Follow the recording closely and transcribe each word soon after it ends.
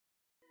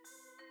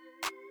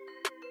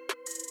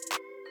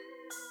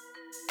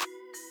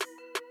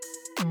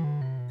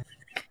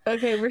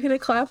Okay, we're gonna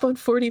clap on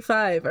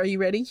 45. Are you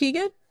ready,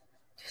 Keegan?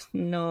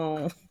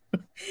 No.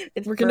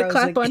 We're gonna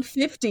clap on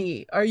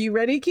 50. Are you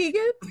ready,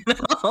 Keegan?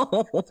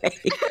 No way.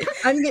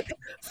 I'm getting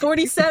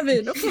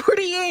 47,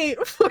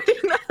 48,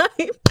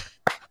 49.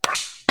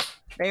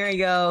 There we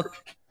go.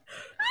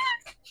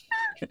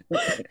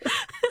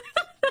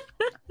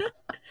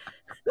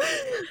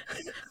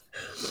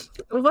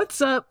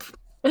 What's up?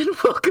 And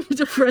welcome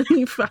to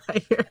Friendly Fire.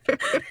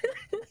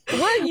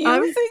 We're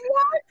using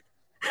that?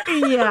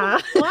 Yeah.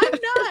 Why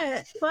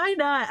not? Why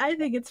not? I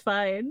think it's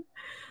fine.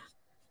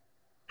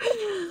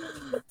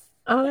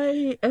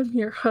 I am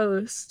your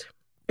host,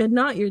 and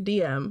not your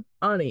DM,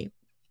 Ani,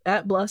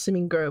 at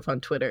Blossoming Grove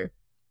on Twitter.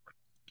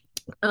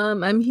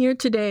 I'm here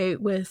today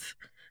with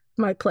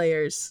my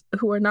players,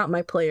 who are not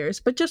my players,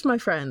 but just my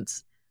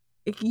friends.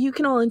 You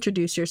can all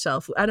introduce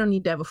yourself. I don't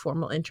need to have a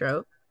formal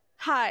intro.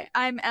 Hi,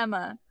 I'm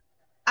Emma.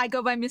 I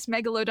go by Miss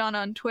Megalodon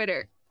on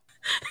Twitter.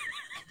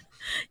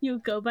 You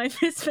go by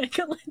Miss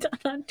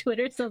Megalodon on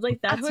Twitter. Sounds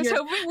like that's I was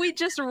hoping we'd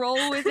just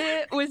roll with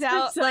it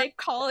without like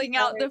calling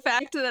out the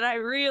fact that I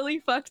really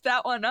fucked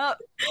that one up.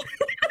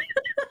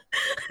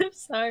 I'm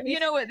sorry. You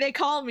know what they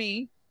call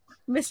me?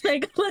 Miss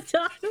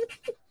Megalodon.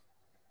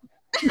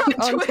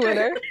 on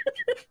Twitter.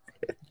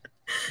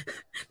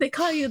 They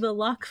call you the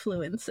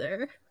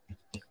Lockfluencer.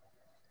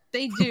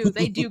 They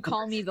do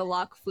call me the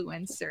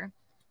Lockfluencer.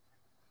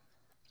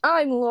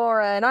 I'm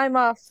Laura, and I'm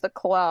off the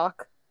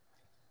clock.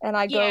 And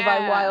I go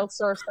by Wild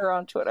Sorcerer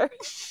on Twitter.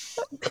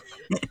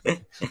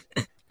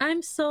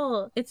 I'm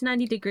Soul. It's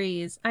 90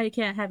 degrees. I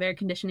can't have air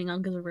conditioning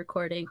on because we're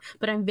recording,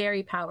 but I'm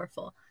very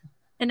powerful.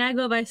 And I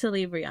go by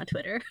Celebri on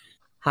Twitter.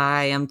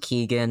 Hi, I'm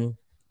Keegan.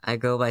 I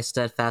go by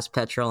Steadfast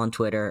Petrol on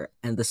Twitter,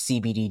 and the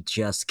CBD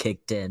just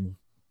kicked in.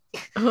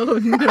 Oh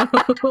no.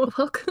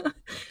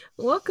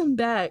 Welcome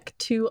back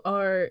to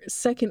our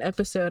second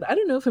episode. I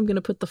don't know if I'm going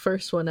to put the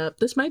first one up.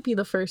 This might be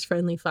the first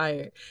Friendly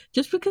Fire.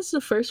 Just because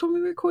the first one we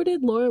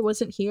recorded, Laura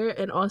wasn't here,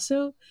 and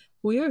also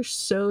we are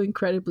so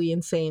incredibly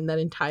insane that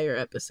entire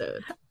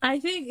episode. I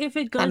think if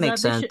it goes that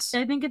makes up, sense.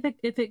 I think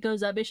if it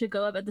goes up, it should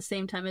go up at the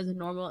same time as a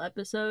normal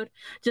episode,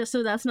 just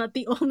so that's not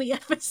the only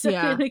episode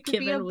in a It could be a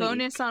given week.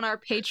 bonus on our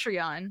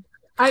Patreon.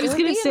 I was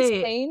going to It would be say,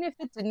 insane if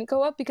it didn't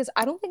go up because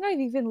I don't think I've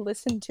even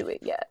listened to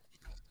it yet.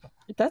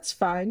 that's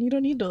fine. You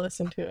don't need to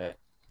listen to it.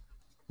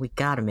 We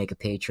gotta make a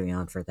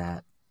Patreon for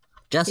that.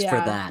 Just for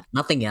Yeah. that.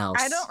 Nothing else.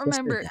 I don't Just for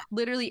remember that.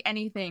 literally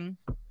anything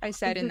I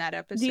said in that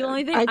episode. The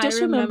only thing I just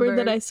remembered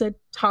that I said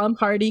Tom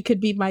Hardy could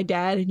be my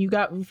dad, and you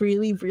got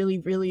really, really,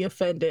 really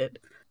offended.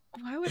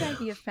 Why would I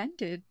be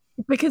offended?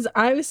 Because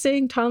I was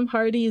saying Tom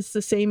Hardy is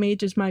the same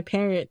age as my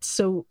parents,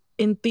 so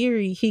in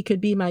theory he could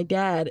be my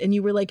dad, and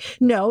you were like,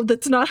 no,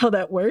 that's not how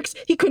that works.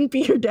 He couldn't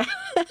be your dad.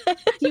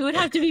 You would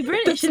have to be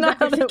British. That's not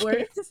how if that the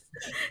works. case.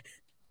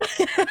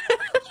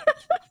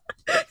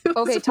 It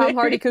was Okay, Tom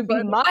Hardy very could be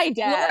funny. my Laura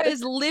dad.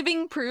 is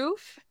living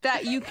proof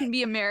that you can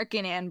be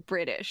American and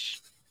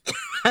British.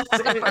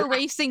 Stop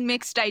erasing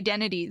mixed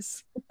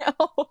identities.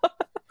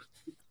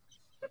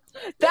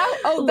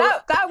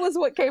 That was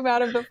what came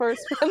out of the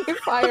first Friendly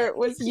Fire.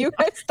 Was you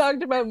guys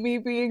talked about me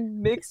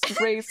being mixed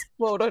race,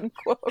 quote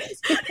unquote.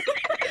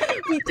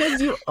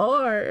 Because you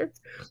are.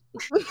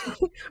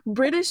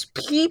 British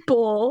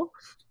people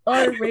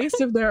are a race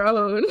of their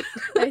own.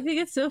 I think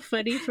it's so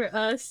funny for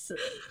us,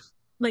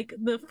 like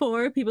the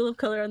 4 people of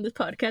color on this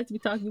podcast, to be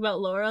talking about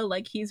Laura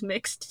like he's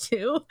mixed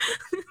too.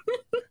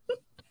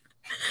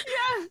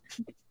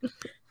 Yeah.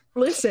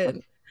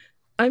 Listen,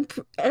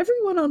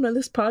 everyone on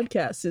this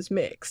podcast is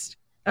mixed.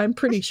 I'm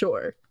pretty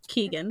sure.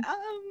 Keegan.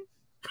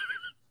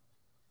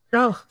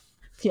 Oh,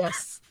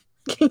 yes.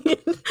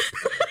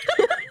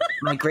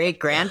 My great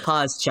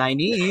grandpa's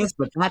Chinese,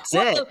 but that's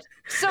it.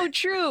 So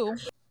true.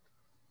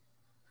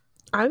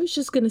 I was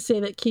just gonna say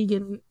that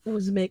Keegan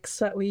was mixed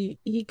so that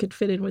he could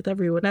fit in with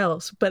everyone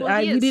else, but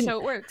Well, he we is, didn't. so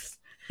it works.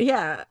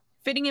 Yeah,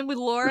 Fitting in with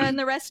Laura and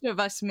the rest of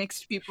us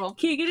mixed people.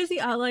 Keegan is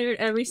the outlier in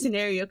every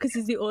scenario because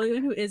he's the only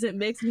one who isn't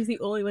mixed and he's the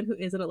only one who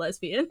isn't a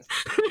lesbian.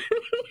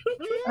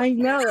 I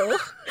know.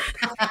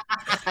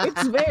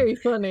 It's very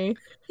funny.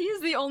 He's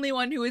the only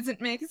one who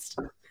isn't mixed.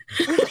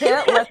 We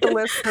can't let the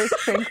listeners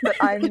think that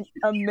I'm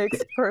a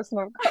mixed person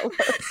of color.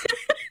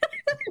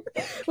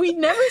 We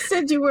never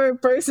said you were a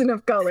person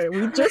of color.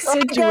 We just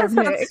said you were Yes,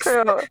 that's mixed.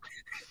 true.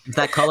 If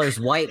that color's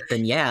white,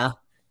 then yeah.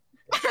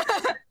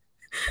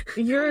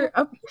 You're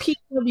a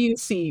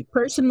PWC,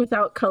 person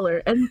without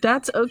color, and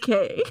that's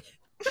okay.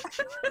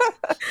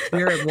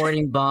 We're at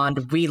Morning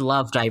Bond. We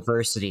love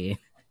diversity.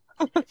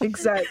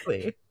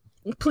 Exactly.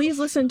 Please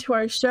listen to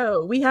our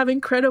show. We have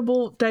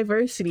incredible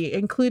diversity,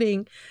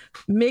 including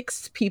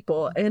mixed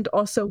people and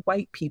also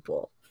white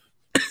people.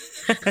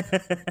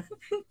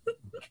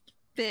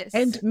 This.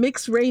 And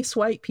mixed race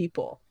white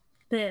people.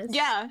 This.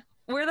 Yeah,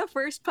 we're the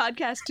first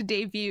podcast to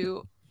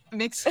debut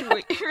mixed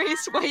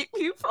race white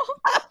people.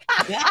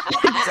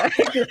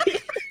 Exactly.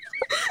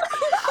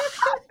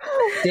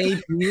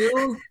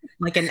 Debut?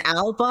 Like an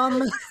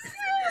album?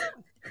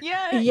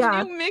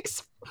 Yeah. New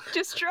mix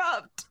just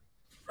dropped.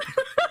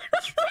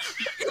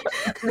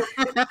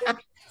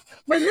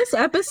 When this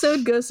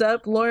episode goes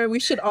up, Laura, we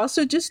should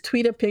also just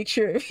tweet a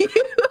picture of you.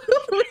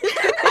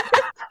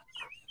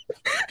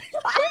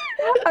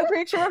 A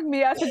picture of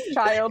me as a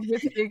child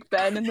with Big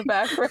Ben in the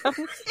background.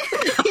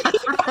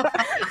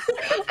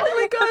 Oh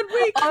my god,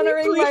 wait, can we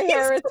Honoring my please-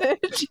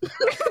 heritage.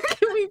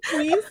 Can we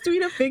please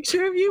tweet a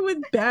picture of you with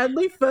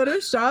badly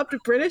photoshopped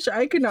British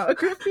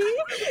iconography?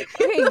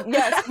 Hey,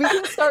 yes, we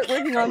can start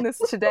working on this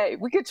today.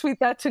 We could tweet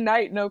that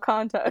tonight, no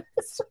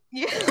contest.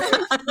 Yeah.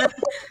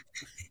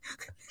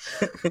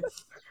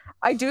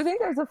 I do think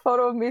there's a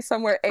photo of me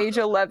somewhere, age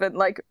 11,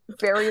 like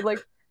very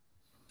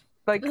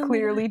Oh my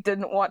clearly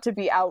didn't want to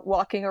be out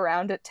walking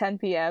around at 10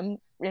 p.m.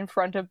 in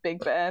front of Big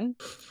Ben.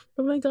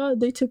 Oh my god,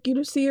 they took you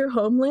to see your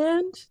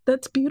homeland?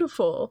 That's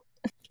beautiful.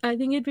 I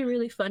think it'd be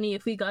really funny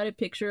if we got a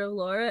picture of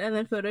Laura and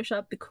then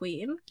Photoshop the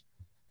Queen.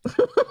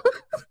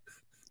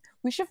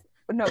 We should.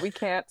 No, we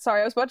can't.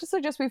 Sorry, I was about to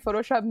suggest we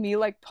Photoshop me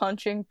like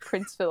punching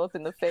Prince Philip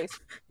in the face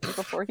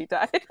before he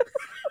died.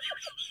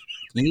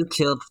 You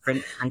killed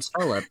Prince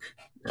Philip.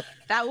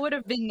 That would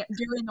have been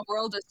doing the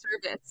world a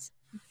service.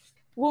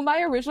 Well,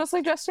 my original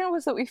suggestion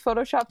was that we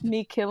Photoshop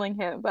me killing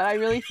him, but I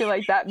really feel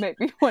like that might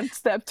be one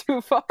step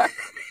too far.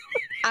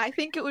 I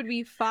think it would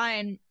be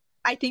fine.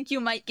 I think you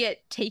might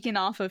get taken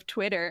off of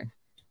Twitter.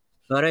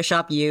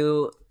 Photoshop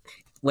you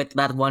with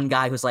that one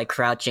guy who's like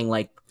crouching,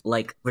 like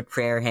with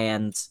prayer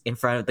hands in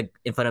front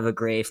of a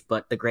grave,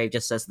 but the grave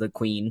just says the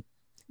Queen.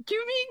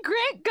 You mean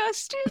Grant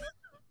Gustin?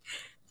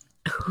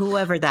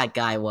 Whoever that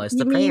guy was, You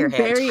the prayer mean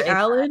hands. Barry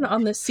Allen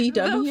on the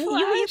CW?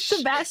 You mean Flash.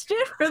 Sebastian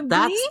from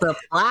That's Glee? the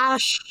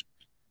Flash.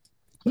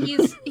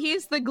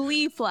 He's the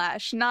Glee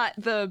Flash, not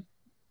the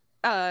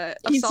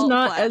He's Assault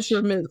not Flash.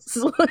 Ezra Miller.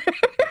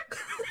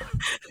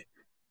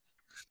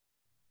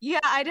 Yeah,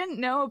 I didn't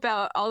know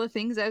about all the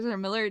things Ezra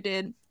Miller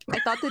did. I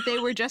thought that they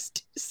were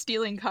just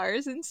stealing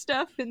cars and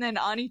stuff, and then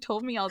Ani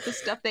told me all the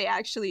stuff they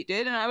actually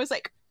did, and I was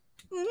like,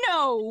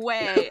 no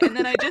way. And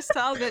then I just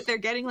saw that they're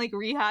getting like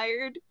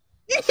rehired.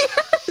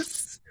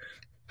 Yes.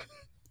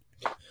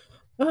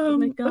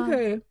 my God.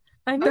 Okay,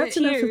 I'm that's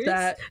in enough of tears.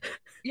 that.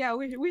 Yeah,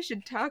 we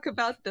should talk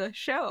about the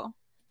show.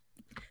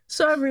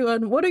 So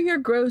everyone, what are your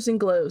grows and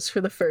glows for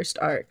the first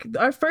arc?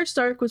 Our first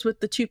arc was with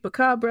the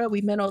Chupacabra.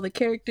 We met all the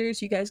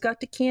characters. You guys got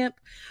to camp.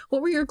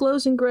 What were your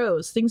glows and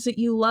grows? Things that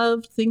you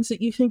loved, things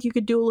that you think you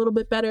could do a little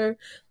bit better,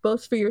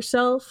 both for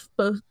yourself,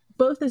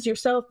 both as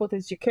yourself, both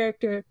as your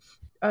character,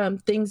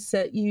 things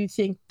that you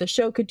think the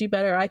show could do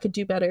better, I could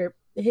do better.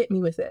 Hit me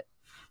with it.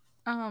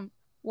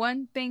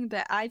 One thing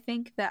that I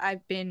think that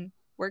I've been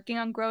working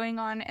on growing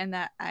on and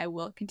that I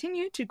will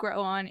continue to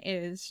grow on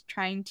is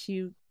trying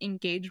to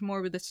engage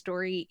more with the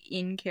story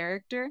in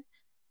character.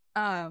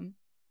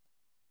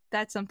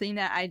 That's something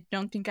that I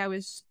don't think I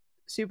was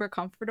super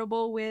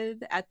comfortable with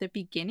at the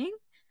beginning,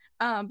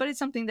 but it's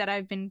something that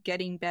I've been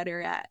getting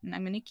better at, and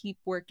I'm going to keep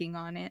working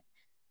on it.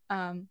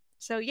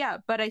 So yeah,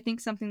 but I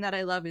think something that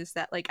I love is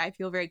that like I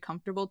feel very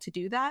comfortable to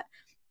do that,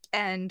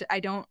 and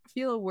I don't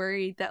feel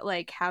worried that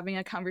like having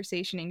a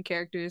conversation in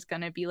character is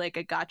going to be like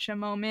a gotcha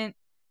moment.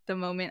 The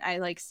moment I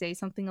like say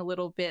something a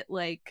little bit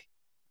like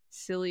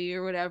silly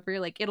or whatever,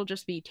 like it'll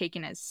just be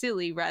taken as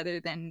silly rather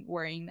than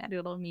worrying that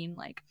it'll mean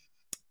like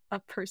a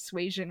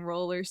persuasion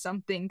roll or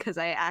something because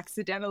I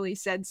accidentally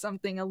said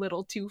something a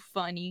little too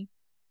funny.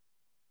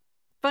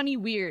 Funny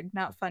weird,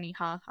 not funny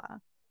haha.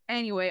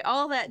 Anyway,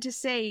 all that to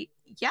say,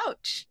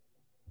 youch.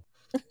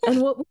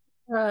 And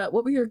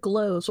what were your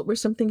glows? What were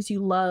some things you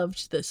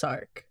loved this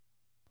arc?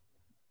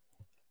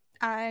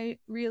 I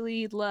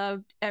really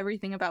loved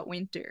everything about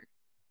Winter.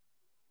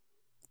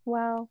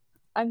 Wow,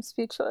 I'm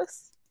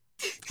speechless.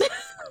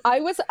 I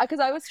was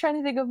trying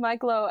to think of my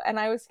glow, and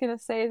I was gonna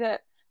say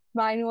that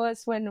mine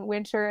was when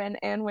Winter and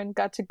Anwin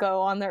got to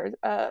go on their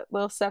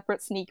little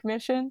separate sneak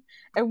mission,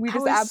 and we That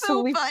just was so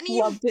absolutely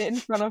funny. flubbed it in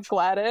front of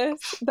Gladys.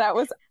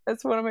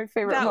 That's one of my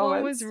favorite That moments.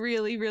 one was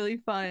really, really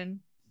fun.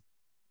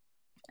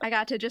 I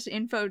got to just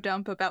info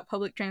dump about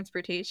public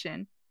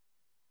transportation.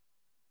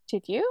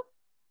 Did you?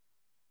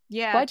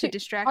 Yeah, Why'd to you-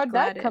 distract How'd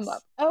Gladys. that come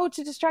up? Oh,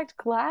 to distract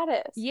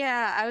Gladys.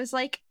 Yeah, I was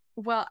like,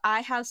 well,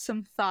 I have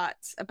some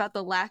thoughts about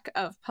the lack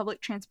of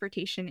public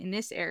transportation in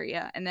this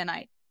area, and then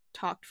I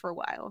talked for a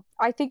while.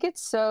 I think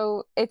it's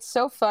so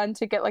fun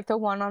to get like the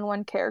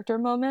one-on-one character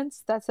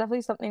moments. That's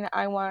definitely something that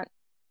I want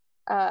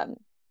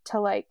to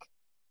like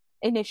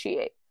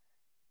initiate.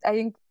 I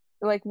think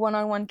like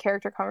one-on-one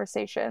character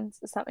conversations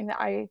is something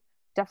that I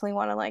definitely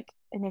want to like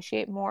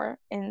initiate more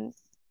in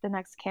the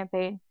next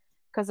campaign,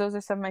 because those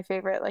are some of my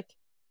favorite like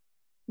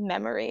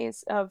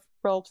memories of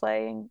role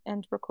playing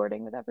and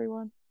recording with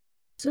everyone.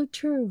 So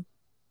true.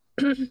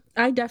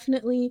 I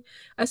definitely,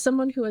 as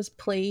someone who has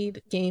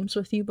played games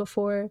with you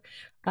before,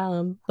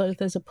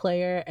 both as a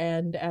player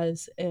and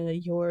as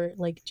your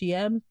like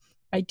GM,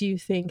 I do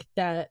think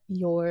that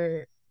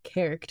your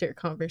character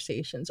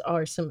conversations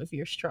are some of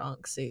your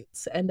strong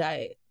suits, and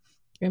I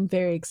am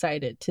very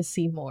excited to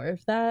see more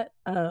of that.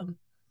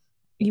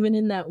 Even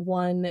in that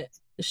one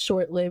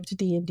short-lived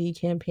D&D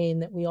campaign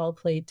that we all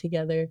played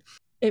together,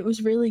 It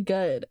was really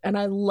good, and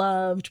I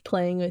loved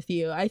playing with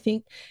you. I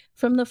think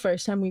from the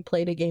first time we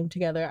played a game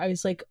together, I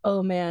was like,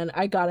 oh man,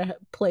 I gotta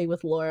play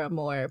with Laura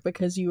more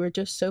because you were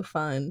just so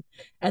fun.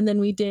 And then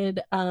we did,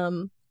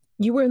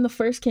 you were in the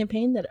first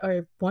campaign that,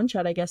 or one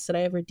shot, I guess, that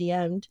I ever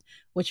DM'd,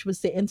 which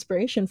was the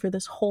inspiration for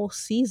this whole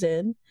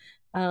season.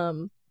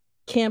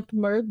 Camp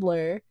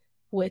Murdler,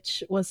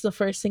 which was the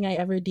first thing I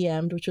ever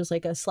DM'd, which was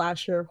like a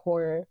slasher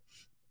horror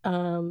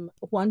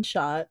one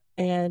shot,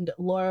 and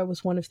Laura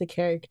was one of the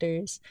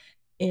characters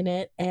in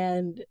it,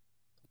 and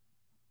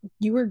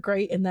you were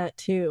great in that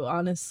too,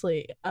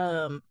 honestly.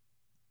 That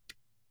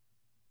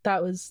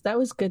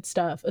was good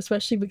stuff,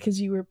 especially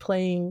because you were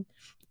playing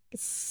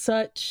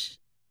such,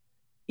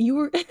 you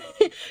were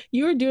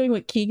you were doing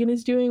what Keegan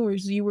is doing,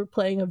 whereas you were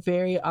playing a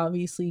very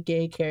obviously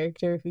gay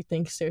character who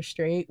thinks they're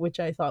straight, which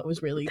I thought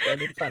was really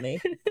good and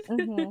funny.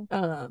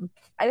 Mm-hmm.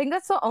 I think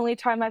that's the only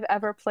time I've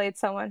ever played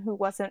someone who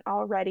wasn't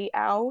already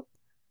out.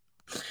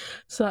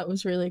 So that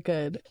was really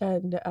good,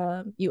 and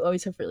you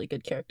always have really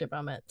good character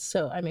moments,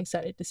 so I'm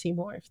excited to see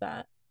more of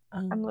that.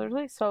 I'm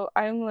literally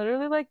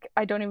like,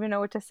 I don't even know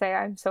what to say.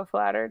 I'm so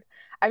flattered.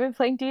 I've been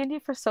playing D&D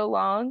for so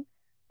long,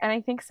 and I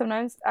think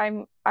sometimes I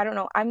don't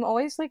know, I'm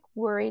always like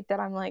worried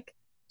that I'm like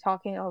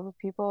talking over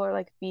people or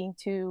like being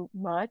too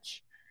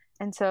much,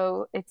 and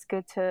so it's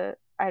good to,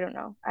 I don't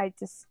know, I'm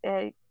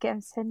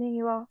sending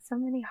you all so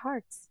many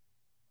hearts.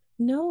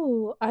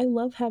 No, I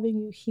love having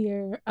you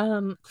here.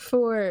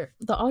 For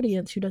the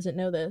audience who doesn't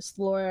know this,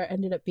 Laura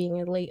ended up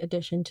being a late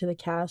addition to the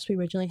cast. We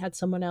originally had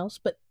someone else,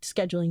 but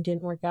scheduling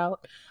didn't work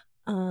out.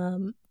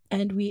 And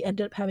we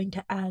ended up having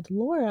to add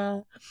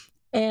Laura.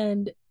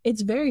 And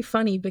it's very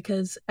funny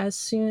because as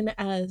soon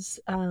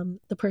as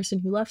the person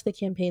who left the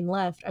campaign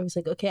left, I was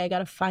like, okay, I got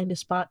to find a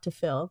spot to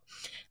fill.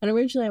 And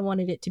originally I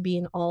wanted it to be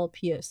an all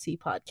POC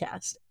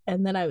podcast.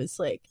 And then I was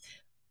like,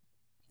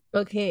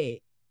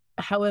 okay,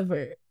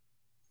 however,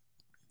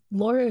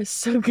 Laura is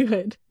so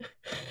good.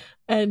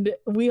 And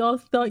we all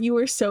thought you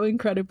were so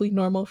incredibly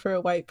normal for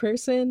a white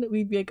person.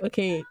 We'd be like,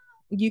 okay,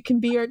 you can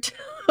be our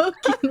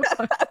token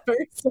white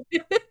person.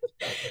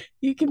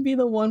 You can be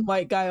the one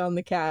white guy on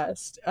the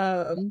cast.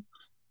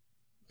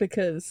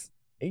 Because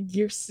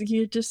you're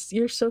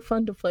so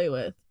fun to play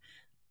with.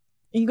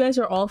 You guys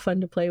are all fun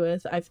to play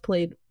with. I've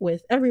played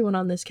with everyone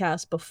on this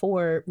cast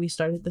before we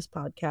started this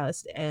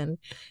podcast, and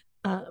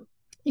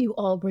you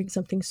all bring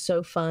something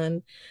so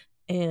fun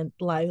and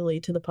lively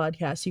to the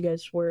podcast. You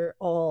guys were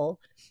all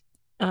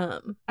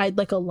I had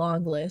like a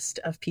long list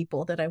of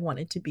people that I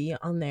wanted to be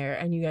on there,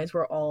 and you guys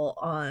were all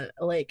on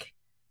like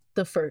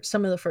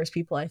some of the first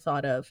people I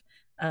thought of.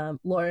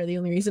 Laura, the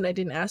only reason I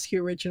didn't ask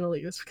you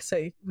originally was because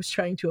I was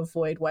trying to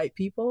avoid white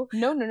people.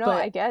 No,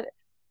 I get it.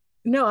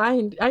 No,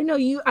 I know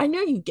you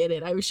get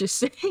it. I was just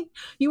saying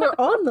you were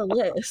on the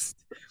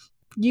list.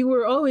 You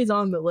were always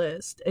on the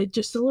list. It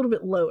just a little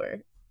bit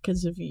lower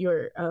because of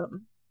your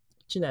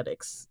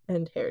genetics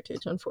and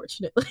heritage,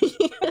 unfortunately.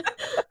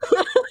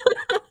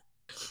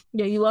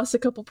 Yeah, you lost a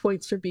couple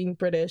points for being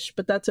British,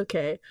 but that's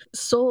okay.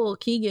 Soul,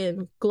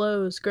 Keegan,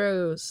 glows,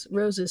 grows,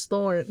 roses,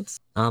 thorns.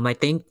 I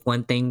think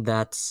one thing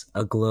that's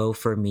a glow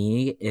for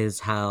me is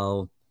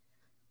how,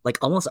 like,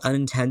 almost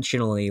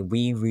unintentionally,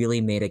 we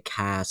really made a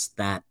cast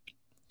that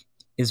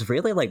is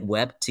really like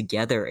webbed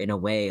together in a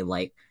way.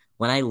 Like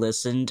when I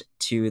listened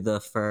to the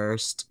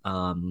first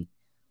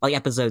like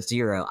episode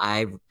 0,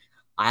 I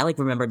like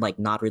remembered like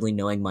not really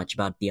knowing much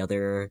about the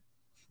other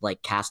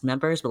like cast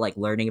members, but like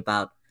learning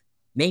about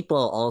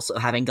Maple also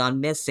having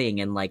gone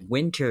missing, and like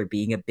Winter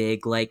being a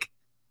big like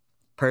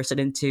person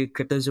into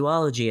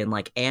cryptozoology, and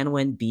like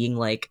Anwin being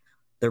like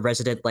the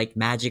resident like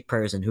magic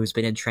person who's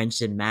been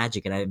entrenched in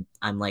magic. And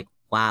I'm like,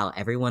 wow,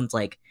 everyone's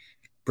like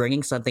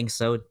bringing something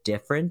so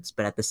different,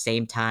 but at the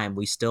same time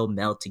we still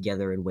meld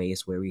together in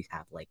ways where we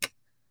have like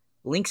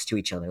links to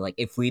each other. Like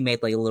if we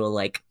made like a little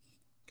like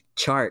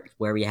chart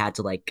where we had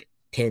to like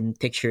pin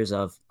pictures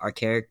of our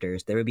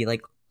characters, there would be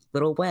like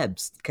little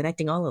webs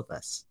connecting all of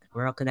us.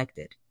 We're all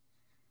connected.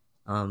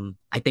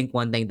 I think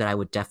one thing that I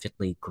would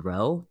definitely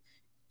grow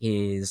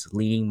is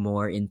leaning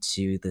more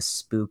into the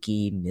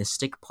spooky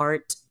mystic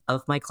part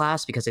of my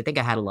class, because I think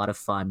I had a lot of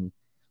fun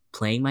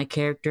playing my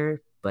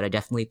character, but I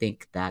definitely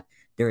think that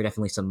there are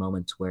definitely some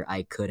moments where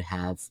I could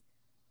have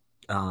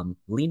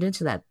leaned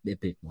into that a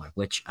bit more,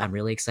 which I'm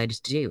really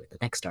excited to do with the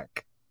next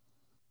arc.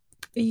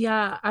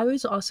 Yeah, I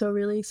was also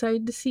really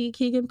excited to see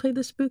Keegan play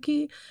the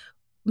spooky,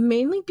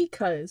 mainly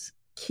because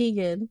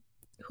Keegan,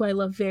 who I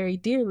love very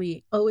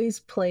dearly, always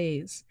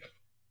plays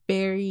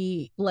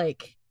very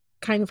like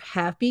kind of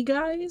happy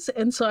guys,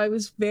 and so I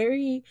was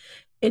very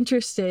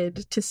interested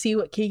to see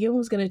what Keegan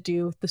was going to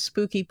do with the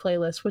spooky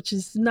playlist, which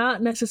is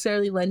not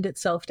necessarily lend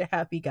itself to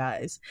happy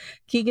guys.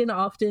 Keegan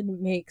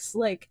often makes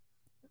like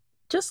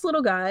just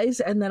little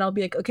guys, and then I'll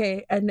be like,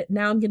 okay, and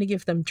now I'm going to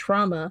give them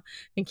trauma,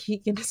 and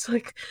Keegan is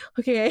like,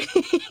 okay.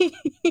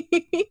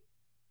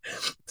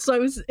 So I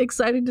was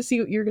excited to see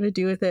what you're going to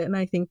do with it, and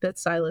I think that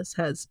Silas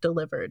has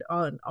delivered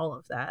on all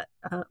of that.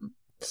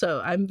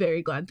 So I'm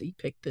very glad that you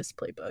picked this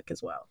playbook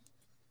as well.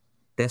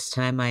 this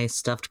time I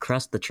stuffed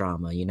crust the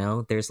trauma, you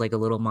know? There's like a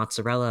little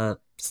mozzarella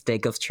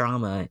stick of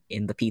trauma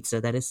in the pizza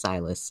that is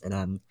Silas, and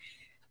I'm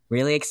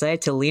really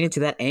excited to lean into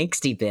that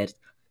angsty bit.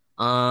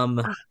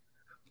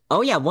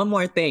 Oh yeah, one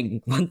more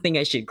thing. One thing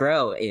I should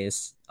grow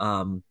is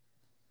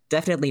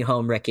definitely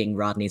home wrecking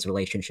Rodney's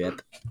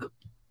relationship.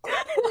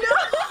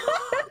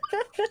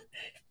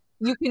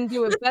 You can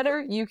do it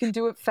better. You can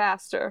do it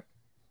faster.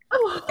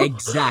 Oh,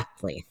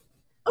 Exactly.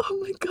 oh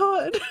my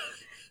god.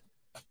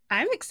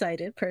 I'm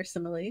excited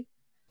personally.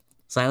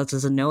 Silas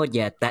doesn't know it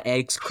yet. That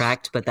egg's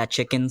cracked, but that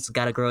chicken's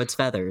gotta grow its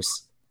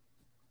feathers.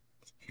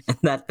 And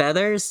that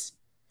feathers?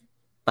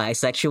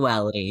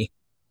 Bisexuality.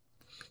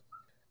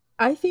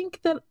 I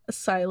think that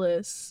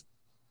Silas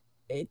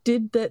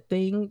did that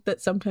thing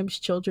that sometimes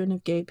children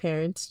of gay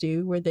parents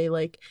do where they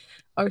like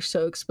are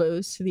so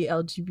exposed to the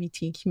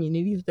LGBT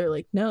community that they're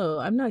like, no,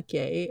 I'm not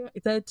gay.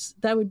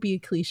 That would be a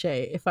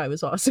cliche if I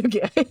was also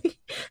gay.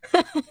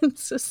 And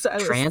so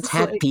Silas Trans is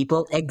het like,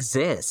 people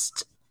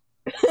exist.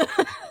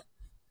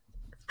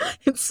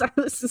 and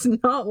Silas is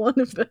not one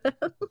of them.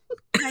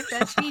 My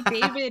bestie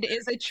David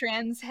is a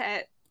trans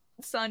het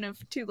son of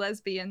two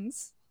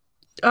lesbians.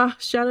 Ah,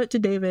 shout out to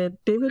David.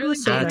 David Really,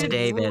 was so Shout out to nice.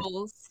 David.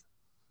 rules.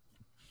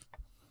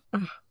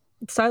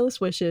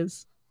 Silas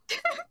wishes.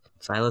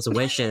 Silas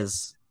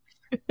wishes.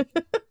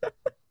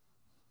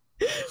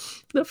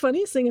 The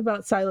funniest thing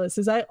about Silas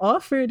is I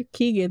offered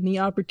Keegan the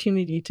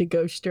opportunity to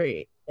go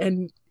straight,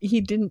 and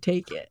he didn't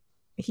take it.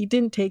 He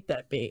didn't take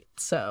that bait,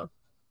 so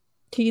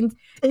he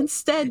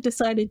instead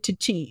decided to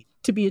cheat,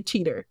 to be a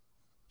cheater.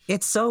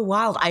 It's so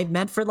wild. I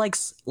meant for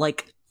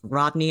like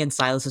Rodney and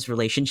Silas's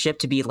relationship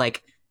to be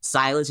like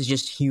Silas is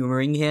just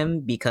humoring him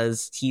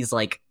because he's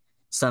like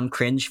some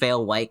cringe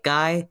fail white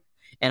guy.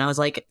 And I was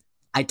like,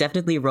 I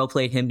definitely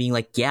roleplayed him being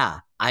like, yeah,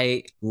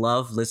 I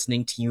love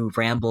listening to you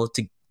ramble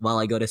while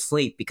I go to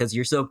sleep because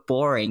you're so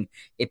boring.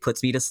 It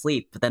puts me to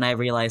sleep. But then I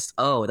realized,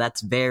 oh,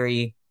 that's,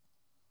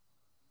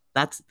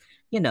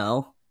 you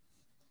know.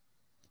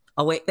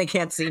 Oh, wait, they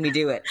can't see me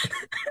do it.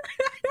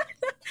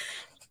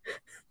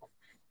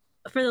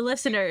 For the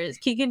listeners,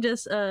 Keegan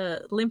just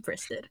limp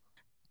wristed.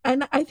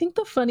 And I think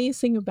the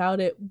funniest thing about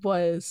it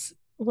was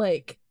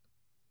like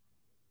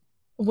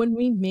when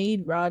we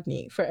made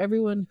Rodney, for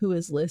everyone who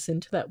has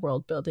listened to that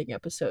world building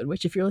episode,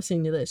 which if you're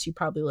listening to this, you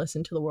probably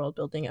listened to the world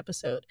building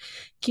episode.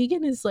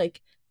 Keegan is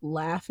like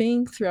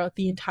laughing throughout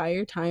the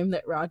entire time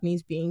that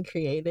Rodney's being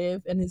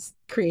creative and is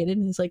created,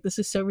 and he's like, this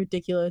is so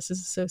ridiculous, this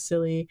is so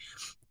silly.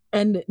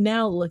 And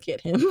now look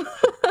at him.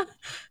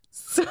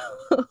 So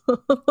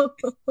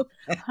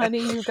Honey,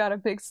 you got a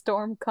big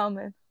storm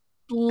coming.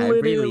 literally,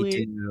 I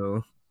really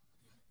do.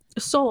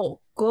 Soul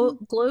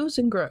glows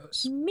and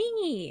grows.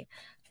 Me.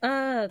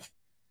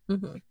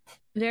 Mhm.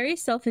 Very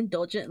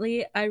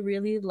self-indulgently, I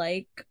really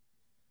like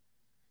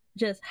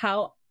just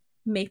how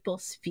Maple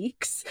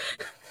speaks.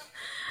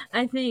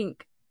 I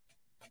think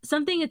it's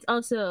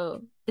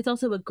also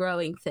a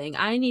growing thing.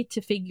 I need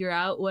to figure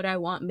out what I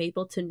want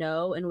Maple to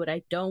know and what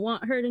I don't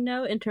want her to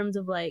know in terms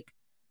of like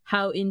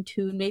how in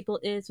tune Maple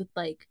is with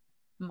like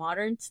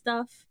modern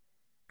stuff.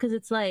 Because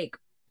it's like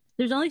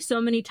there's only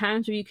so many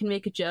times where you can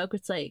make a joke.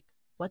 It's like,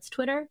 what's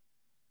Twitter?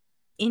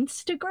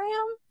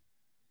 Instagram?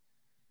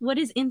 What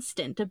is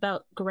instant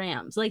about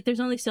grams? Like, there's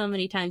only so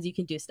many times you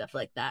can do stuff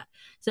like that.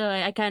 So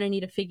I kind of need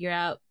to figure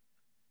out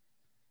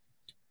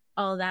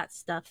all that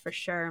stuff for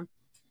sure.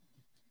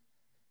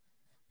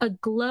 A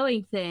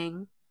glowing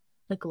thing.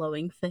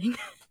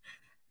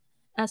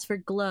 As for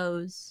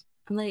glows,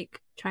 I'm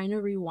like trying to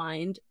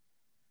rewind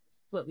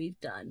what we've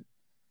done.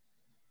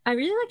 I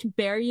really liked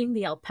burying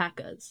the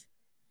alpacas.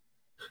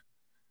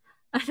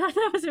 I thought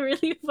that was a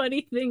really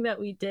funny thing that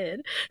we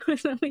did,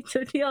 was when we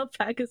took the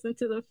alpacas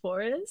into the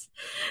forest.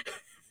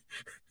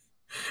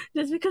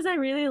 Just because I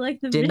really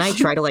like the Didn't I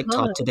visual try to like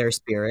talk of- to their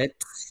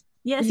spirits?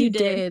 Yes, You you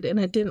did. did, and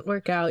it didn't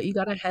work out. You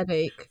got a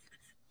headache.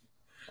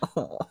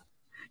 Oh.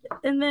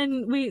 And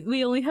then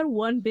we only had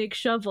one big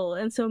shovel,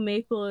 and so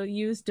Maple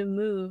used a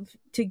move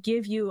to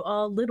give you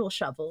all little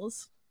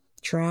shovels.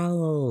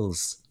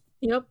 Trowels.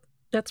 Yep,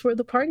 that's where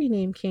the party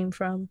name came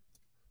from.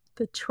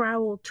 The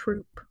Trowel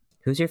Troop.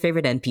 Who's your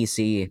favorite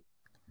NPC?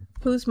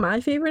 Who's my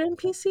favorite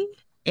NPC?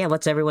 Yeah,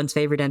 what's everyone's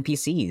favorite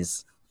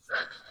NPCs?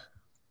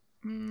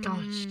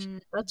 Gosh,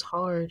 that's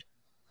hard.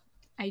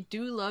 I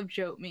do love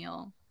Jote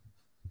Meal.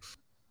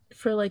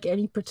 For like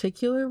any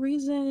particular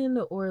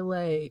reason, or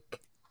like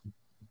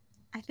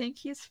I think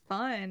he's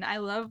fun. I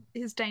love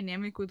his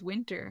dynamic with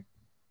Winter.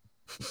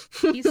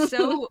 He's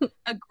so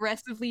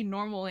aggressively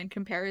normal in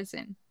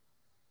comparison.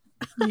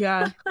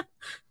 yeah.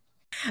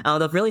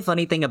 The really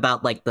funny thing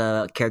about like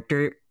the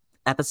character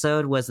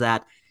episode was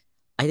that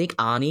I think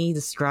Ani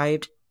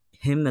described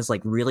him as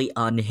like really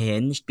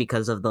unhinged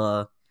because of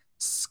the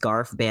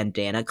scarf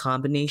bandana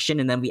combination,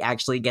 and then we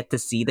actually get to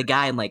see the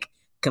guy, and like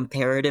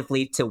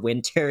comparatively to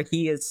Winter,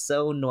 he is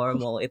so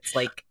normal. It's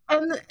like,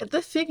 And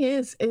the thing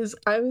is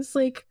I was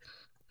like,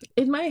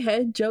 in my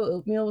head, Joe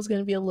Oatmeal was going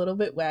to be a little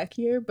bit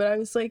wackier, but I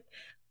was like,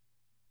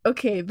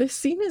 okay, this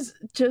scene is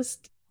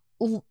just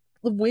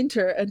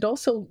Winter and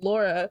also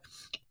Laura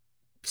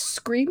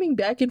screaming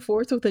back and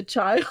forth with a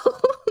child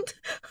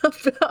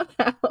about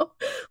how,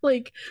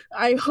 like,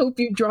 I hope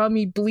you draw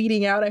me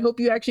bleeding out. I hope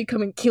you actually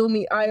come and kill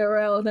me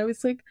IRL. And I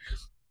was like,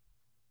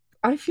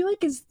 I feel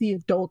like as the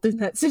adult in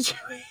that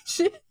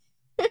situation,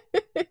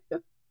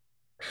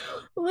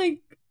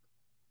 like,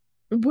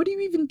 what do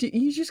you even do?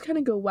 You just kind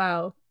of go,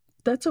 wow,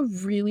 that's a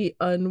really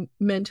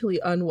mentally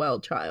unwell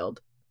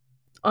child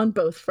on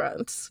both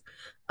fronts.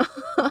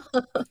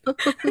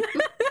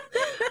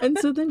 And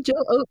so then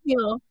Joe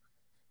Oatmeal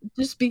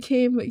just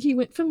became, he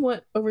went from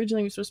what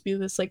originally was supposed to be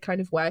this like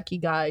kind of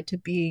wacky guy to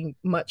being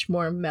much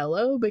more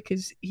mellow,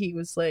 because he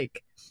was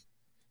like,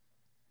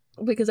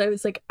 because I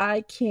was like,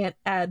 I can't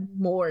add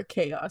more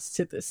chaos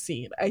to this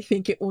scene. I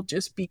think it will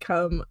just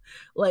become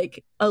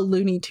like a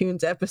Looney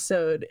Tunes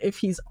episode if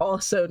he's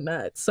also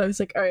nuts. So I was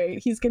like, all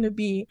right, he's gonna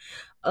be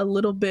a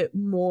little bit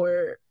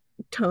more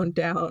toned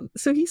down.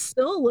 So he's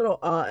still a little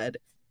odd.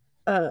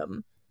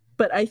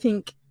 But I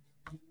think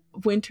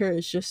Winter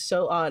is just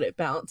so odd it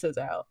balances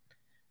out.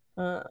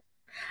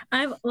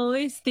 I'm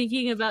always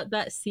thinking about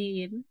that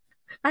scene.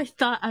 I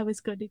thought I was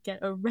going to get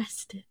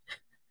arrested.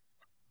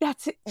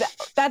 That's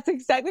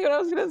exactly what I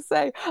was gonna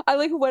say. I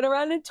like went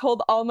around and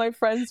told all my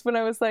friends when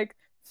I was like,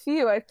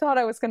 phew, I thought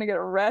I was gonna get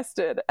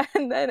arrested.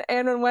 And then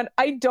Anna went,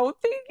 I don't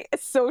think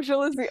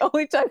social is the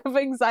only type of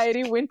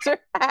anxiety Winter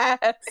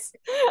has.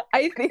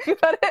 I think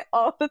about it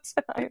all the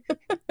time.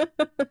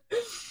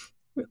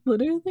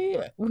 Literally,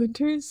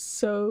 Winter's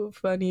so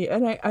funny.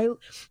 And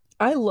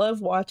I love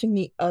watching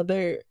the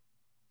other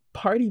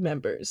party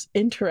members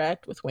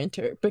interact with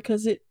Winter,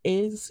 because it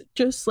is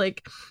just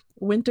like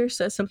Winter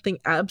says something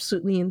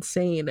absolutely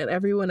insane and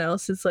everyone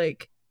else is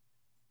like,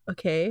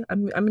 okay,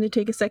 I'm gonna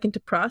take a second to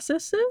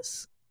process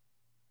this.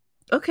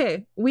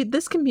 Okay,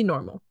 this can be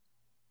normal.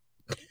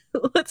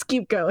 Let's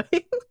keep going.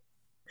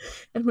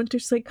 And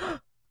Winter's like,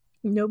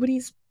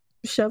 nobody's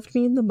shoved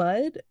me in the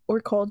mud or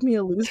called me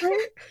a loser.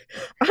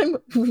 I'm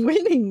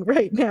winning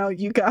right now,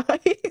 you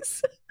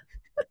guys.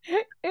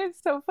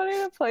 It's so funny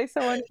to play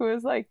someone who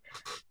is like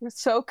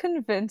so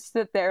convinced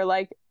that they're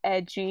like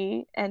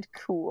edgy and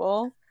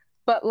cool,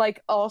 but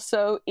like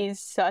also is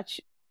such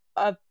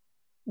a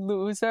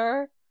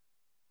loser.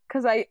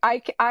 Because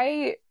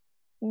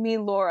me,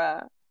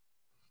 Laura,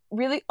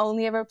 really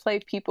only ever play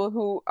people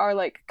who are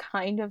like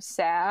kind of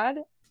sad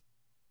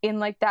in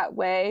like that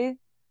way.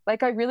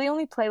 Like I really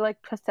only play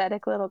like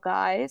pathetic little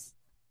guys.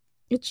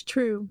 It's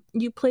true.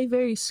 You play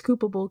very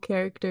scoopable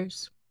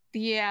characters.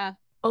 Yeah.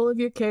 All of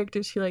your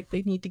characters feel like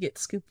they need to get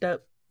scooped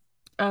up.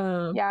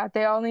 Yeah,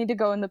 they all need to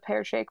go in the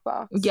pear shake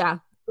box. Yeah,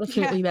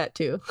 definitely that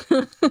too.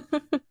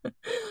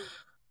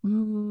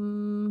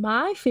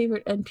 My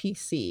favorite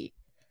NPC,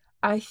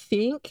 I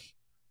think,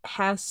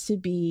 has to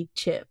be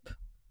Chip.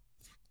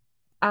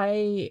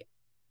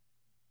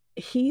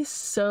 He's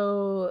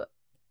so...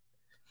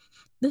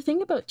 The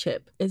thing about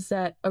Chip is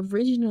that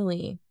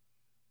originally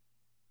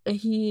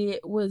he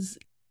was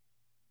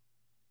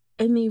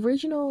in the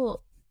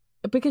original,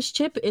 because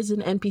Chip is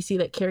an NPC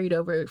that carried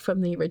over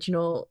from the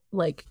original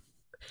like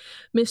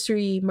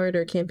mystery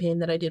murder campaign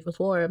that I did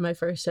with Laura, my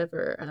first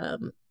ever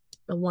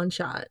a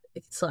one-shot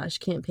 /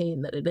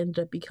 campaign that it ended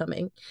up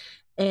becoming.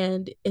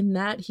 And in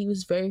that he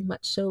was very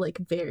much so like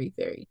very,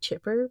 very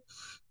chipper.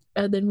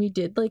 And then we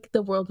did like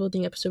the world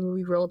building episode where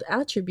we rolled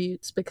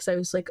attributes, because I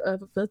was like, oh,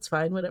 that's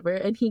fine, whatever.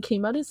 And he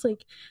came out as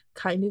like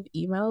kind of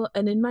emo.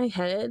 And in my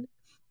head,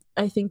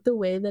 I think the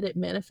way that it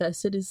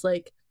manifested is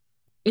like,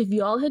 if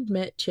y'all had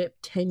met Chip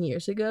 10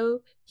 years ago,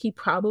 he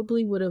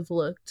probably would have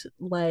looked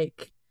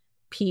like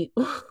Pete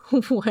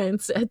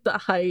Wentz at the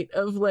height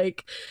of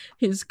like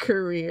his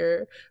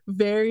career.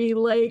 Very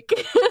like,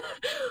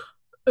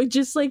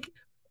 just like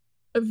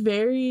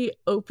very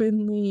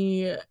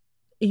openly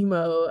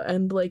emo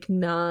and like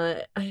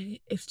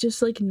it's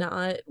just like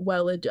not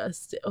well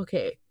adjusted.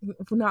 Okay,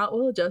 not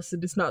well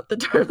adjusted is not the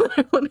term that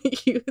I want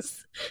to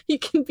use. You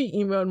can be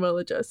emo and well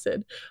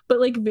adjusted, but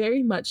like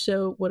very much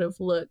so would have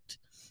looked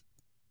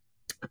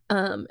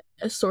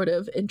sort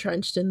of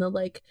entrenched in the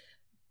like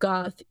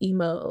goth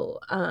emo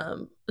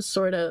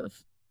sort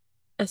of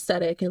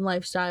aesthetic and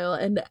lifestyle.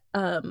 And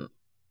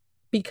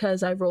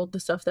because I rolled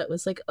the stuff that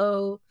was like,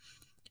 oh,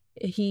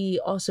 he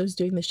also is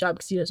doing this job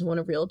because he doesn't want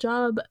a real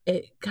job,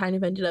 it kind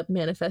of ended up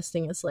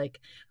manifesting as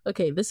like,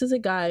 okay, this is a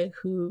guy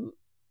who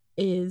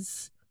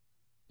is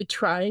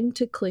trying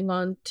to cling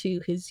on to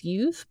his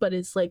youth, but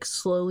is like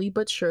slowly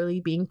but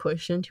surely being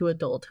pushed into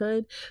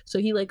adulthood. So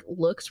he like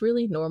looks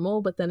really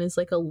normal, but then is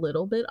like a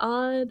little bit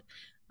odd,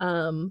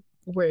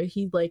 where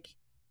he like,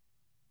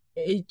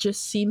 it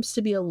just seems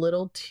to be a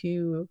little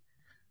too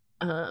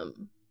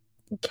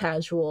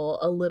casual,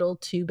 a little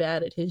too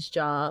bad at his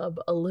job,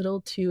 a little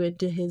too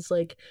into his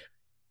like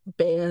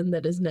band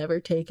that has never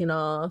taken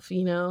off,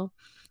 you know?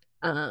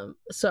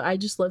 So I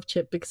just love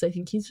Chip because I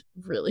think he's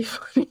really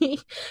funny.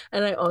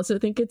 And I also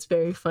think it's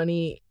very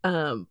funny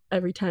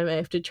every time I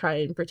have to try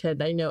and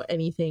pretend I know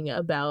anything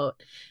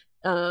about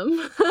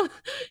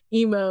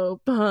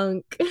emo,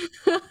 punk,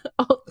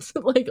 alt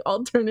like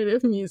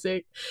alternative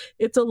music.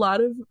 It's a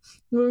lot of,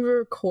 when we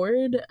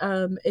record,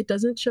 it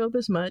doesn't show up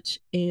as much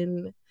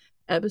in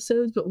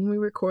episodes, but when we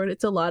record,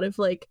 it's a lot of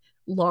like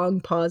long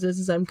pauses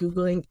as I'm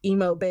googling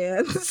emo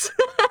bands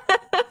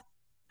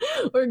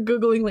or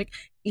googling like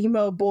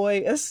emo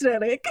boy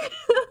aesthetic.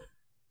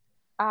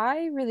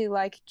 I really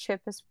like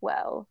Chip as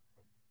well.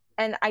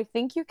 And I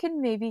think you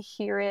can maybe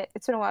hear it.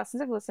 It's been a while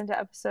since I've listened to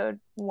episode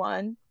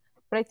 1,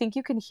 but I think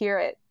you can hear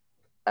it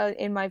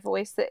in my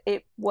voice that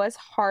it was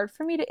hard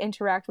for me to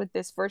interact with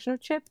this version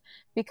of Chip,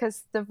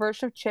 because the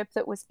version of Chip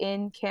that was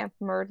in Camp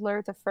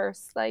Murdler, the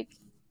first like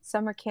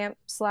summer camp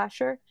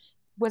slasher,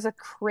 was a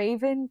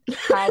craven,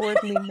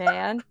 cowardly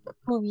man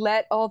who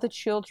let all the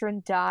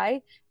children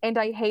die. And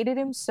I hated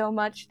him so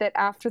much that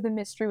after the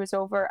mystery was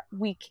over,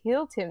 we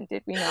killed him,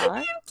 did we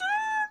not? You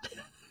did.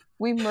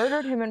 We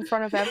murdered him in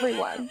front of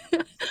everyone.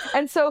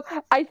 And so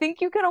I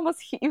think you can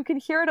almost you can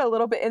hear it a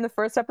little bit in the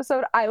first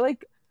episode. I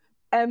like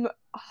am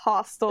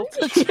hostile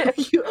to Chip.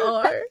 You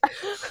are.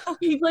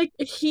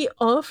 He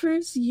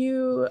offers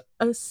you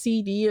a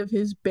CD of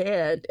his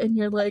band, and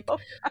you're like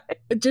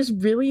just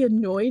really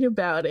annoyed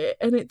about it.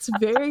 And it's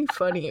very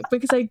funny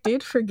because I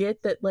did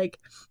forget that like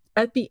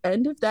at the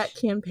end of that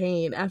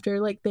campaign,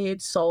 after like they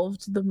had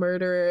solved the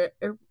murder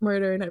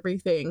and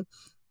everything,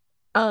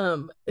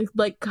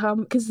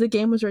 because the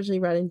game was originally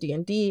run in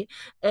D&D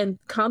and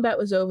combat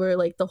was over,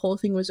 like the whole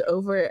thing was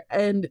over,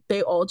 and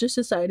they all just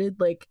decided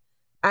like,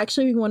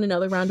 actually we want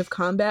another round of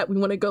combat, we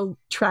want to go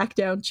track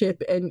down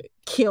Chip and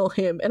kill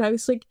him. And I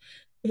was like,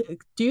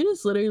 dude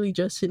is literally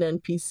just an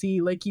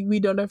NPC, like we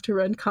don't have to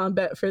run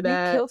combat for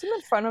that. You killed him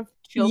in front of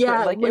children.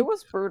 Yeah, like it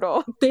was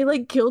brutal. They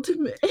like killed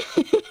him.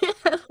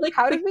 Like,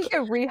 how did we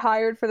get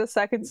rehired for the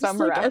second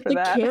summer like, after at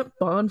that? the camp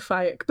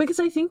bonfire, because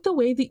I think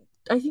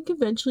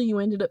eventually you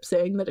ended up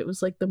saying that it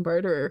was like the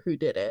murderer who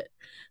did it.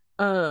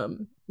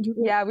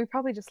 Yeah, we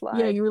probably just lied.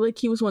 Yeah, you were like,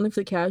 he was one of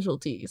the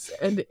casualties,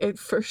 and it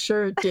for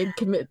sure did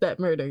commit that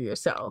murder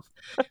yourself.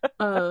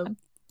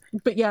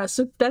 But yeah,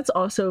 so that's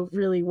also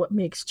really what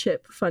makes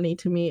Chip funny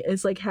to me,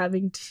 is like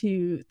having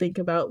to think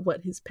about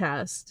what his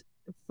past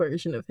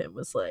version of him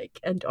was like,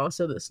 and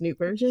also this new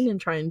version,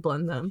 and try and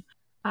blend them.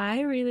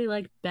 I really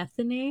like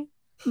Bethany,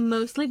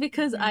 mostly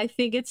because I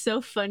think it's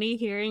so funny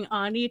hearing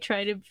Ani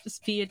try to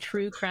just be a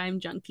true crime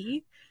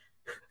junkie.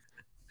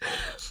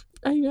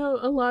 I know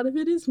a lot of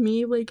it is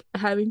me like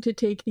having to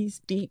take these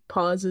deep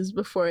pauses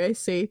before I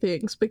say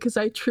things, because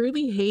I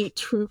truly hate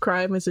true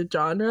crime as a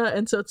genre,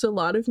 and so it's a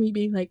lot of me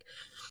being like,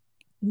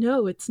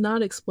 no, it's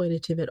not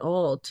exploitative at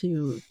all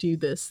to do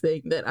this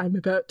thing that I'm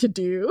about to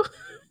do.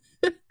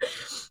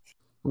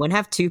 When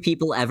have two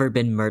people ever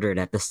been murdered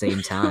at the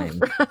same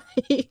time?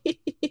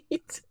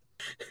 Right.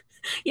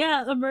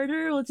 Yeah, a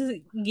murderer will just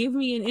give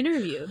me an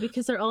interview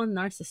because they're all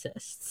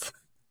narcissists.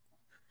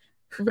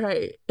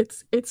 Right.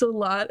 It's a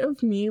lot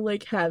of me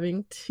like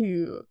having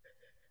to,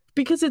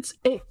 because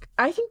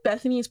I think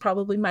Bethany is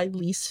probably my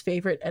least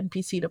favorite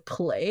NPC to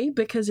play,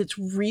 because it's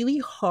really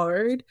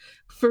hard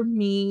for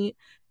me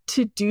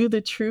to do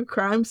the true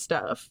crime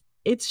stuff.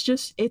 It's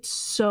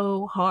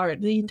so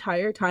hard. The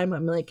entire time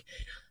I'm like,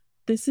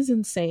 this is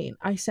insane.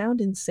 I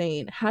sound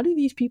insane. How do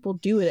these people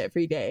do it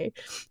every day?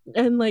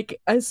 And like,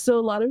 so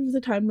a lot of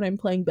the time when I'm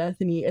playing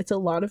Bethany, it's a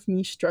lot of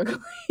me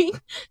struggling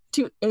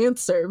to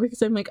answer,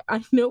 because I'm like,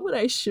 I know what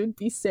I should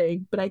be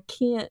saying, but I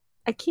can't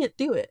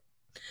do it.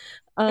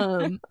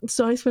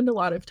 So I spend a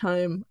lot of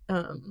time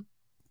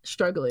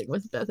struggling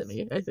with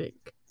Bethany, I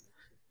think.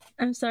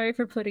 I'm sorry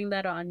for putting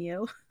that on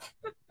you.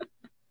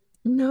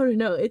 No,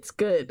 it's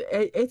good.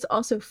 It's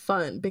also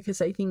fun,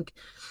 because I think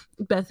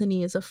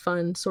Bethany is a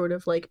fun sort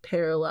of like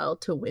parallel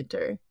to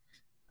Winter.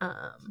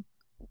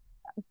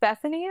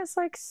 Bethany is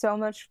like so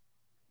much.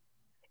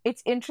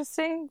 It's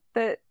interesting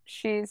that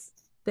she's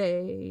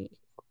they.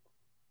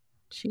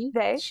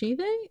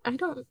 I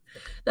don't.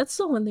 That's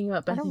the one thing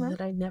about Bethany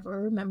that I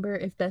never remember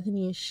if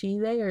Bethany is she,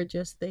 they, or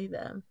just they,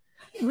 them.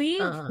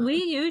 We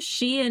use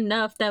she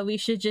enough that we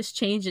should just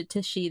change it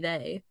to she,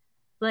 they.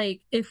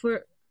 Like if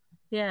we're,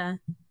 yeah.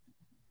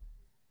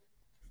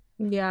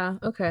 Yeah,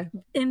 okay.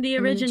 In the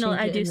original,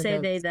 I do say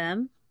they,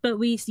 them, but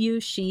we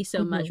use she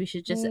so much, we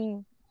should just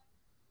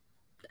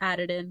add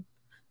it in.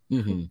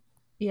 Mm-hmm.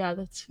 Yeah,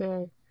 that's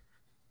fair.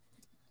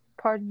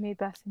 Pardon me,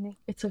 Bethany.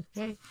 It's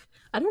okay.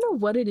 I don't know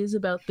what it is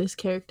about this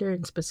character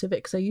in specific,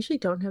 because I usually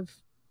don't have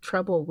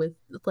trouble with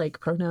like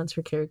pronouns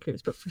for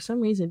characters, but for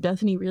some reason,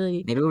 Bethany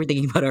really... Maybe we're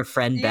thinking about our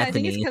friend Bethany. I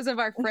think it's because of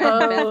our friend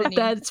Bethany.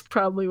 That's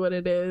probably what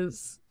it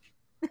is.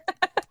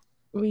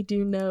 We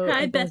do know.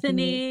 Hi,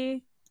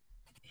 Bethany.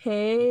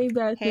 Hey,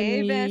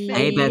 Bethany.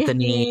 Hey,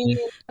 Bethany.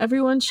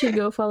 Everyone should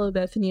go follow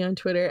Bethany on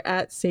Twitter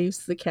at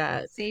Saves the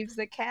Cat. Saves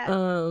the Cat.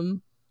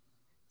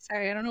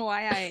 Sorry, I don't know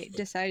why I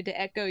decided to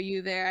echo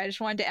you there. I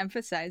just wanted to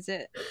emphasize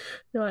it.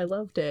 No, I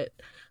loved it.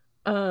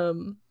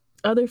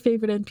 Other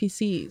favorite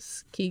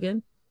NPCs,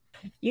 Keegan?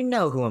 You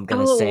know who I'm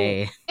gonna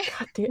say.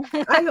 God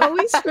damn. I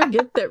always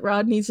forget that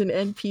Rodney's an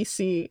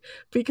NPC,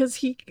 because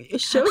he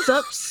shows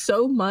up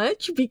so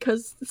much,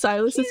 because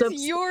Silas is up.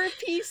 He's your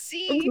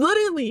PC.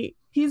 Literally,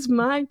 he's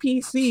my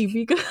PC,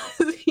 because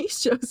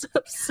shows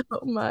up so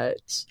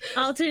much.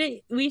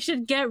 Alternate, we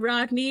should get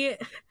Rodney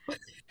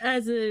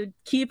as a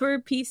keeper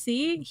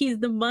PC. He's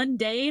the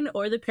mundane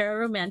or the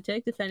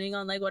pararomantic, depending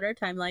on like what our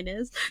timeline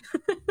is.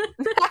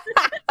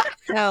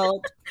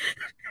 Help.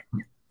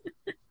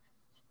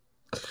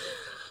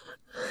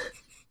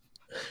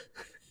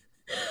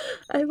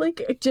 I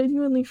like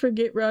genuinely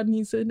forget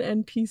Rodney's an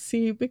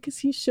NPC because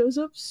he shows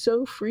up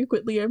so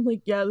frequently. I'm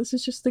like, yeah, this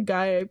is just the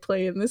guy I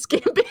play in this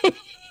campaign.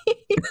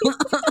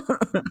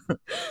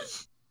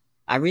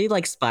 I really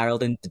like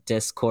spiraled into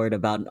Discord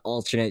about an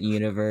alternate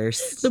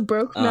universe. The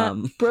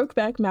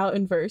Brokeback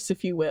Mountain verse,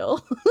 if you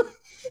will.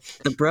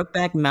 The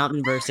Brokeback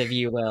Mountain verse, if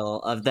you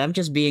will, of them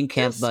just being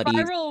camp The buddies.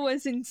 spiral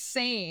was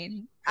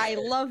insane. I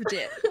loved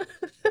it.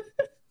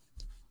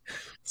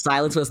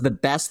 Silas was the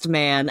best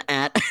man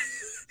at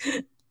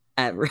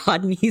at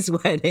Rodney's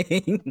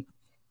wedding.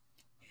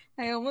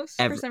 I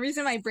almost, for some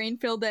reason, my brain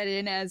filled that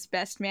in as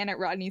best man at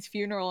Rodney's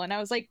funeral, and I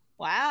was like,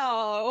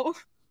 wow.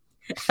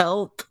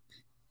 Help.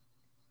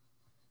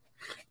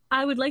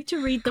 I would like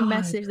to read the God.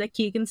 message that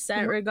Keegan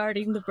sent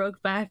regarding the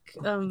Brokeback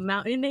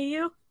Mountain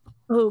AU.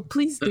 Oh,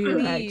 please do,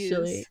 Please.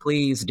 actually.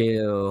 Please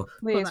do.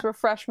 Please on.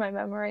 refresh my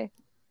memory.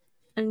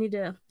 I need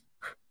to.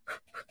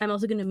 I'm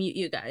also going to mute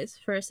you guys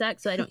for a sec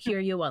so I don't hear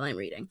you while I'm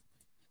reading.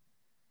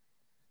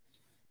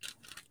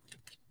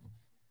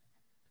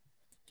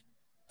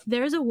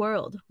 There is a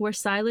world where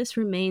Silas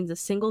remains a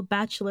single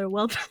bachelor.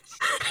 Well,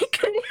 I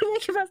couldn't even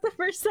make it past the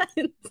first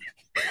sentence.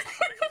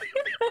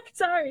 I'm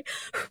sorry.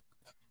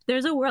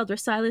 There's a world where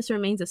Silas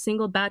remains a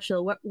single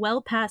bachelor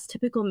well past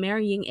typical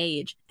marrying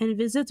age and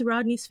visits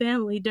Rodney's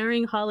family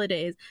during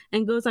holidays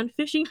and goes on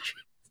fishing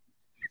trips.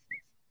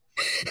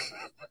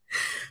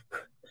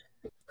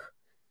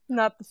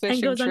 Not the fishing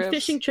And goes trips. on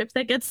fishing trips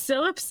that get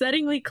so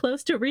upsettingly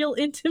close to real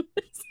intimacy.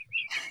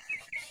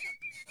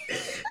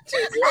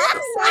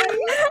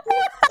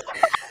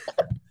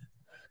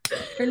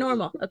 They're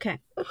normal. Okay.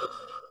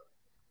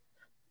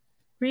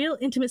 Real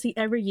intimacy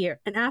every year.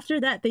 And after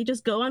that, they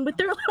just go on with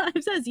their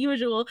lives as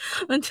usual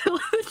until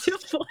the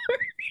divorce.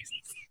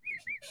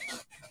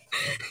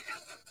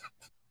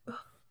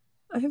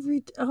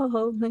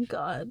 Oh my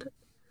god.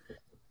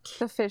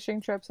 The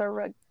fishing trips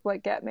are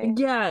what get me.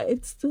 Yeah,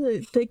 it's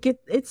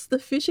the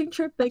fishing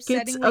trip that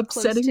gets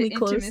upsettingly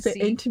close to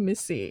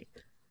intimacy.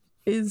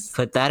 Is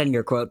Put that in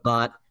your quote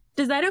bot.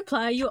 Does that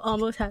imply you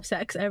almost have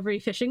sex every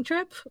fishing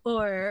trip?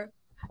 Or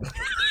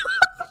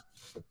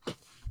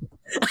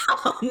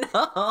Oh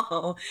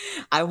no.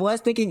 I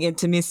was thinking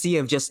intimacy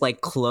of just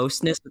like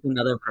closeness with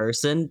another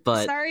person,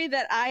 but Sorry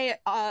that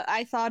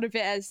I thought of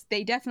it as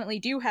they definitely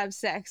do have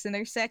sex, and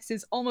their sex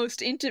is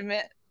almost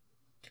intimate.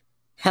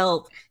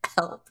 help.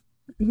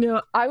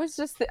 no, I was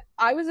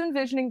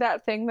envisioning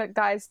that thing that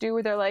guys do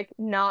where they're like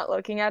not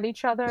looking at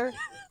each other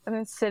and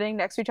then sitting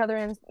next to each other,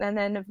 and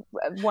then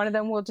one of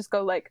them will just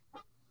go like,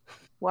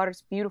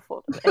 "Water's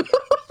beautiful today."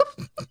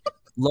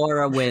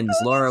 Laura wins.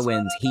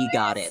 He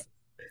got it.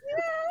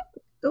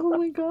 oh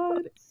my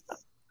god.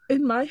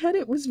 In my head,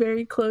 it was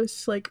very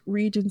close, like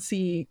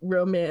Regency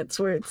romance,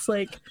 where it's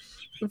like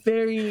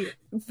very,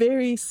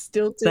 very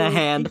stilted. The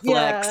hand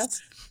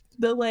flex.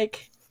 Yeah,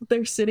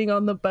 they're sitting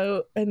on the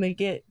boat and they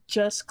get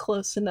just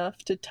close enough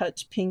to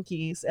touch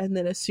pinkies, and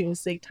then as soon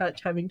as they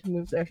touch, having to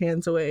move their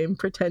hands away and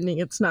pretending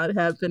it's not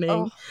happening.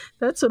 Oh.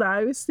 That's what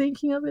I was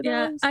thinking of it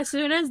yeah, as. as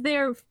soon as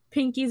their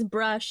pinkies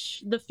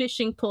brush, the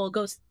fishing pole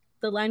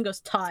the line goes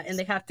taut and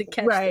they have to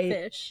catch the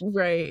fish.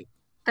 Right.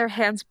 Their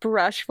hands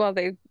brush while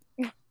they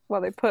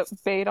put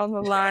bait on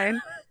the line.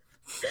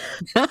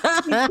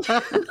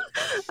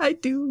 I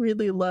do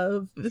really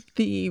love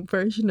the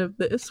version of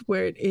this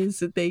where it is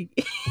that they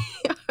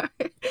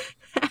are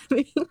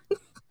having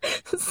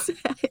sex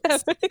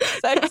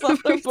on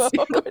the every boat.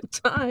 single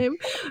time,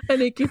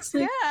 and it gets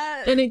like,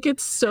 Yeah. and it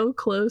gets so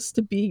close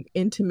to being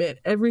intimate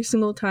every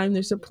single time.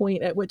 There's a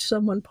point at which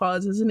someone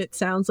pauses and it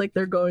sounds like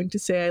they're going to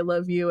say "I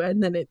love you,"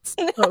 and then it's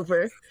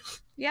over.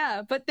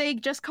 Yeah, but they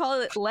just call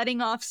it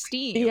letting off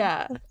steam.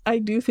 Yeah, I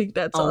do think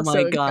that's Oh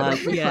also my god,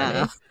 incredibly yeah.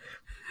 funny.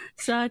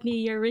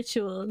 Sodney, your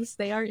rituals,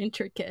 they are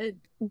intricate.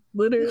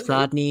 Literally.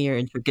 Sodney or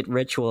intricate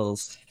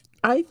rituals.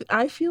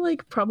 I feel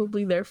like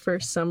probably their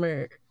first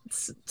summer,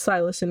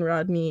 Silas and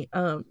Rodney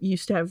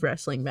used to have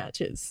wrestling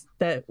matches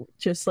that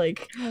just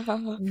like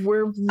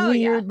were Oh,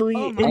 yeah. weirdly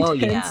Oh my- Oh,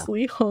 yeah.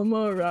 intensely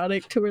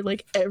homoerotic to where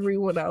like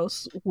everyone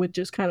else would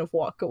just kind of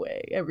walk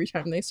away every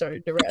time they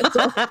started to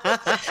wrestle.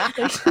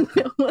 Like,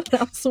 no one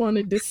else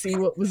wanted to see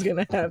what was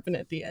gonna happen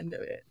at the end of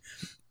it.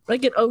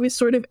 Like it always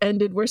sort of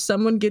ended where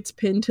someone gets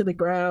pinned to the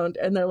ground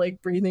and they're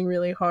like breathing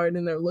really hard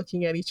and they're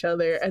looking at each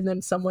other, and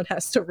then someone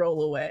has to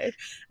roll away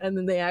and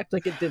then they act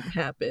like it didn't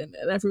happen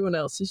and everyone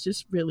else is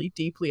just really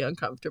deeply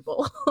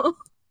uncomfortable.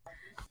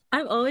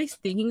 I'm always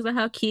thinking about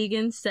how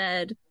Keegan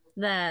said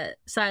that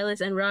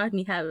Silas and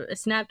Rodney have a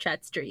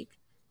Snapchat streak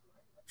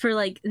for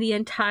like the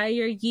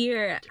entire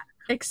year,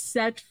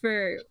 except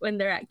for when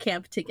they're at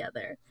camp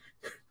together.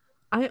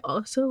 I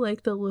also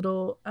like the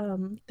little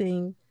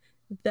thing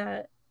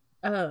that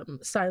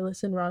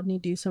Silas and Rodney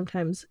do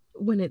sometimes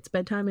when it's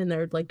bedtime and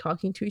they're like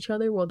talking to each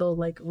other, well, they'll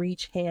like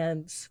reach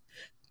hands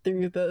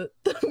through the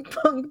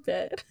bunk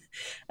bed,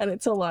 and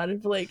it's a lot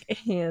of like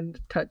hand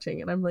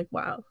touching, and I'm like,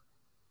 wow,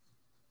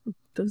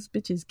 those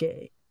bitches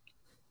gay.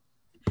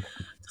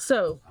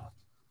 So,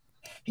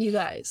 you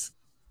guys,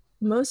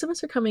 most of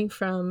us are coming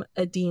from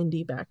a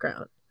D&D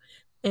background.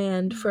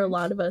 And for a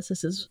lot of us,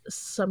 this is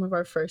some of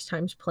our first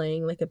times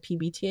playing like a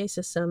PBTA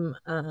system.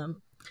 And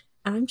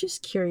I'm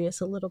just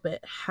curious a little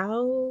bit,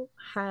 how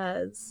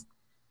has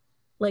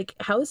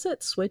that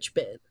switch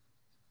been?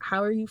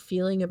 How are you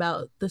feeling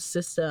about the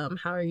system?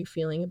 How are you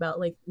feeling about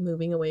like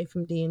moving away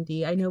from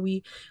D&D? I know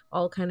we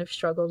all kind of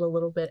struggled a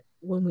little bit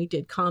when we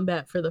did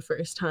combat for the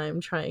first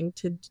time, trying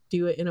to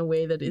do it in a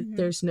way that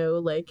there's no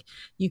like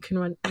you can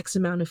run X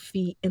amount of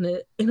feet in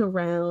a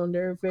round,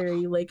 or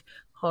very like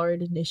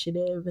hard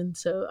initiative. And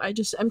so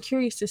I'm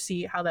curious to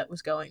see how that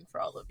was going for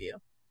all of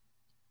you.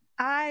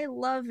 I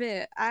love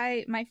it.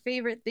 My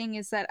favorite thing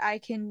is that I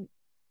can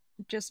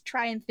just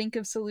try and think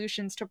of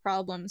solutions to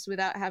problems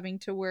without having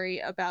to worry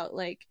about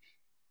like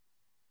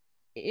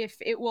if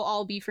it will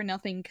all be for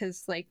nothing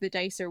because like the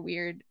dice are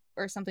weird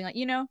or something, like,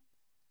 you know,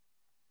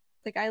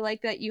 like I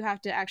like that you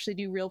have to actually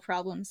do real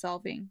problem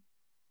solving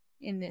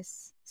in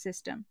this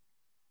system.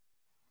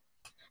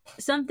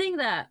 Something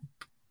that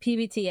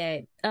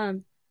PBTA,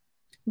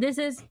 this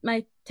is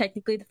my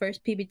technically the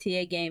first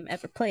PBTA game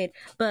ever played,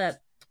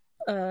 but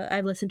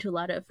I've listened to a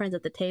lot of friends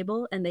at the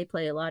table and they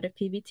play a lot of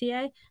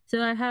PBTA,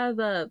 so I have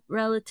a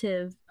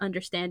relative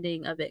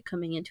understanding of it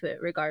coming into it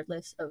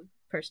regardless of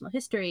personal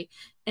history.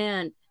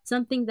 And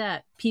something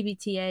that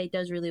PBTA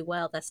does really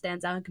well that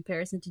stands out in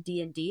comparison to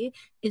D&D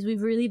is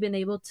we've really been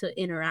able to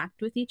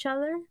interact with each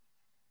other.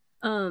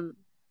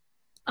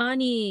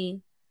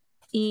 Ani,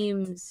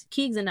 Eames,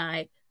 Keegs, and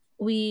I,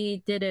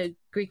 we did a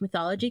Greek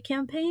mythology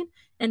campaign,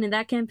 and in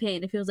that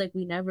campaign it feels like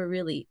we never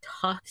really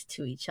talked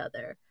to each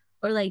other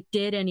or like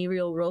did any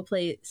real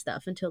roleplay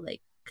stuff until like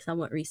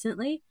somewhat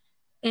recently.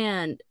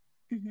 And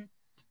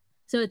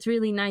so it's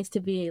really nice to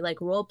be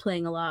like role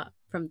playing a lot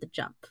from the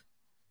jump.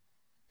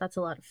 That's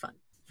a lot of fun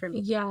for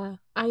me. Yeah,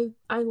 I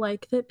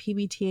like that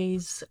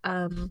PBTAs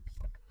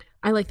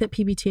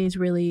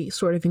really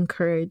sort of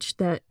encourage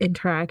that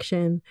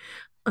interaction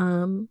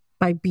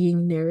by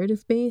being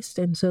narrative based.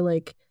 And so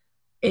like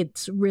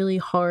it's really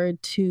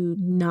hard to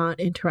not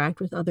interact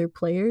with other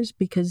players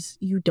because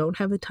you don't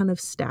have a ton of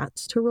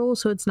stats to roll.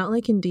 So it's not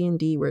like in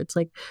D&D where it's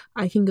like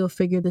I can go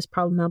figure this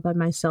problem out by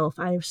myself.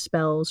 I have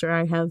spells, or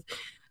I have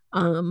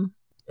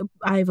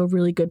a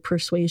really good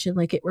persuasion.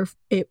 Like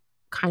it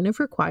kind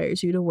of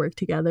requires you to work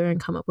together and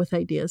come up with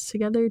ideas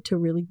together to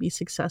really be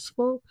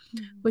successful,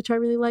 which I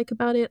really like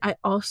about it. I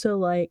also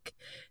like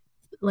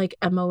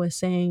Emma was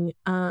saying,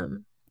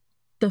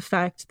 the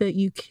fact that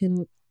you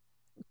can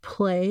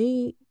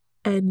play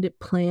and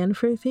plan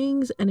for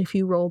things, and if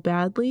you roll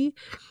badly,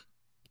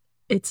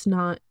 it's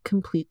not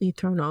completely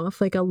thrown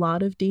off. Like a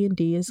lot of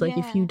D&D is like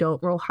if you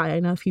don't roll high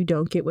enough, you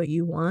don't get what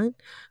you want.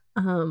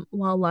 While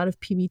a lot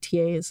of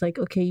PBTA is like,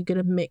 okay, you get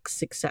a mixed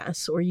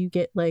success, or you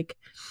get like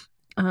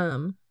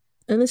and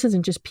this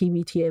isn't just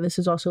PBTA, this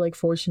is also like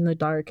Forged in the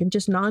Dark and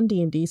just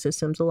non-D&D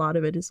systems. A lot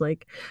of it is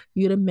like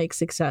you get a mixed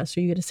success,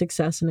 or you get a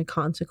success and a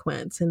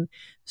consequence. And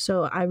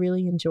so I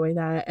really enjoy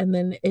that. And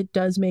then it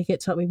does make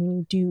it so when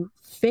you do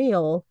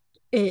fail,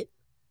 it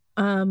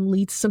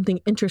leads to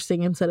something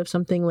interesting instead of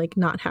something like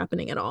not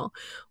happening at all,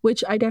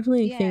 which I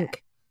definitely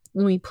think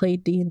when we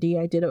played D&D,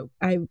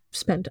 I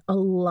spent a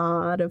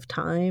lot of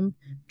time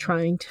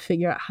trying to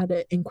figure out how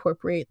to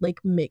incorporate like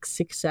mixed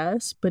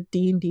success, but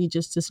D&D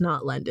just does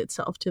not lend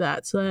itself to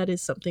that. So that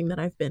is something that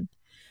I've been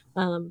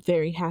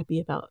very happy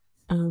about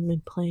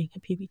in playing a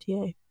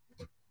PBTA.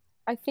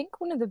 I think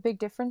one of the big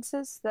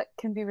differences that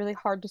can be really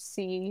hard to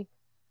see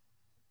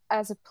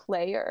as a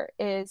player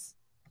is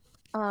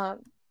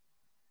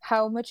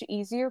how much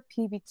easier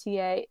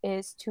PBTA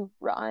is to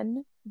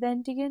run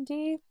than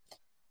D&D.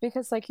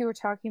 Because like you were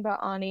talking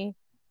about, Ani,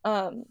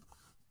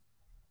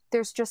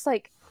 there's just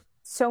like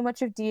so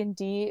much of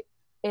D&D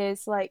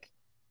is like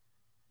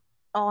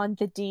on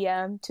the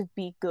DM to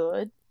be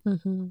good.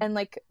 And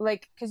like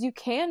because you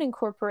can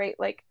incorporate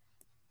like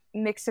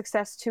mixed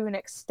success to an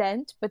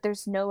extent, but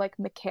there's no like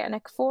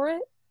mechanic for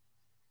it.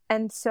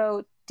 And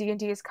so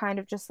D&D is kind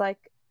of just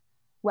like,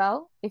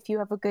 well, if you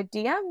have a good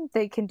DM,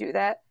 they can do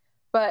that.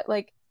 But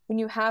like when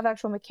you have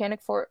actual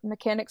mechanics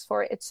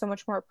for it, it's so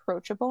much more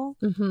approachable.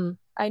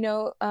 I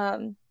know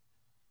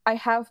I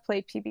have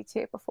played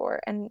PBTA before,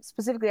 and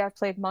specifically I've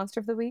played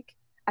Monster of the Week.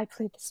 I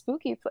played the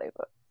Spooky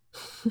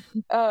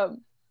playbook.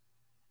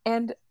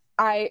 And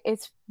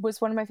it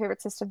was one of my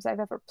favorite systems I've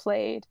ever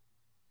played.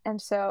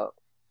 And so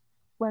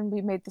when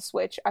we made the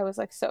switch, I was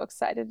like so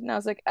excited, and I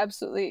was like,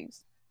 absolutely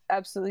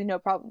no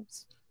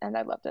problems. And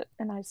I loved it,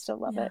 and I still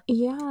love it.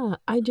 Yeah,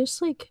 I just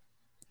like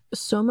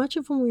so much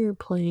of when we were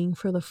playing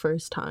for the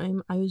first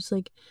time, I was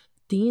like,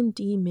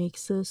 D&D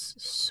makes this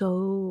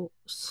so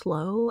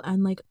slow,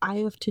 and like I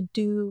have to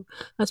do,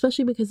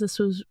 especially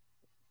because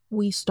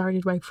we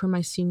started right for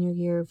my senior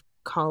year of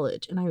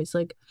college, and I was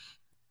like,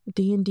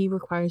 D&D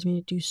requires me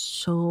to do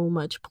so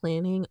much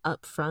planning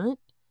up front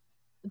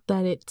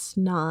that it's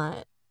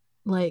not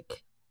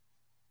like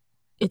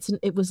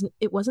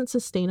it wasn't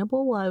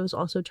sustainable while I was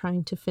also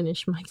trying to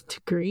finish my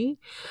degree.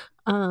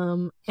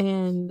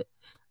 And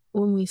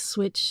when we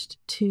switched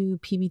to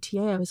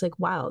PBTA, I was like,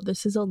 wow,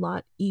 this is a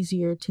lot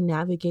easier to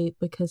navigate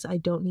because I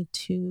don't need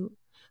to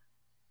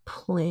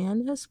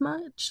plan as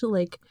much.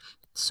 Like,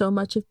 so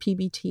much of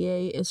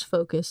PBTA is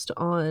focused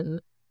on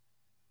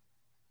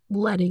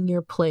letting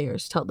your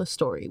players tell the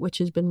story, which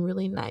has been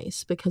really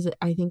nice because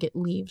I think it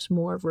leaves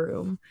more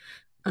room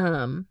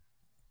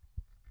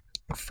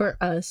for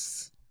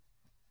us.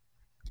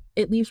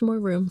 It leaves more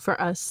room for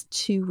us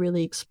to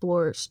really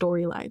explore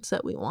storylines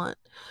that we want.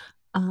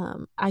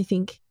 I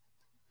think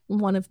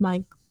one of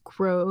my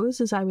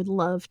grows is I would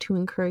love to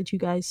encourage you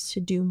guys to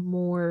do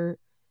more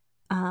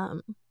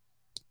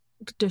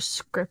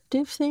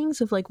descriptive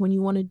things of like when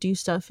you want to do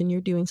stuff and you're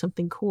doing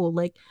something cool,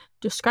 like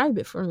describe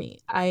it for me.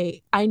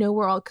 I know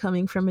we're all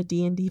coming from a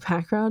D&D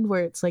background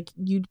where it's like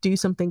you do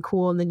something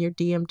cool and then your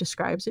DM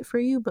describes it for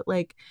you, but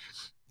like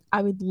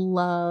I would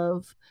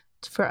love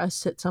for us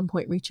to at some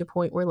point reach a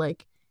point where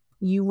like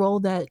you roll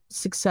that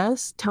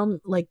success, tell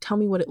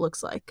me what it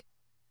looks like.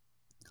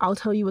 I'll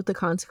tell you what the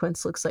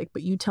consequence looks like,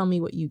 but you tell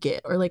me what you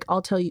get. Or like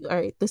I'll tell you, all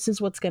right, this is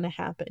what's going to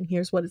happen.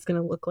 Here's what it's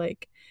going to look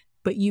like.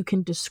 But you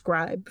can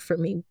describe for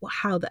me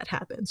how that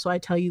happens. So I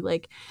tell you,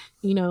 like,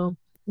 you know,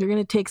 you're going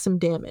to take some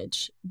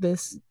damage.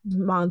 This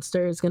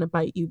monster is going to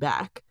bite you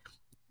back.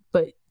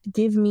 But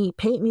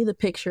paint me the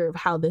picture of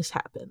how this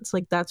happens.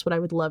 Like, that's what I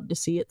would love to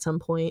see at some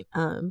point.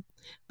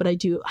 But I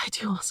do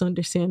also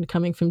understand,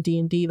 coming from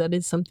D&D, that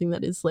is something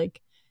that is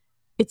like,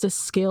 it's a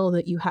skill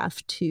that you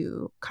have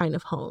to kind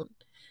of hone.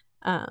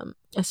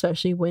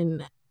 Especially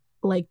when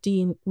like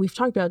we've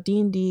talked about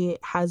D&D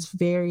has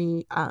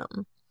very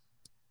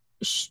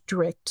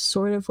strict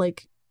sort of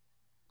like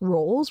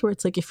roles where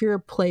it's like if you're a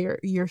player,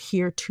 you're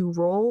here to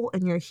roll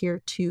and you're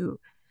here to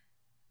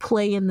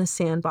play in the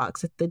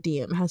sandbox that the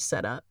DM has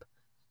set up.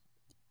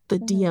 The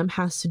DM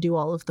has to do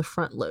all of the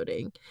front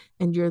loading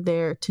and you're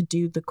there to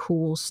do the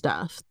cool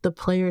stuff. The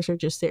players are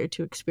just there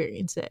to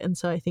experience it. And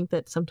so I think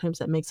that sometimes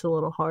that makes it a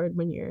little hard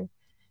when you're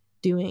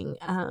doing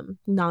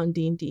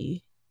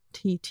non-D&D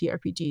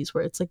TTRPGs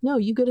where it's like, no,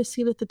 you get a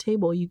seat at the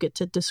table, you get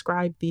to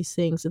describe these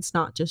things, it's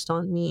not just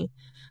on me.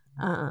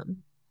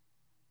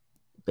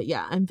 But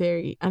yeah, I'm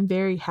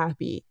very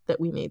happy that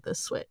we made this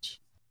switch.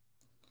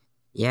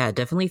 Yeah, it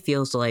definitely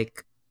feels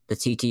like the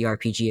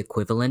TTRPG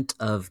equivalent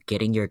of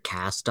getting your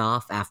cast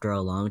off after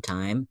a long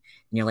time. And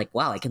you're like,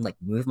 wow, I can like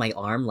move my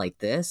arm like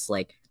this.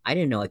 Like, I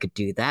didn't know I could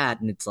do that.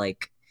 And it's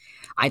like,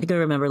 I think I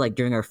remember like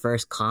during our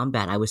first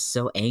combat, I was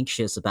so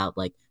anxious about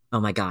like, oh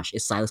my gosh,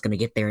 is Silas going to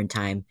get there in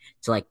time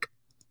to like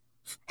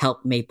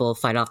help Maple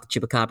fight off the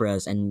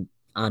chupacabras? And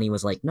Ani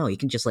was like, no, you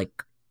can just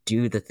like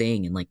do the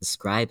thing and like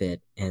describe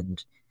it.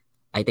 And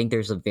I think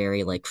there's a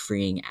very like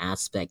freeing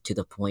aspect to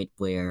the point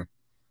where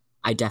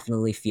I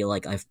definitely feel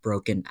like I've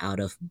broken out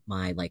of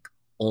my like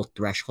old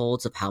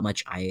thresholds of how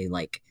much I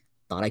like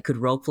thought I could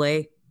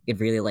roleplay. It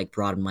really like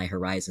broadened my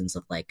horizons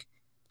of like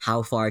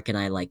how far can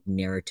I like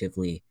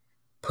narratively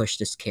push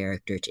this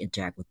character to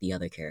interact with the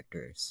other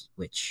characters,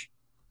 which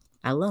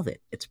I love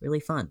it. It's really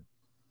fun.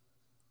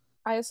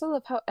 I also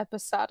love how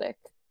episodic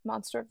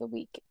Monster of the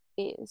Week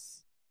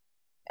is.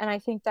 And I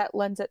think that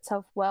lends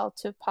itself well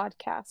to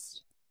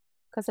podcast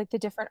because like the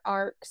different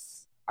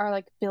arcs are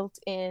like built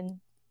in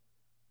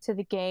to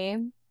the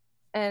game,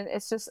 and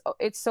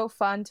it's so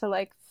fun to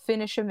like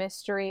finish a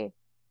mystery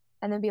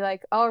and then be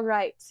like, all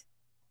right,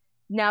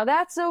 now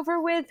that's over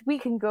with, we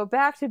can go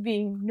back to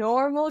being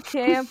normal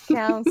camp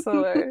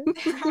counselors.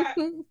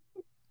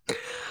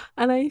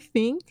 And I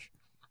think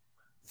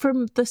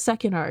from the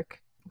second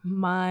arc,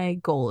 my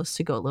goal is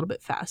to go a little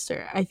bit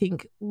faster. I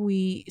think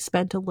we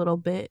spent a little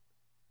bit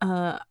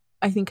I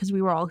think because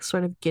we were all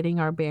sort of getting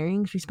our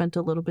bearings, we spent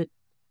a little bit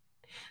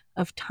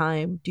of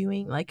time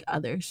doing like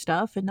other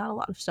stuff and not a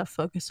lot of stuff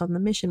focused on the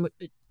mission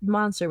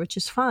monster, which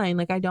is fine.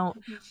 Like I don't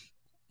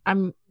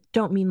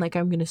mean like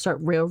I'm going to start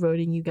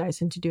railroading you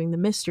guys into doing the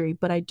mystery,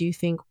 but I do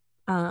think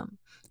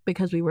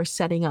because we were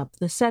setting up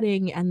the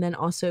setting, and then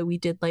also we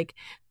did like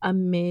a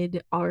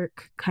mid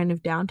arc kind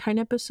of downtime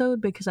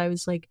episode because I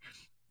was like,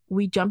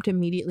 we jumped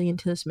immediately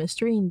into this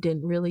mystery and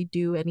didn't really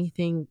do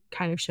anything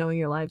kind of showing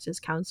your lives as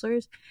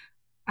counselors.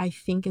 I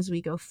think as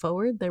we go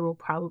forward, there will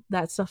probably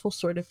that stuff will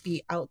sort of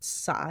be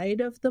outside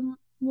of the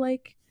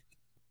like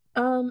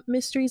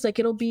mysteries. Like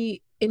it'll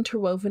be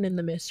interwoven in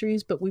the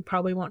mysteries, but we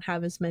probably won't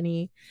have as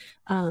many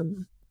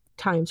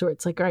times where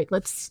it's like, all right,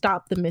 let's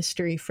stop the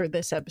mystery for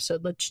this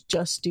episode. Let's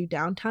just do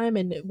downtime,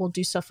 and we'll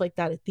do stuff like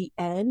that at the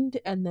end,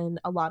 and then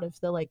a lot of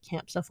the like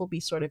camp stuff will be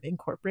sort of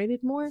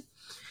incorporated more.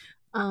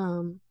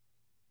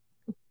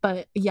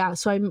 But yeah,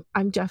 so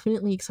I'm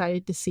definitely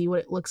excited to see what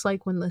it looks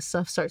like when this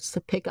stuff starts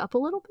to pick up a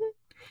little bit.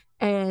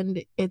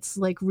 And it's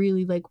like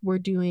really like we're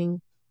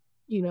doing,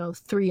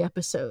 3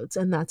 episodes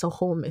and that's a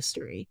whole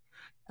mystery.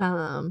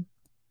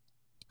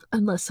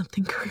 unless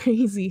something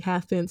crazy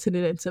happens and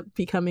it ends up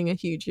becoming a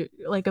huge,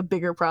 like a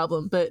bigger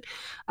problem. But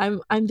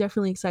I'm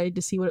definitely excited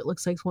to see what it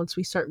looks like once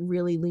we start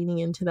really leaning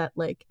into that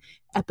like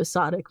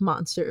episodic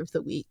monster of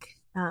the week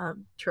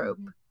trope.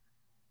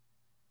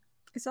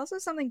 It's also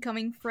something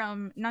coming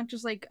from not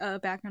just like a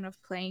background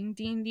of playing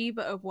D&D,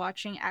 but of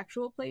watching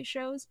actual play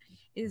shows.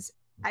 Is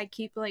I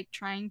keep like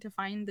trying to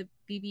find the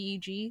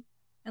BBEG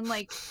and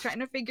like trying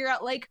to figure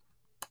out like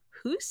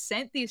who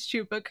sent these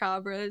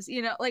chupacabras,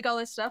 you know, like all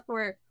this stuff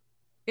where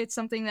it's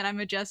something that I'm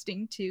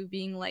adjusting to,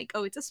 being like,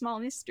 oh, it's a small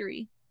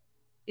mystery.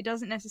 It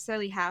doesn't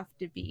necessarily have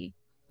to be.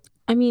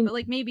 I mean, but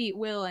like maybe it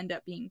will end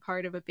up being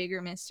part of a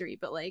bigger mystery,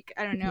 but like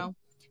I don't know.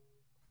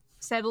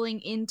 Settling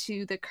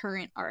into the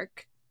current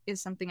arc is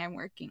something I'm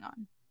working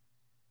on.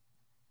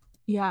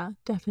 yeah,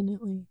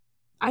 definitely.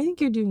 I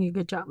think you're doing a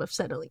good job of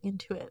settling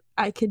into it.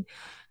 I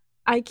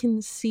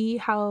can see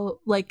how,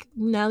 like,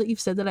 now that you've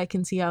said that, I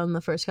can see how in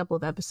the first couple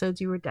of episodes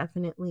you were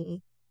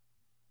definitely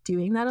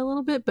doing that a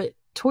little bit, but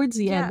towards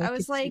the end, I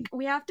was like,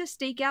 we have to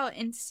stake out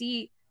and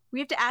see. We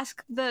have to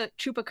ask the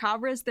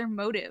chupacabras their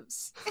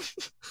motives.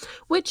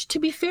 Which, to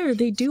be fair,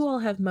 they do all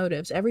have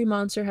motives. Every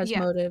monster has Yeah.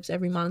 motives.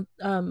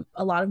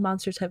 A lot of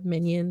monsters have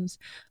minions.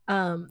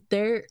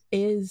 There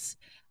is,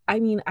 I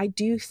mean, I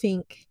do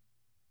think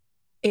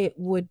it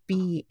would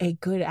be a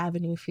good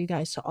avenue for you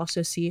guys to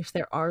also see if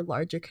there are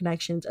larger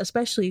connections,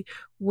 especially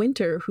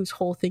Winter, whose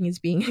whole thing is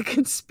being a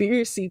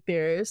conspiracy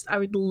theorist. I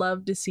would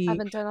love to see. I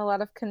haven't done a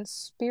lot of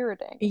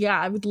conspirating. Yeah,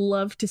 I would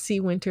love to see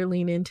Winter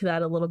lean into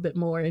that a little bit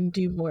more and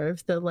do more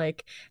of the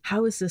like,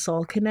 how is this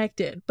all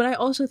connected? But I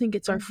also think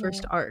it's our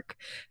first arc.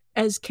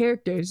 As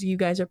characters, you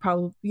guys are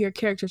probably, your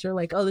characters are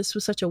like, oh, this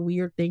was such a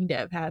weird thing to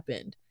have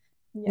happened.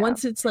 Yeah.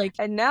 Once it's like,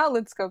 And now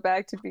let's go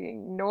back to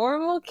being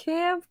normal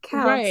camp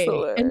right.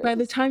 counselors. And by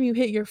the time you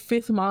hit your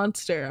 5th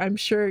monster, I'm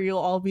sure you'll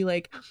all be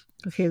like,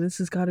 okay, this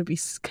has got to be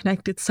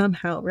connected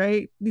somehow,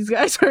 right? These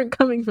guys aren't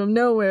coming from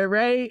nowhere,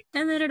 right?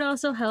 And then it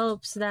also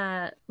helps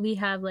that we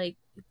have like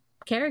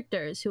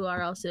characters who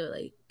are also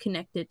like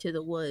connected to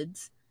the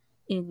woods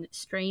in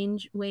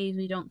strange ways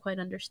we don't quite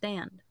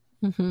understand.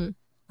 Mm-hmm.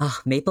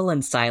 Maple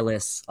and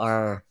Silas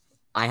are.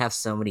 I have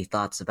so many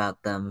thoughts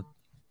about them.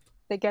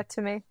 They get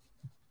to me.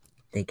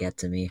 They get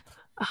to me.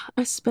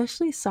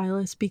 Especially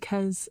Silas,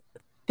 because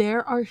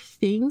there are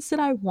things that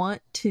I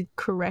want to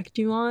correct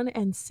you on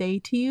and say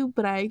to you,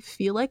 but I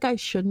feel like I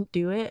shouldn't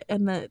do it,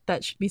 and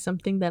that should be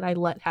something that I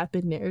let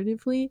happen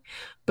narratively.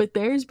 But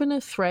there's been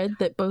a thread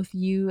that both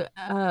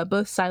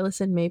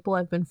Silas and Maple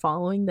have been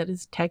following that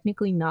is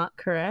technically not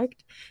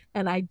correct,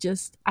 and I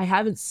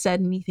haven't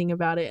said anything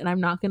about it, and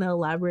I'm not going to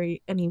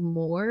elaborate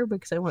anymore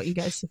because I want you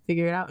guys to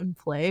figure it out and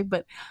play.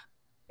 But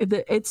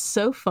it's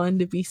so fun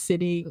to be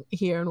sitting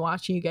here and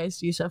watching you guys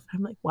do stuff.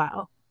 I'm like,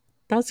 wow,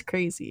 that's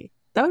crazy.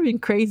 That would have been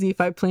crazy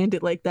if I planned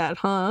it like that,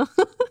 huh?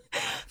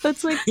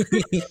 That's like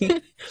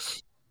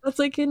that's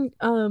like in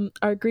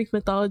our Greek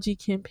mythology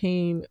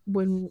campaign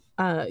when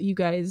you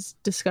guys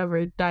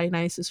discovered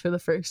Dionysus for the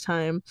first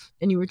time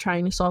and you were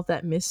trying to solve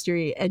that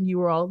mystery and you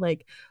were all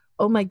like,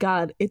 oh my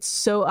god, it's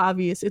so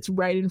obvious, it's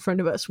right in front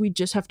of us, we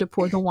just have to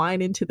pour the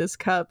wine into this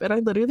cup. And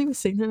I literally was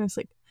sitting there and I was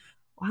like,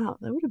 wow,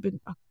 that would have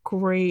been a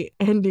great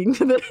ending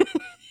to this.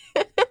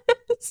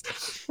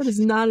 That is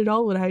not at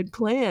all what I had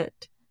planned.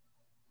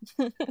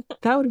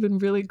 That would have been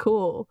really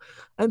cool.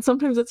 And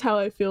sometimes that's how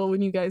I feel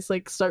when you guys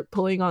like start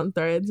pulling on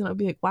threads and I'll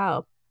be like,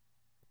 wow,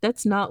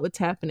 that's not what's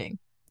happening.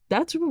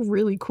 That's a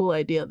really cool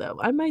idea though.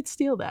 I might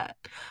steal that.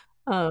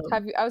 I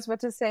was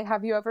about to say,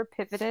 have you ever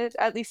pivoted,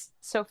 at least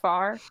so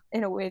far,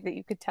 in a way that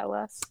you could tell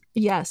us?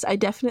 Yes, I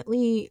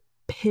definitely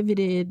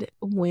pivoted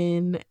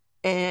when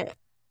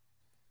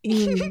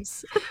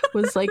Eames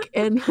was like,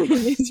 and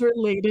is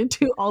related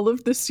to all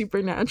of the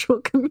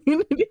supernatural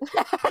community.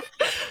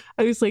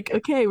 I was like,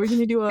 okay, we're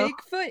gonna do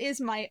Bigfoot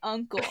is my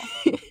uncle.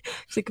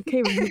 It's like,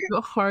 okay, we're gonna do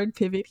a hard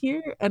pivot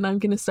here, and I'm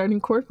gonna start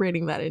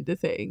incorporating that into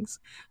things.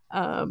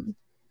 I'm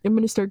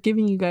gonna start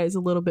giving you guys a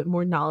little bit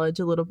more knowledge,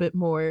 a little bit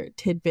more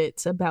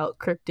tidbits about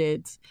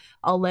cryptids.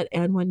 I'll let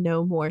Anwen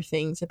know more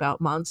things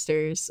about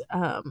monsters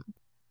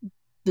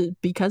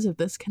because of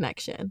this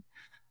connection.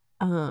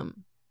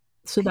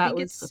 So that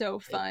was so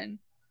fun.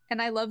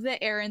 And I love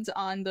that Aaron's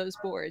on those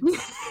boards.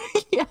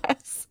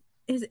 Yes.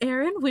 Is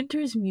Aaron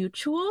Winter's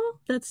mutual?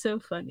 That's so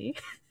funny.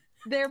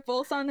 They're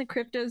both on the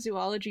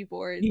cryptozoology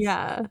boards.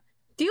 Yeah.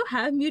 Do you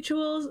have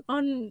mutuals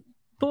on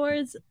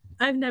boards?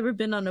 I've never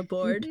been on a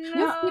board.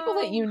 No. People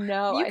that you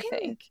know, I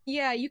think.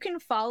 Yeah, you can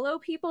follow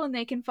people and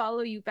they can follow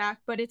you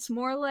back, but it's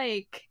more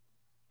like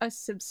a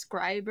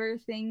subscriber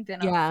thing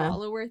than a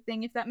follower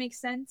thing, if that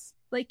makes sense.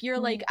 Like, you're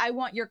like, I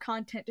want your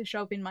content to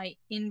show up in my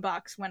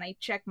inbox when I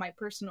check my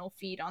personal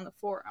feed on the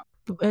forum.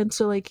 And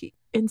so, like,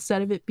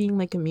 instead of it being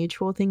like a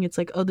mutual thing, it's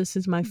like, oh, this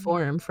is my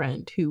forum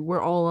friend who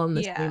we're all on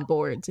the same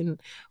boards. And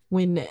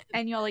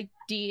you'll like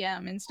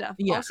DM and stuff.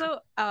 Yeah. Also,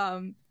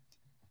 one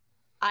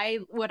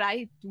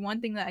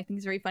thing that I think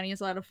is very funny is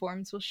a lot of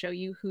forums will show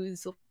you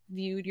who's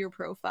viewed your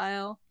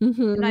profile.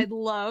 Mm-hmm. And I'd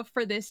love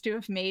for this to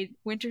have made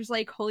Winter's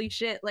like, holy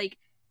shit, like,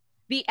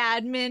 The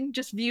admin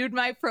just viewed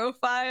my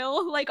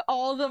profile, like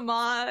all the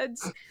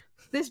mods.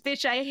 This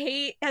bitch I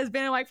hate has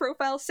been on my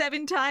profile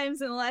 7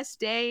 times in the last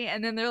day.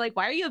 And then they're like,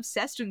 why are you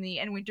obsessed with me?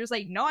 And Winter's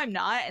like, no, I'm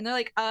not. And they're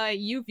like,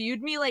 you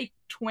viewed me like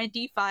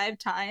 25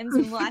 times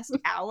in the last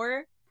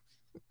hour.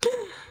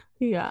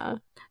 Yeah.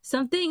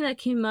 Something that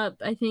came up,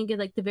 I think, at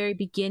like the very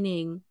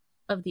beginning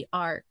of the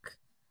arc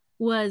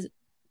was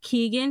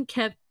Keegan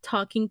kept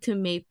talking to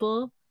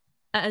Maple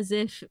as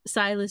if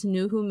Silas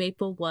knew who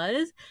Maple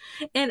was.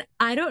 And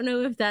I don't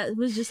know if that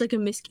was just like a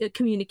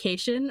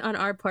miscommunication on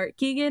our part,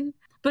 Keegan,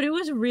 but it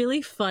was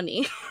really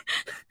funny.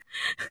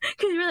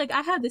 Because you were like, I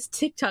have this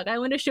TikTok, I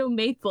want to show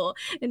Maple.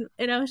 And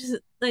I was just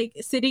like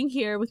sitting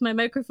here with my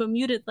microphone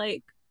muted,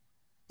 like,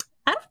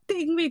 I don't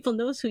think Maple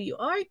knows who you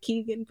are,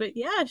 Keegan, but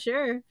yeah,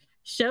 sure.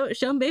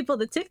 Show Maple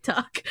the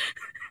TikTok.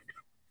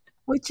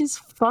 Which is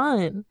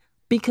fun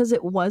because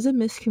it was a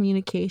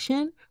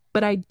miscommunication,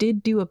 but I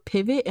did do a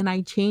pivot and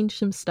I changed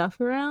some stuff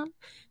around.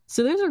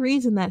 So there's a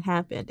reason that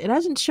happened. It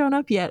hasn't shown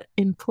up yet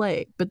in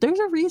play, but there's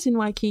a reason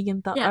why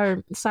Keegan thought,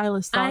 or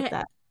Silas thought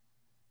that.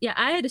 Yeah,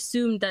 I had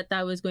assumed that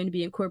was going to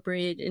be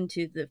incorporated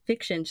into the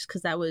fiction just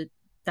because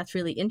that's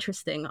really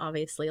interesting,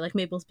 obviously. Like,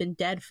 Maple's been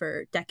dead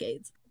for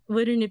decades.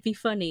 Wouldn't it be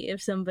funny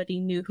if somebody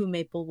knew who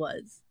Maple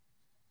was?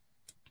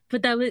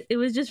 But it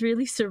was just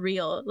really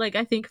surreal. Like,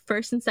 I think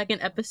first and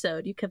second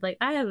episode, you could like,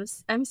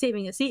 I'm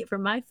saving a seat for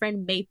my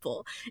friend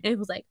Maple. And it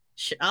was like,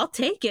 I'll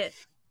take it.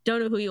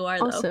 Don't know who you are,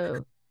 though.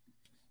 Also,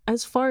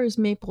 as far as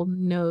Maple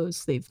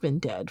knows, they've been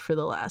dead for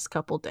the last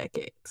couple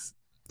decades.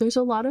 There's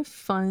a lot of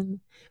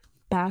fun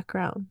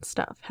background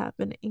stuff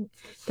happening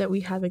that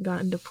we haven't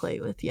gotten to play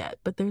with yet.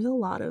 But there's a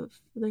lot of,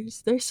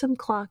 there's some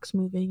clocks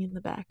moving in the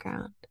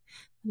background that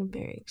I'm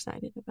very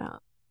excited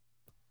about.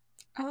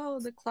 Oh,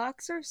 the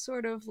clocks are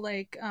sort of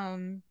like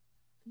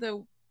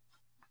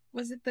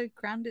was it the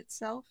Ground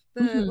itself?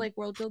 The like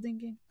world building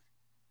game?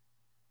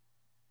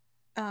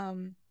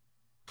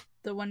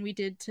 The one we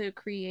did to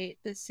create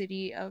the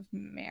city of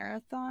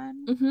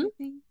Marathon, I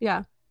think.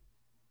 Yeah.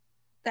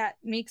 That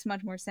makes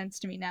much more sense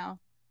to me now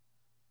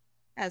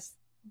as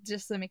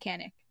just the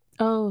mechanic.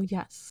 Oh,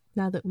 yes.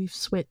 Now that we've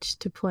switched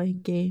to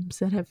playing games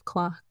that have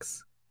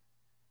clocks.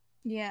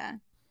 Yeah.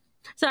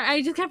 Sorry,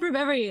 I just kept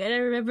remembering it. And I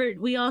remembered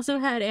we also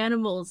had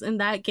animals in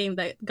that game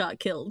that got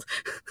killed.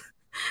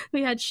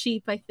 We had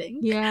sheep, I think.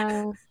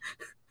 Yeah.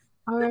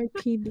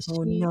 R.I.P. the sheep.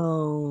 Oh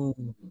no.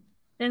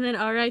 And then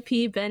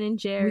R.I.P. Ben and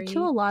Jerry. We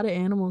kill a lot of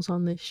animals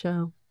on this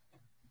show.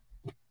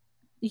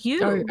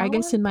 You? Or I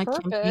guess in my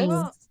campaign.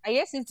 Well, I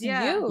guess it's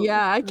you.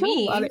 Yeah, I kill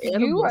a lot of You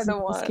animals are the in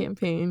this one.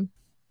 campaign.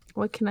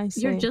 What can I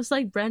say? You're just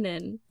like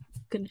Brennan.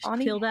 Gonna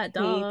Ani kill that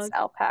dog. hates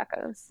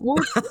alpacas.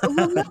 Well,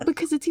 no,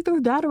 because it's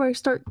either that or I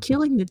start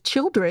killing the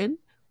children.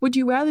 Would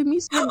you rather me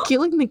start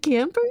killing the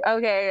camper?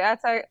 Okay,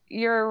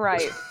 you're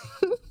right.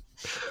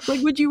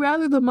 Like, would you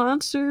rather the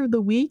monster of the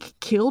week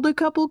killed a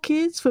couple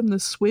kids from the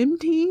swim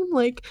team?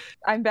 Like,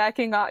 I'm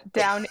backing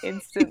down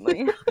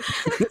instantly.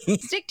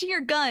 Stick to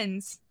your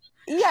guns.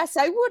 Yes,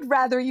 I would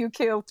rather you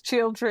kill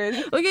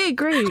children. okay,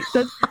 great.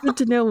 That's good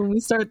to know when we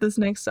start this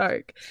next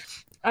arc.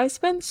 I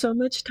spend so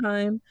much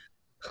time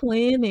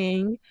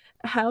planning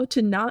how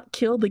to not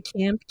kill the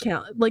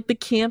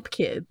camp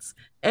kids.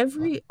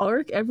 Every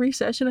arc, every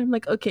session, I'm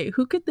like, okay,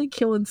 who could they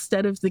kill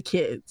instead of the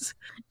kids?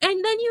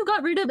 And then you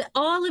got rid of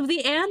all of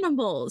the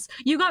animals.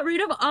 You got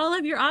rid of all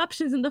of your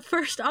options in the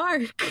first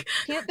arc.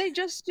 Can't they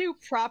just do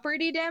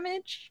property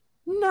damage?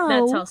 No.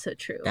 That's also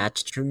true.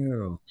 That's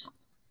true.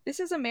 This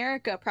is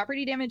America.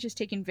 Property damage is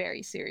taken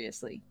very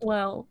seriously.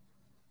 Well,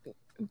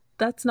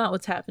 that's not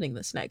what's happening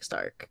this next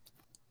arc.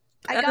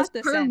 I got the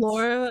As per sense.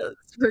 Laura's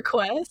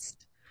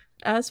request,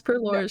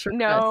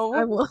 No.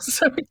 I will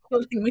start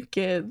killing the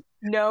kids.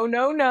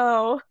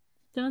 No.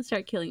 Don't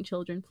start killing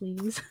children,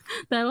 please.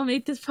 That'll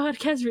make this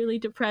podcast really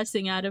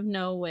depressing out of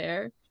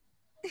nowhere.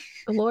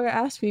 Laura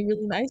asked me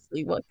really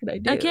nicely, what could I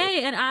do?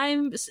 Okay, and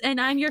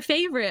I'm your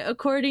favorite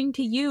according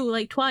to you,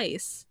 like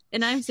twice.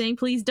 And I'm saying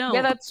please don't.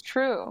 Yeah, that's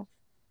true.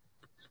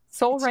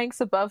 Soul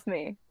ranks above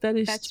me.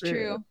 That's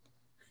true.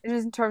 It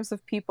is in terms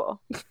of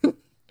people.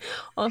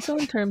 Also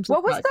in terms What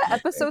of was the podcast.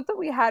 episode that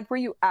we had where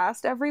you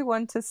asked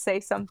everyone to say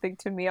something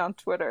to me on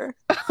Twitter?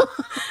 I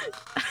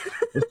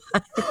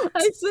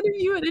said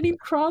if you had any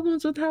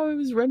problems with how I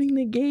was running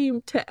the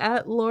game to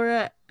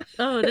 @Laura.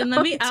 Oh, then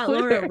let me on out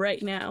Laura Twitter.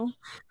 right now.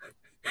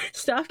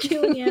 Stop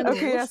killing animals.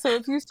 Okay, yeah, so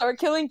if you start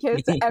killing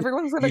kids,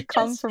 everyone's gonna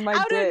come for my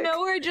Out dick. of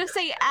nowhere, just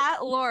say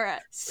Laura.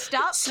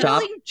 Stop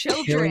Stop killing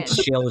children. Killing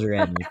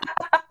children.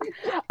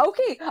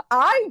 Okay,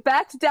 I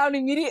backed down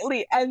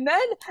immediately, and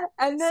then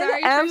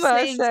Sorry Emma for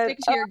saying said, stick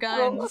to your "Oh,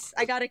 guns.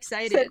 I got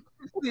excited. stick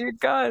to your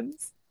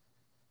guns."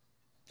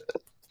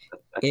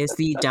 Is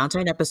the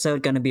Downtown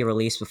episode going to be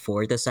released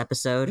before this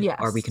episode? Yes.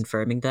 Are we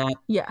confirming that?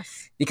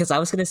 Yes. Because I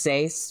was going to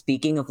say,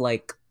 speaking of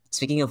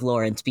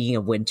Laura and speaking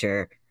of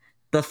Winter,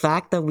 the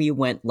fact that we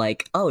went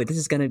like, oh, this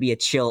is going to be a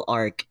chill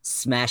arc,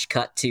 smash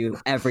cut to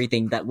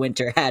everything that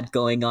Winter had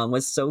going on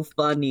was so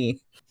funny.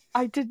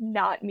 I did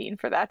not mean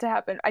for that to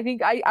happen. I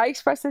think I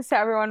expressed this to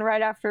everyone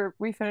right after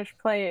we finished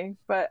playing,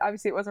 but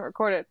obviously it wasn't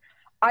recorded.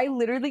 I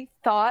literally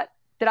thought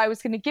that I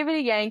was going to give it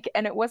a yank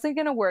and it wasn't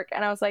going to work.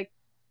 And I was like,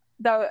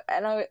 that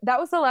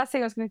was the last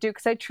thing I was going to do,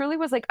 because I truly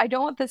was like, I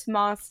don't want this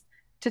moss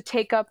to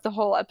take up the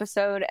whole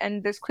episode.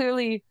 And there's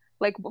clearly,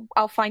 like,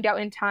 I'll find out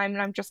in time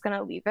and I'm just going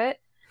to leave it.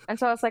 And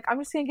so I was like, I'm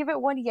just going to give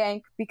it one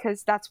yank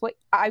because that's what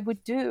I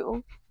would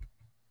do.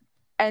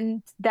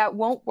 And that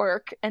won't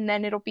work. And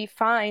then it'll be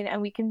fine.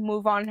 And we can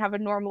move on and have a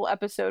normal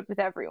episode with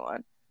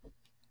everyone.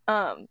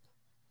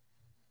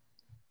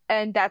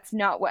 And that's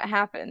not what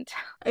happened.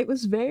 It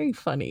was very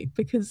funny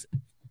because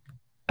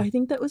I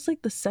think that was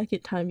like the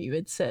second time you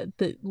had said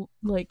that,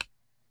 like,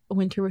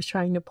 Winter was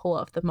trying to pull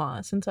off the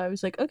moss. And so I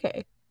was like,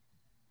 okay,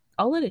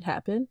 I'll let it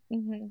happen.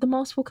 Mm-hmm. The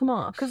moss will come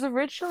off. Because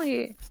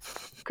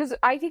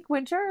I think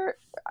Winter,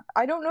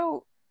 I don't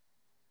know,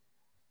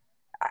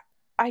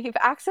 I've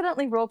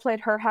accidentally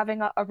roleplayed her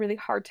having a really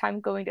hard time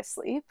going to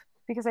sleep.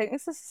 Because I think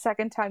this is the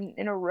second time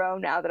in a row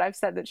now that I've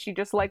said that she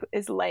just, like,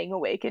 is laying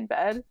awake in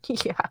bed.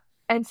 Yeah.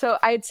 And so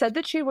I had said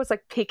that she was,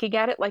 like, picking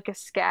at it like a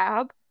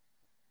scab.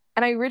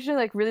 And I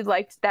originally, like, really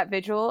liked that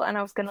visual, and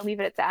I was going to leave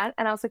it at that.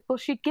 And I was like, well,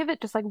 she'd give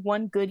it just, like,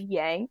 one good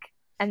yank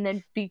and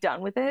then be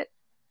done with it.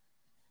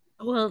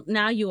 Well,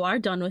 now you are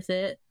done with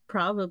it,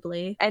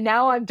 probably. And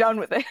now I'm done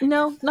with it.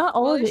 No, not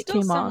all Well, of there's it still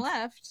came some off.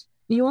 left.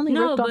 You only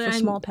No, ripped off but a I'm-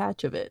 small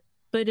patch of it.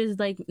 But is,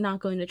 like, not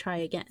going to try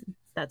again.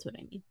 That's what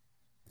I mean.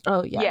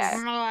 Oh, yes.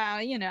 Yeah.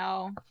 You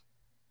know,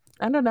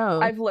 I don't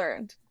know. I've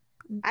learned.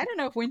 I don't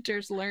know if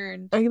Winter's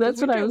learned. Like,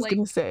 that's Because what I Winter, was like,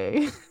 going to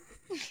say.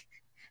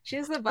 She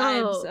has the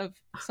vibes Oh. of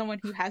someone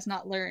who has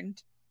not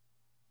learned.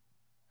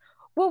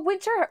 Well,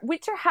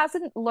 Winter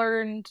hasn't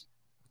learned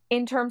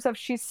in terms of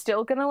she's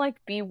still gonna,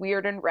 like, be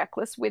weird and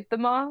reckless with the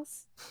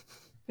moss.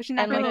 But she's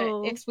not And, like, going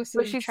oh, to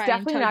explicitly But she's try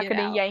definitely and not tug it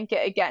gonna out. yank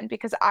it again,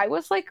 because I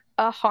was, like,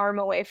 a harm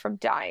away from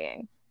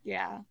dying.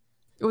 Yeah.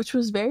 Which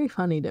was very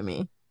funny to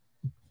me.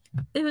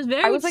 It was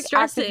very I was, like,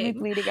 actively stressing.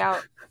 bleeding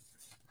out.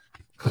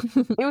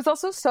 It was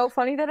also so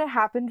funny that it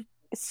happened.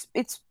 It's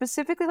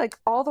specifically, like,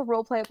 all the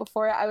roleplay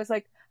before it, I was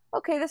like,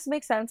 okay, this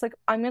makes sense. Like,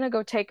 I'm gonna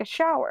go take a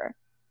shower.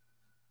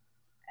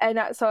 And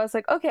so I was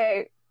like,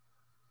 okay,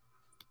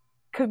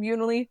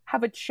 communally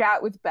have a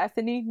chat with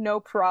Bethany, no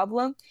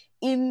problem.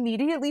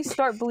 Immediately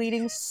start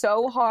bleeding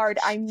so hard.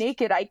 I'm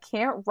naked. I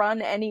can't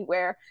run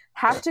anywhere.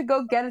 Have to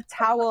go get a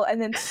towel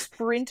and then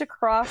sprint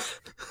across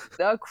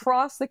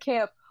the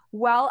camp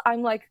while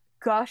I'm, like,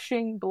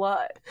 gushing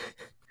blood.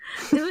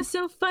 It was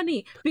so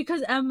funny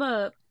because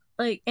Emma,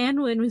 like,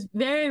 Anwin was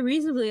very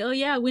reasonably, oh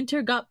yeah,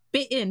 Winter got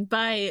bitten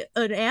by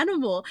an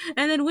animal.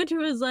 And then Winter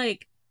was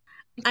like,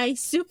 I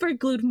super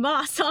glued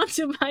moss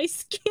onto my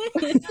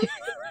skin.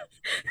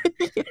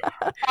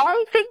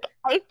 I think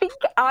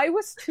I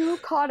was too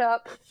caught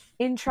up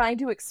in trying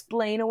to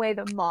explain away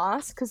the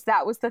moss, because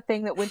that was the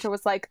thing that Winter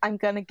was like, I'm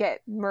gonna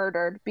get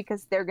murdered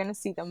because they're gonna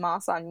see the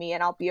moss on me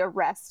and I'll be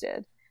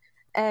arrested.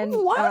 And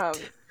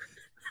What?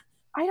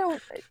 I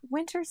don't.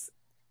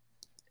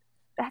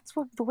 That's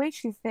the way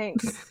she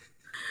thinks.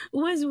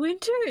 Is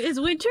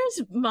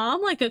Winter's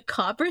mom like a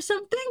cop or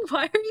something?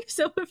 Why are you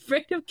so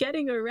afraid of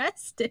getting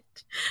arrested?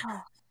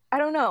 I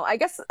don't know. I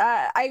guess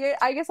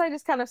I guess I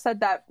just kind of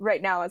said that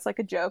right now as, like,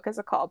 a joke, as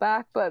a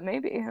callback, but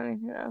maybe, I mean,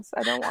 who knows?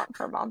 I don't want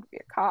her mom to be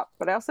a cop,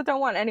 but I also don't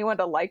want anyone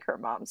to like her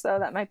mom, so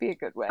that might be a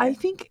good way. I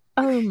think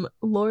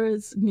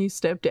Laura's new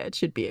stepdad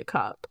should be a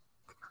cop.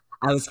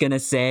 I was gonna I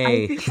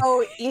say, think-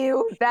 Oh,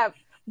 ew!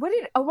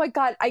 Oh my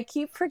god! I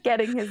keep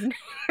forgetting his name.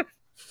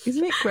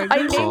 Isn't it Greg?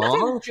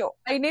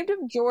 I named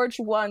him George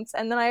once,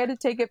 and then I had to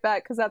take it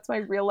back because that's my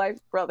real life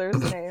brother's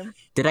name.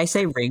 did I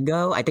say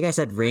Ringo? I think I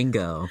said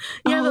Ringo.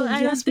 Yeah, Oh, but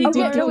I yes, don't think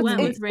we Laura did. went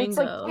It's- with Ringo. It's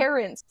like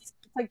Terrence. It's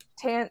like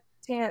Tanner.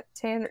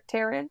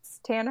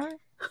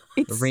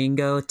 It's,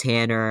 Ringo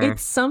Tanner.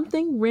 it's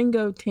something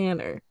Ringo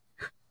Tanner.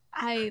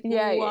 I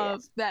Yeah, yeah,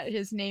 love that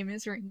his name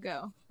is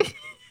Ringo.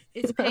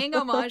 It's paying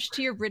homage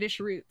to your British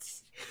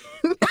roots.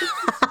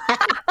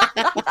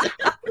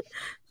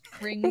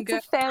 Ringo. It's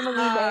a family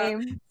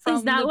name. Is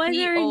from that the why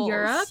they're in Beatles.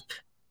 Europe?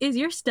 Is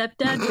your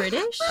stepdad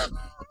British?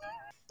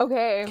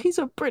 Okay. He's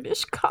a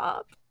British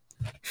cop.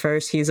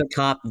 First he's a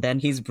cop, then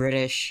he's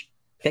British.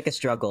 Pick a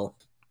struggle.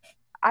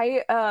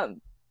 I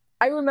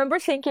remember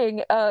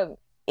thinking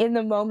in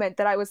the moment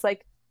that I was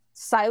like,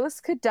 Silas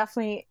could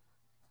definitely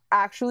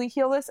actually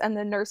heal this, and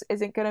the nurse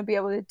isn't gonna be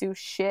able to do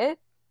shit.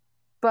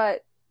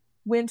 But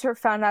Winter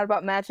found out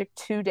about magic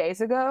 2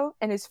 days ago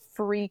and is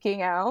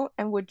freaking out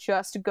and would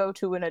just go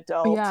to an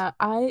adult. Yeah,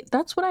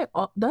 that's what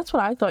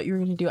I thought you were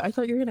gonna do. I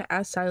thought you were gonna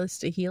ask Silas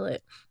to heal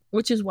it,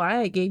 which is why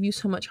I gave you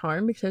so much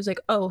harm, because I was like,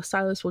 oh,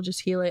 Silas will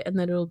just heal it and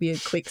then it'll be a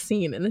quick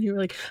scene. And then you were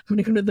like, I'm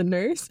gonna go to the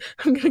nurse.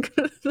 I'm gonna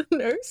go to the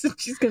nurse and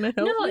she's gonna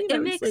help No, me. And I it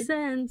was makes like,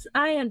 sense.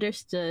 I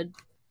understood.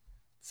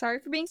 Sorry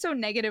for being so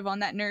negative on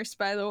that nurse,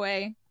 by the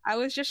way. I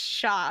was just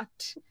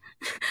shocked.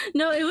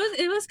 No, it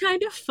was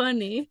kind of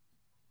funny.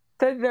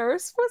 The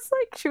nurse was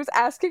like, she was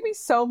asking me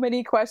so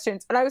many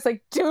questions, and I was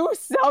like, do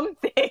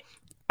something.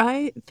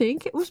 I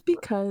think it was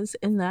because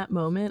in that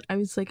moment I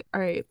was like, all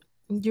right,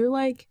 you're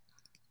like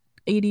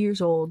 80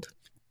 years old.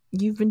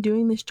 You've been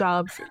doing this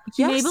job.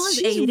 Yes, Mabel is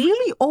she's 80?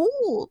 really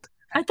old.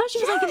 I thought she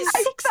was like in her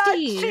I thought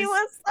 60s. she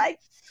was like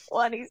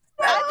 27.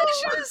 I thought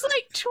she was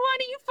like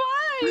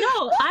 25.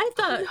 No, I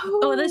thought. No.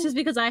 Oh, that's just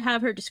because I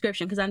have her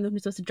description because I'm the one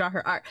who's supposed to draw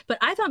her art. But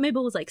I thought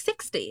Mabel was like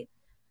 60.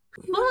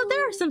 Well,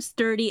 there are some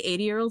sturdy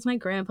 80-year-olds. My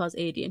grandpa's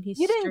 80, and he's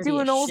You didn't sturdy do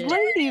an as old shit.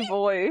 lady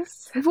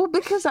voice. Well,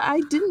 because I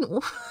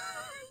didn't.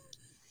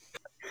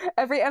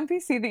 Every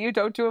NPC that you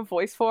don't do a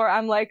voice for,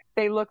 I'm like,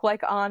 they look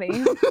like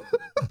Ani.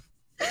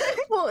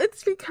 Well,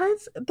 it's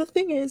because the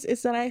thing is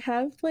that I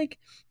have like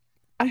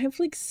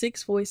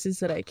 6 voices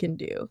that I can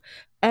do,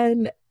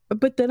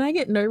 but then I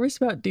get nervous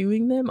about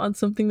doing them on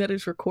something that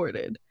is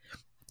recorded.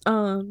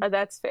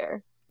 That's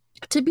fair.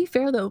 To be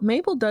fair though,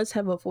 Mabel does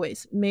have a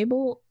voice.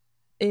 Mabel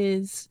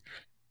is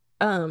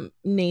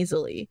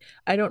nasally.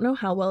 I don't know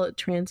how well it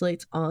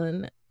translates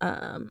on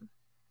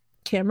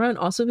camera, and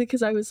also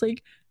because I was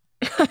like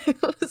I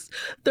was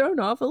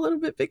thrown off a little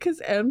bit because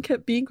Em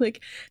kept being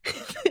like,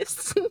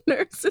 this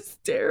nurse is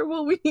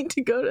terrible, we need to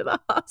go to the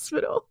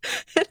hospital,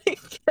 and it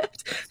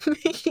kept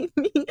making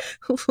me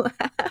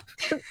laugh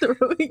and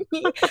throwing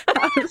me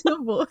out of the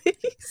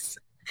voice.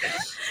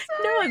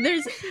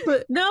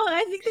 No,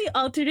 I think the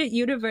alternate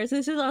universe,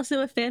 this is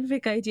also a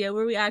fanfic idea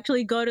where we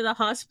actually go to the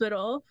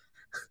hospital.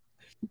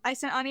 I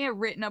sent Ani a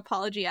written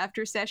apology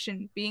after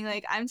session, being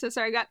like, I'm so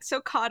sorry, I got so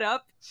caught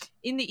up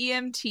in the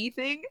EMT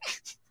thing.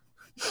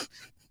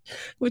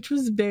 Which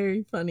was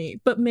very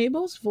funny. But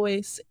Mabel's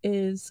voice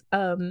is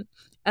and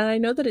I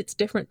know that it's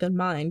different than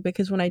mine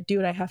because when I do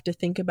it I have to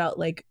think about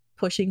like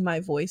pushing my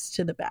voice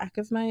to the back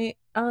of my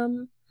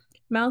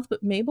mouth,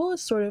 but Mabel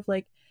is sort of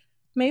like,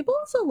 Mabel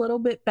is a little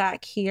bit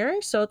back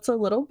here, so it's a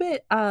little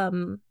bit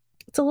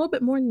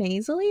more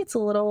nasally. It's a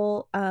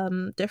little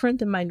different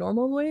than my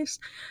normal voice.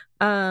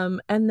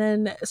 And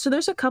then so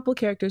there's a couple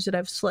characters that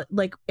I've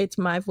like it's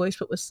my voice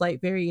but with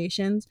slight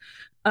variations.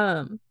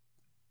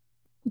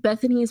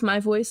 Bethany is my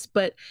voice,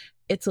 but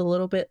it's a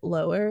little bit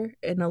lower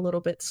and a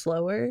little bit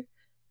slower.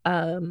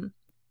 Who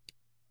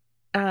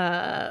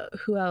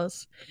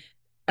else?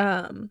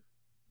 So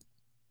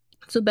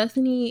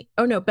Bethany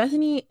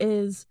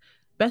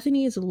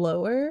is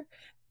lower,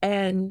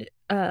 and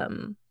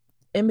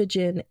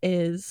Imogen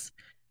is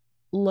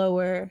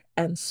lower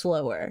and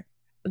slower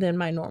than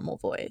my normal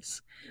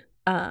voice.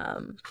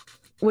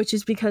 Which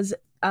is because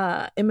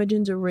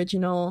Imogen's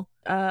original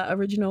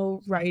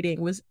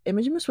writing was,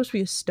 Imogen was supposed to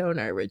be a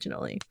stoner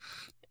originally,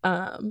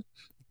 and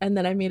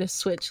then I made a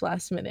switch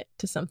last minute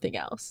to something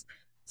else.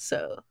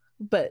 So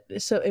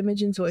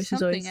Imogen's voice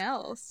Something is always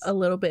else. a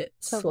little bit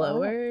So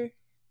slower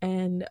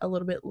and a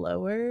little bit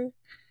lower.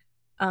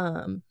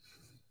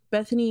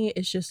 Bethany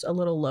is just a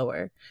little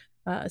lower,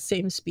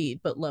 same speed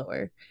but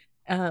lower.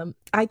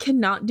 I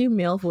cannot do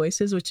male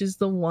voices, which is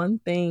the one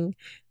thing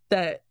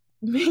that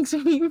makes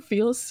me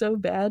feel so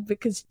bad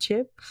because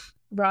Chip,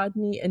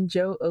 Rodney, and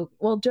Joe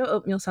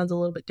Oatmeal sounds a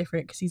little bit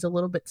different because he's a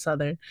little bit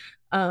southern,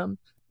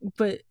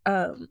 but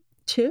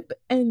Chip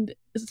and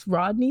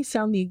Rodney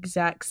sound the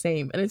exact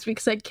same, and it's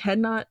because I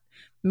cannot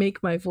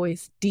make my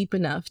voice deep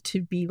enough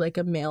to be like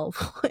a male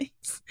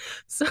voice,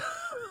 so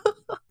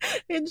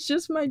it's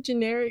just my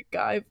generic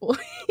guy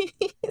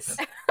voice.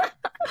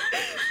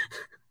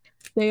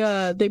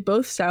 They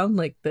both sound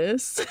like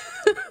this.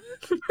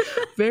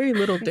 Very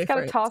little You just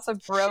gotta difference. toss a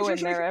bro in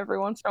there every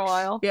once in a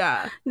while.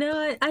 Yeah.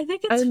 No, I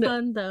think it's And-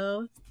 fun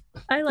though.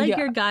 I like Yeah,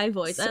 your guy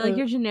voice. I like so-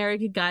 your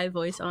generic guy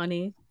voice,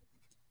 Ani.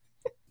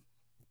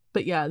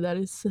 But yeah, that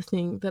is the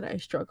thing that I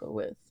struggle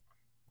with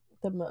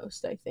the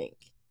most, I think,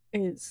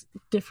 is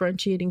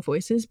differentiating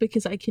voices,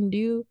 because I can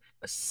do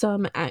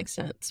some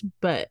accents,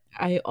 but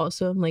I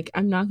also am like,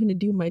 I'm not going to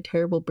do my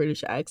terrible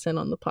British accent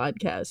on the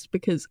podcast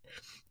because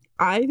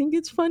I think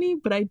it's funny,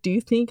 but I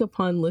do think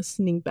upon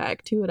listening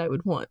back to it, I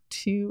would want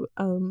to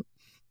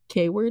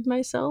K-word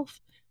myself.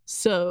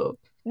 So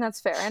And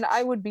that's fair. And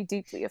I would be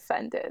deeply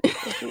offended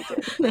if you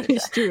did. that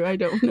is true. I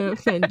don't want to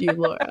offend you,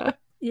 Laura.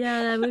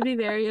 Yeah, that would be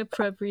very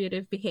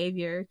appropriative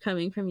behavior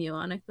coming from you,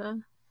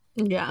 Annika.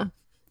 Yeah.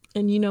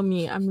 And you know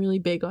me, I'm really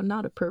big on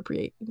not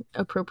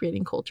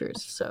appropriating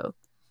cultures. So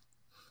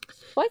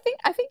Well,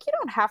 I think you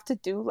don't have to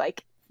do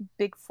like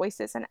big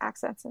voices and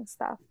accents and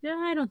stuff. Yeah,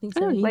 I don't think I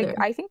so. don't either. either. Like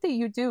I think that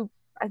you do.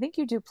 I think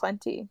you do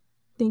plenty.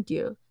 thank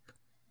you.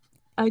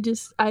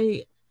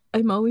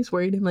 I'm always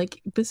worried. I'm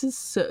like, this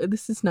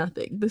is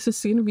nothing. This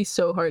is going to be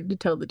so hard to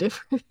tell the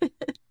difference.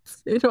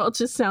 It all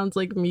just sounds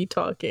like me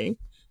talking.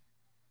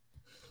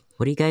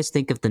 What do you guys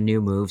think of the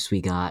new moves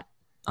we got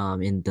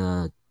in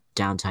the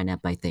Downtime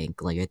ep? I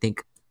think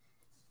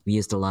we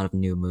used a lot of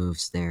new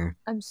moves there.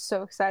 I'm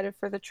so excited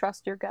for the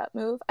trust your gut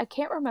move. I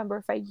can't remember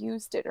if I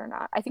used it or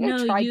not. I think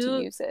I tried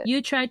to use it.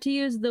 You tried to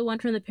use the one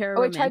from the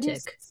Oh, I tried to Pararomantic.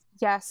 use.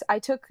 Yes, I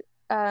took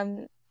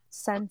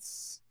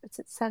sense. Is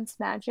it sense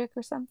magic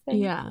or something?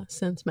 Yeah,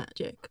 sense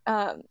magic.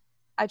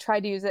 I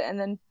tried to use it and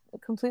then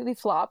it completely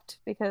flopped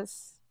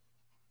because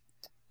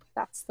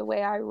that's the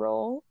way I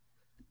roll.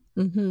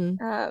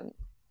 Mm-hmm.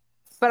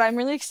 But I'm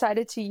really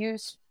excited to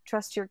use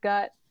Trust Your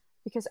Gut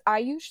because I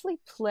usually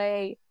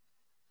play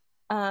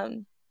a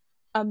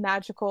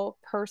magical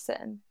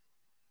person.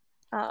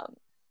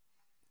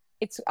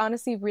 it's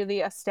honestly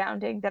really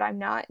astounding that I'm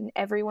not, and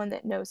everyone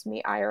that knows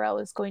me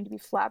IRL is going to be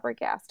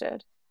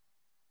flabbergasted.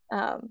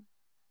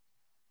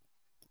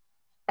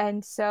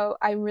 And so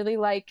I really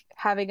like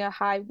having a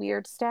high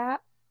weird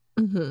stat.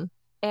 Mm-hmm.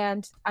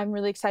 And I'm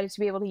really excited to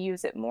be able to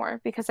use it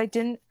more, because I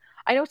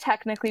know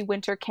technically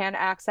Winter can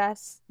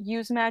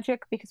use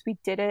magic, because we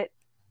did it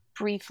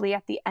briefly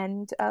at the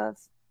end of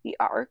the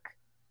arc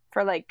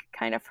for like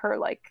kind of her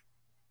like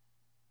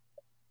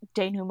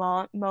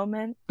denouement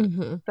moment.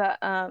 Mm-hmm. But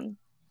I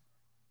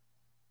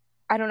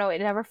don't know, it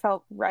never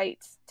felt right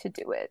to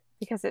do it,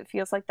 because it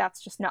feels like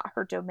that's just not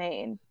her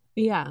domain.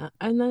 Yeah,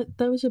 and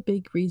that was a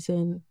big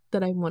reason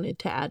that I wanted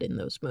to add in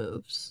those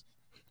moves,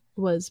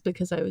 was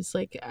because I was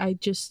like, I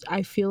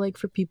feel like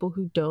for people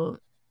who don't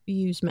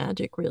use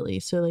magic really,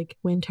 so like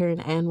Winter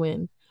and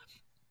Anwin,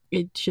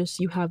 it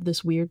just, you have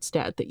this weird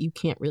stat that you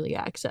can't really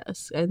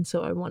access, and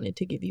so I wanted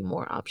to give you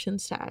more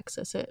options to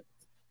access it.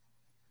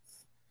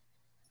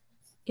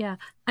 Yeah,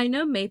 I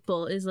know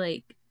Maple is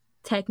like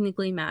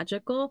technically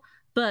magical,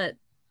 but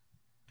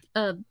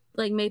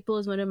like Maple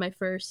is one of my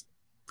first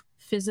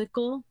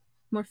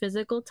more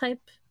physical type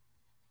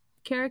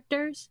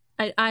characters.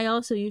 I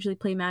also usually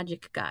play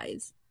magic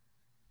guys,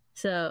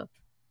 so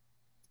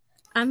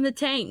I'm the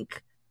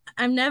tank.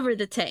 I'm never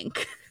the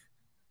tank.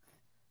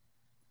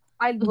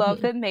 I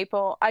love that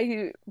Maple.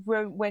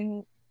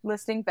 When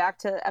listening back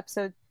to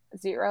episode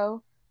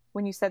 0,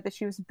 when you said that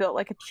she was built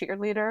like a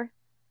cheerleader,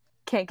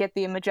 can't get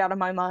the image out of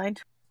my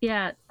mind.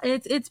 Yeah,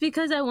 it's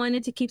because I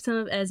wanted to keep some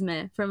of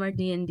Esme from our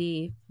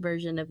D&D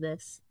version of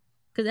this,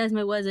 because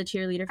Esme was a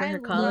cheerleader for her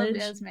college. I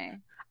loved Esme.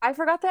 I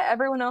forgot that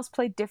everyone else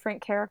played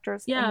different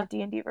characters in the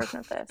D&D version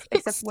of this,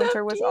 except so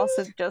Winter was cute.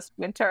 also just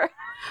Winter.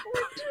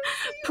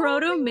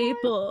 Proto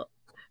Maple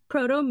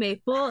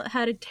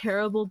had a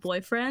terrible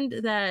boyfriend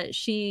that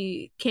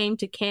she came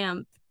to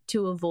camp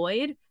to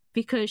avoid,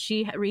 because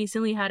she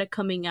recently had her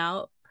coming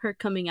out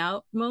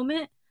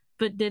moment,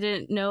 but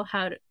didn't know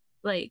how to,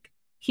 like,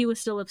 he was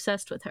still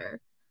obsessed with her.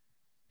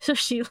 So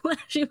she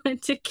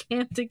went to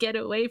camp to get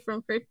away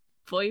from her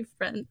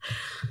boyfriend.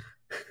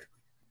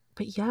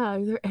 But yeah,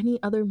 are there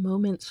any other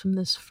moments from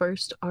this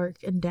first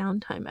arc and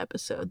downtime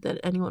episode that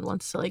anyone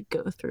wants to like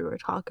go through or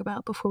talk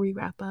about before we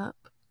wrap up?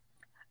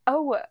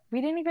 Oh,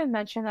 we didn't even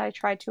mention that I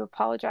tried to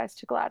apologize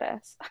to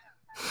Gladys.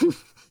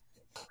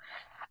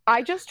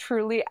 I just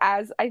truly,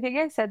 I think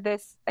I said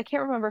this, I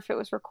can't remember if it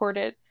was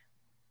recorded,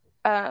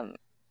 or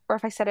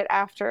if I said it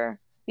after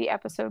the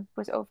episode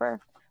was over,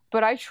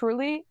 but I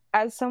truly,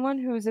 as someone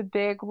who's a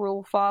big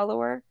rule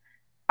follower,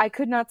 I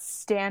could not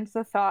stand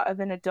the thought of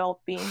an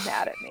adult being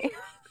mad at me.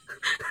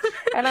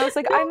 And I was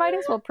like, I might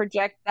as well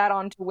project that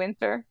onto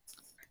Winter.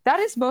 That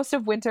is most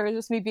of Winter, is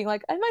just me being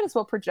like, I might as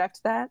well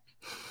project that.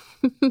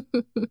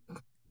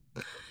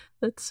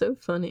 That's so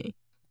funny.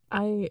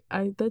 I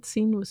that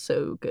scene was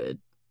so good.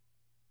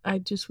 I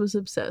just was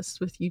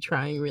obsessed with you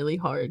trying really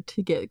hard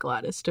to get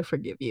Gladys to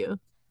forgive you.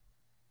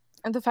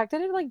 And the fact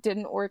that it like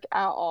didn't work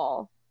at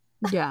all.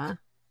 Yeah.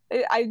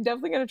 I'm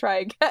definitely gonna try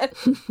again.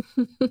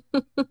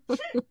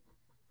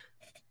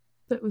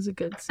 That was a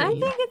good scene. I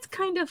think it's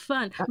kind of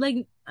fun.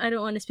 Like, I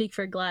don't want to speak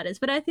for Gladys,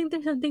 but I think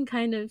there's something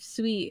kind of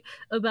sweet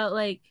about,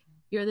 like,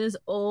 you're this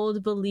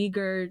old,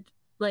 beleaguered,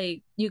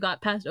 like, you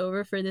got passed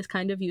over for this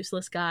kind of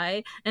useless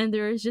guy, and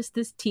there is just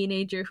this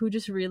teenager who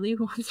just really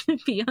wants to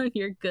be on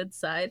your good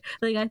side.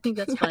 Like, I think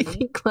that's funny. I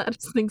think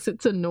Gladys thinks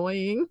it's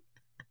annoying.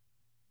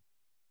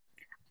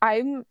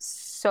 I'm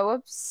so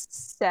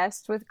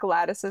obsessed with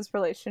Gladys's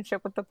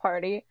relationship with the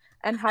party,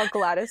 and how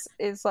Gladys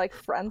is like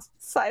friends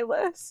with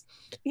Silas.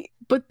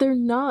 But they're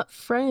not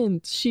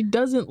friends. She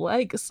doesn't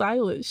like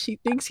Silas. She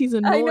thinks he's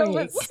annoying. I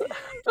know,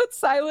 but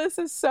Silas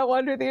is so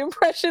under the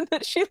impression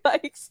that she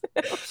likes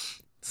him.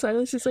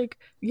 Silas is like,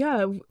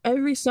 yeah,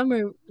 every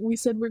summer we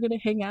said we're gonna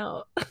hang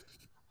out.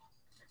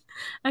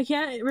 I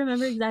can't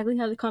remember exactly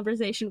how the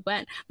conversation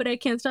went, but I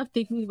can't stop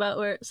thinking about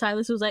where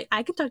Silas was like,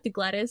 I can talk to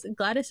Gladys.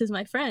 Gladys is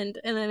my friend.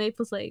 And then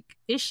Maple's like,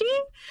 is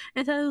she?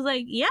 And Silas was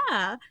like,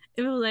 yeah.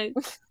 And Maple was like,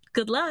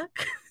 good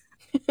luck.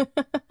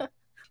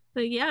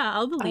 Like, yeah,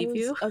 I'll believe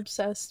you. I was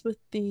obsessed with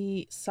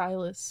the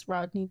Silas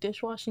Rodney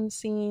dishwashing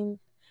scene.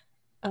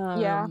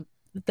 Yeah.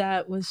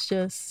 That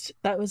was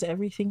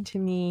everything to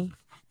me.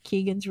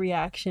 Keegan's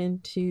reaction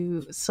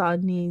to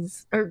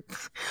Rodney's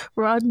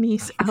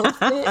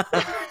outfit.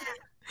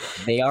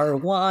 They are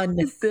one.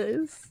 This. They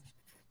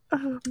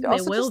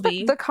will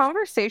be. The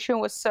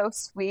conversation was so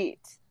sweet.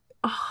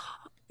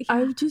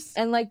 I just,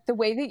 and like the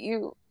way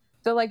that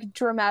the like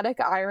dramatic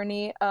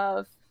irony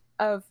of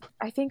I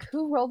think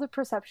who rolled a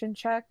perception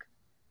check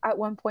at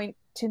one point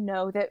to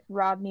know that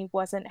Rodney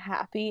wasn't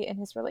happy in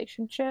his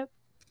relationship.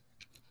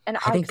 And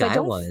I think I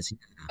was.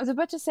 I was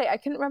about to say, I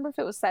couldn't remember if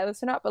it was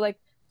Silas or not, but like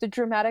the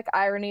dramatic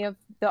irony of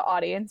the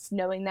audience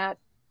knowing that,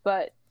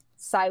 but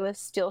Silas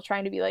still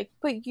trying to be like,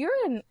 but you're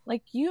in,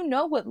 like, you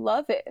know what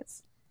love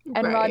is.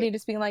 And right. Rodney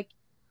just being like,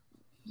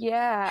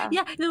 Yeah.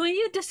 Yeah, the way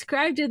you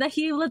described it, that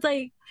he was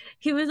like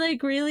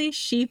really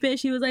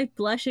sheepish. He was like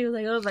blushing. He was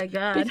like, oh my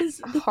god.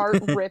 Because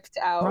Heart ripped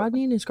out.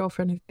 Rodney and his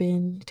girlfriend have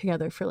been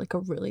together for like a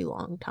really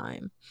long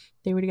time.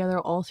 They were together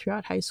all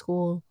throughout high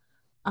school.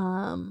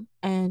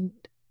 And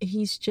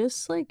he's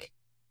just like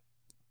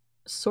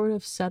sort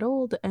of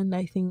settled, and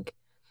I think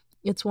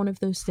it's one of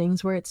those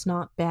things where it's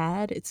not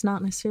bad. It's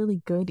not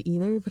necessarily good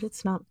either, but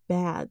it's not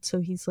bad. So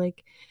he's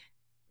like,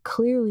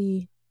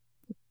 clearly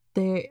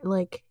there,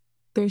 like,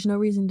 there's no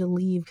reason to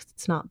leave 'cause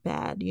it's not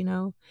bad, you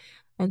know?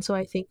 And so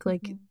I think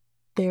like Mhm.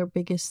 their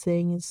biggest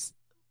thing is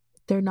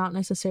they're not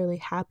necessarily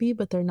happy,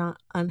 but they're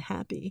not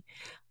unhappy.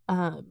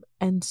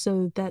 And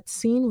so that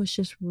scene was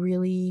just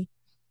really,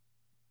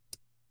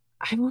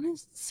 I want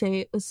to say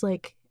it was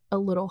like a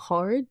little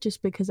hard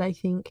just because I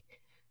think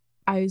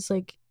I was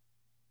like,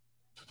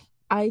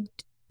 I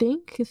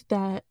think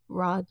that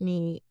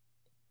Rodney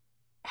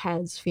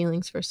has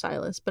feelings for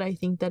Silas, but I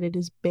think that it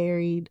is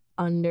buried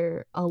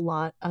under a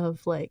lot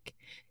of like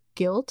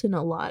guilt and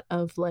a lot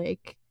of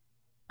like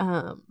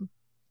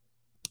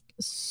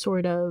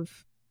sort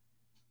of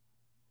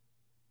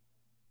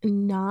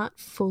not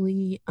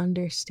fully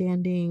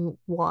understanding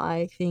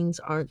why things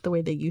aren't the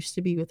way they used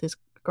to be with his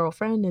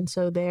girlfriend. And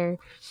so there,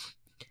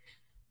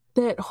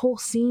 that whole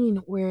scene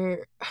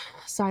where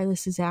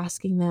Silas is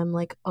asking them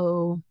like,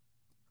 oh,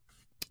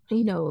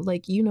 you know,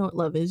 like, you know what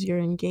love is, you're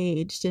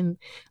engaged. And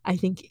I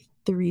think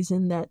the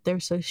reason that they're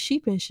so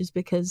sheepish is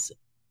because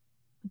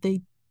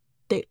they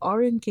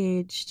are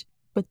engaged,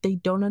 but they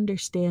don't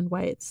understand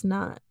why it's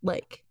not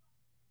like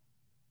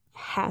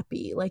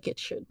happy like it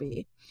should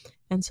be.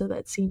 And so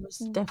that scene was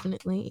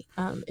definitely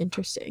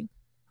interesting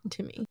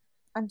to me.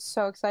 I'm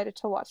so excited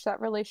to watch that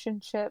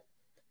relationship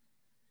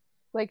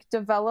like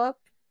develop,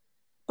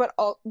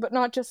 but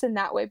not just in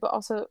that way, but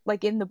also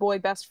like in the boy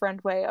best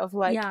friend way of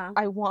like, Yeah.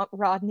 I want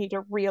Rodney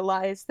to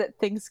realize that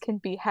things can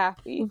be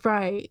happy.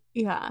 Right.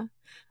 Yeah.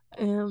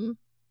 And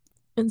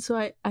so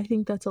I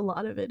think that's a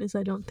lot of it, is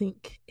I don't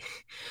think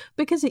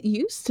because it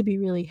used to be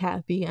really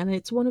happy, and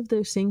it's one of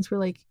those things where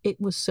like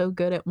it was so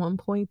good at one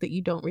point that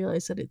you don't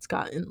realize that it's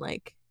gotten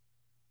like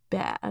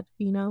bad,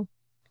 you know?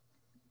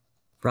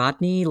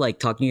 Rodney, like,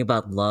 talking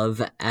about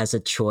love as a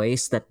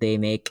choice that they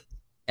make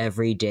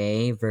every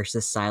day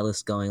versus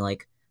Silas going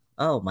like,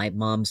 oh, my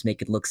mom's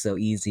make it look so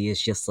easy,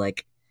 is just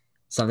like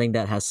something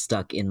that has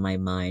stuck in my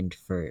mind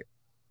for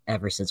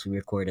ever since we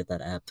recorded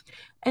that app.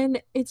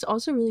 And it's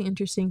also really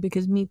interesting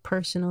because me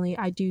personally,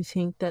 I do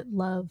think that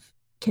love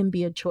can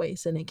be a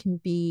choice, and it can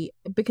be,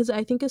 because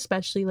I think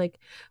especially like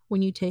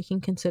when you take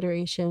in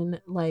consideration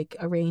like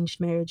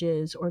arranged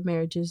marriages or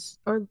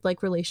like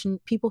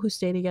people who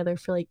stay together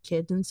for like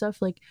kids and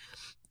stuff, like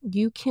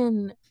you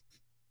can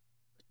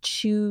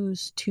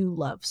choose to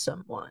love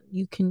someone.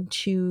 You can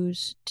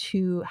choose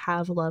to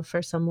have love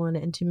for someone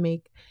and to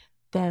make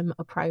them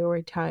a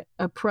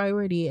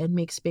priority and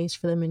make space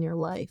for them in your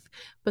life.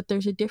 But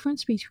there's a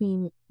difference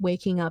between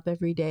waking up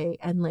every day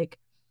and like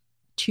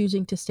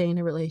choosing to stay in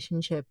a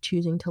relationship,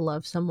 choosing to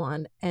love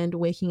someone, and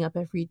waking up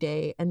every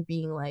day and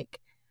being like,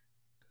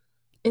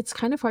 it's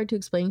kind of hard to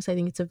explain because I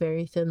think it's a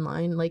very thin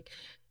line. Like,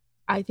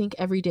 I think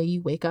every day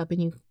you wake up and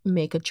you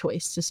make a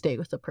choice to stay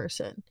with a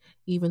person,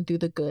 even through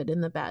the good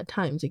and the bad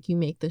times. Like, you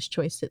make this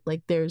choice that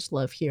like there's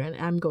love here and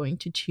I'm going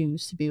to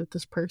choose to be with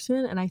this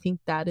person. And I think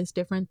that is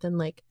different than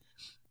like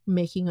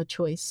making a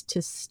choice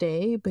to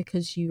stay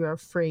because you're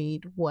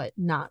afraid what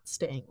not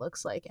staying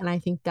looks like. And I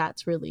think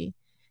that's really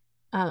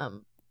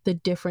the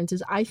difference.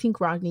 Is I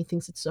think Rodney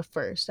thinks it's the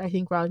first. I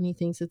think Rodney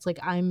thinks it's like,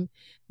 I'm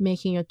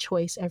making a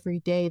choice every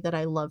day that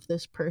I love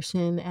this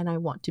person and I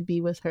want to be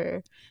with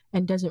her,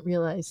 and doesn't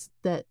realize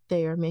that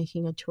they are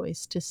making a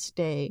choice to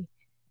stay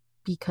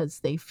because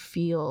they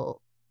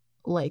feel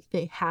like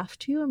they have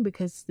to, and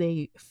because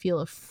they feel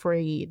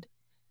afraid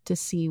to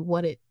see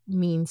what it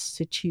means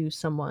to choose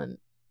someone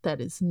that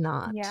is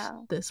not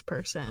this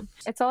person.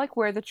 It's all like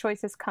where the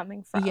choice is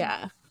coming from.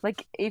 Yeah.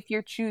 Like if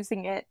you're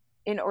choosing it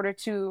in order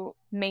to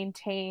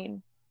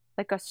maintain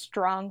like a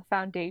strong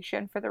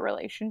foundation for the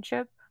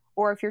relationship,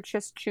 or if you're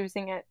just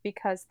choosing it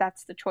because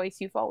that's the choice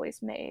you've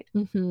always made.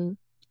 Mm-hmm.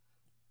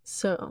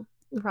 So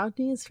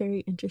Rodney is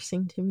very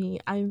interesting to me.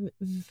 I'm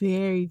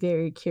very,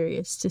 very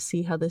curious to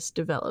see how this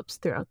develops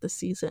throughout the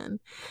season.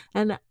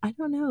 And I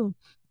don't know,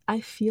 I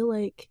feel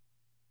like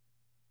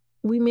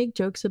we make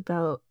jokes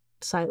about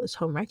Silas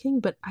homewrecking,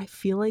 but I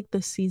feel like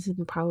the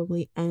season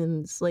probably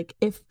ends like,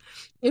 if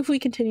we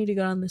continue to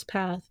go on this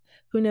path,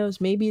 who knows,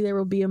 maybe there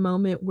will be a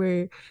moment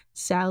where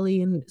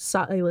Sally and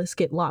Silas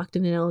get locked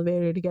in an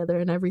elevator together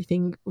and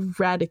everything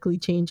radically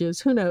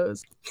changes. Who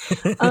knows?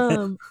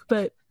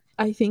 But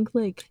I think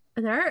like,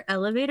 there are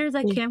elevators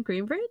at Camp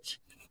Greenbridge?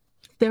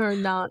 There are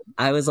not.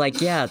 I was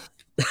like, yeah.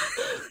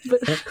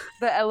 But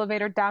the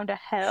elevator down to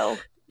hell.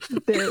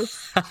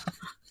 There's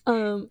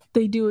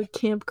they do a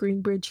Camp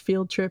Greenbridge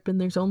field trip and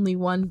there's only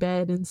one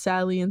bed and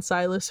Sally and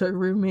Silas are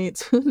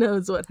roommates. Who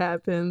knows what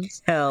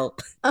happens?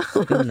 Help.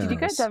 Did you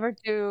guys ever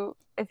do,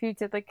 if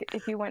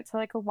you went to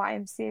like a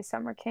YMCA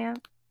summer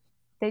camp?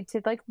 they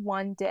did like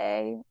one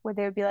day where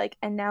they would be like,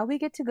 and now we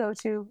get to go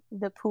to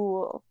the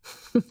pool.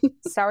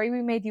 Sorry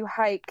we made you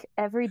hike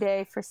every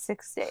day for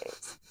 6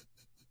 days.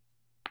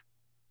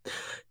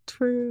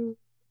 True.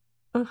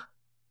 Ugh,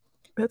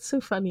 that's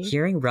so funny.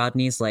 Hearing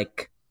Rodney's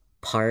like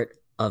part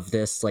of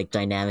this like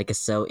dynamic is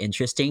so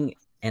interesting,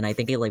 and I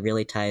think it like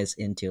really ties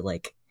into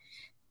like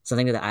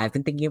something that I've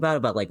been thinking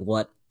about like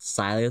what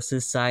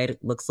Silas's side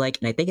looks like,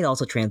 and I think it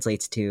also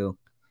translates to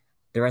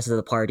the rest of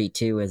the party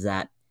too. Is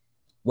that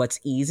what's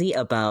easy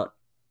about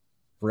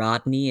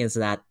Rodney is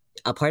that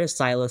a part of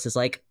Silas is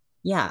like,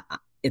 yeah,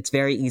 it's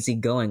very easy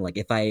going. Like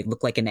if I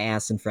look like an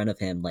ass in front of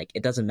him, like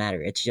it doesn't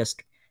matter. It's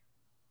just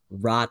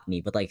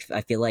Rodney. But like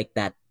I feel like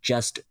that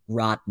just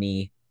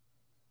Rodney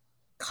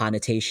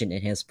connotation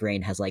in his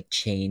brain has like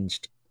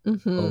changed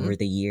over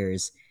the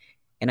years,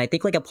 and I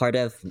think like a part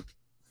of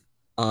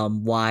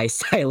why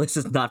Silas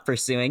is not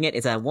pursuing it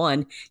is that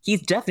one,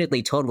 he's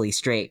definitely totally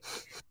straight,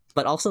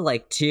 but also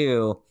like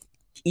two,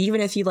 even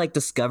if he like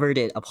discovered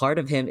it, a part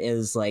of him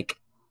is like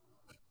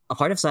a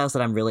part of Silas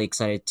that I'm really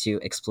excited to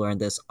explore in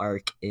this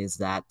arc is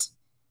that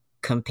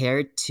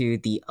compared to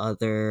the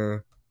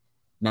other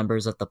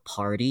members of the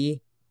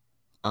party,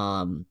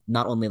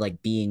 not only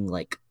like being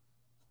like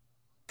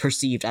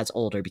perceived as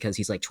older because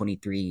he's like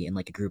 23 in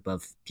like a group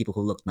of people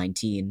who look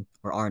 19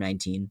 or are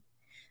 19,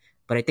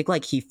 but I think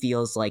like he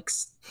feels like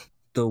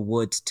the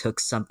woods took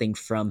something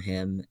from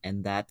him,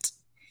 and that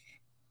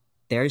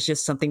there's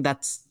just something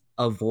that's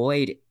a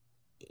void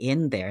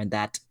in there, and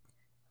that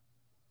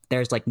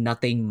there's like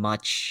nothing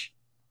much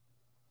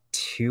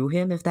to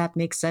him, if that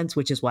makes sense,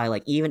 which is why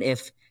like even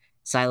if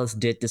Silas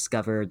did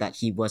discover that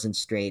he wasn't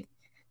straight,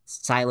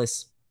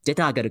 Silas did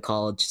not go to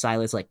college,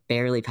 Silas like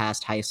barely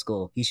passed high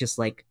school, he's just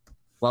like,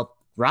 well,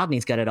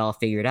 Rodney's got it all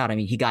figured out. I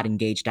mean, he got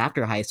engaged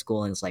after high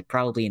school and is like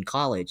probably in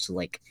college, so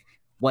like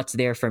what's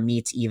there for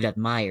me to even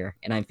admire?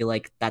 And I feel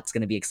like that's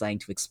going to be exciting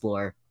to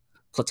explore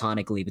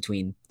platonically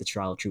between the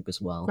trial troop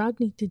as well.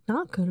 Rodney did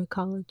not go to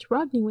college.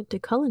 Rodney went to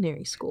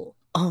culinary school.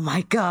 Oh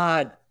my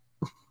god.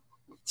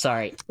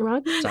 Sorry.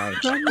 Rodney's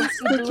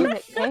Doing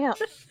it, damn.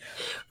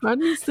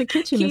 Rodney's the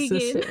kitchen Keegan.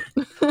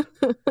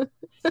 assistant.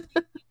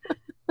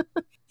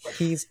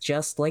 He's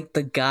just like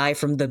the guy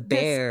from The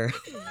Bear.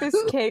 This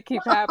can't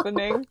keep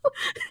happening.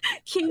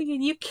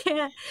 Keegan, you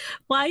can't.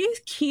 Why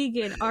is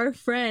Keegan, our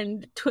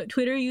friend,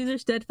 Twitter user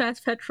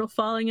Steadfast Petrol,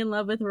 falling in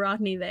love with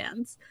Rodney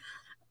Vance?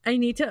 I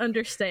need to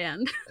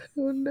understand.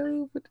 Oh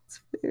no, but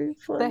it's very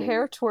funny. The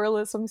hair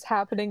twirlisms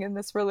happening in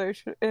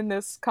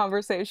this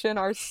conversation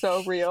are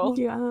so real.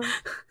 Yeah.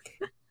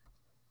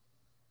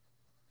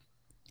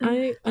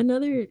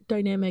 Another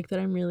dynamic that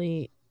I'm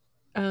really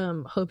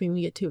hoping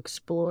we get to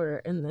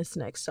explore in this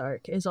next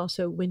arc is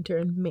also Winter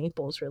and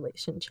Maple's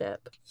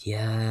relationship.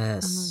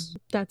 Yes.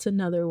 That's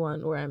another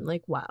one where I'm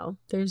like, wow,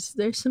 there's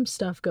some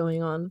stuff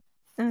going on.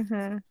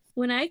 Mm-hmm.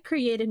 When I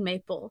created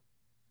Maple,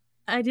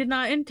 I did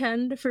not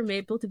intend for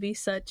Maple to be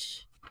so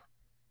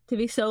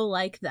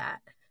like that.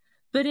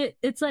 But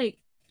it's like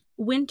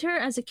Winter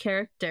as a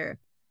character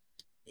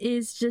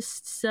is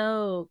just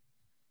so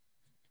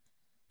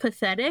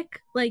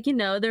pathetic. Like, you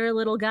know, they're a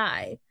little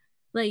guy.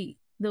 Like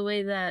the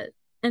way that,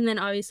 and then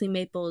obviously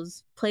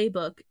Maple's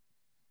playbook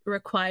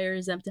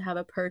requires them to have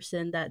a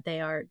person that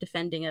they are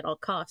defending at all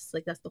costs.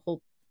 Like that's the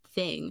whole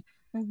thing.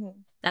 Mm-hmm.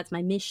 That's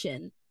my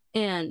mission.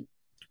 And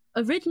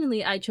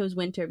originally I chose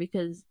Winter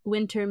because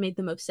Winter made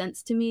the most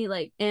sense to me.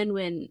 Like, and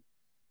when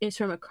it's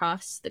from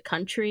across the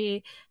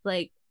country,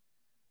 like,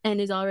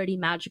 and is already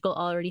magical,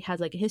 already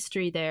has like a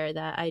history there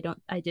that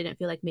I didn't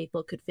feel like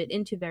Maple could fit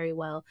into very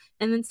well.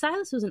 And then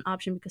Silas was an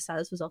option because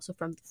Silas was also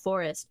from the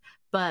forest,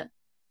 but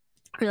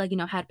or like, you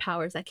know, had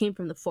powers that came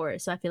from the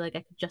forest. So I feel like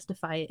I could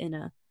justify it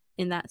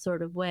in that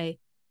sort of way.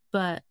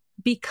 But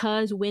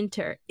because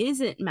Winter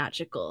isn't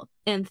magical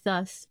and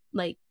thus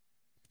like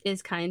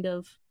is kind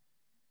of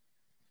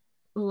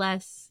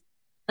less,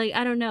 like,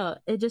 I don't know,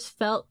 it just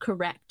felt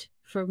correct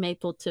for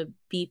Maple to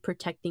be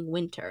protecting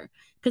Winter,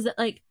 because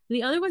like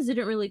the other ones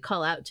didn't really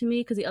call out to me,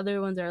 because the other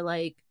ones are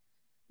like,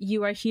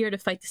 you are here to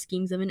fight the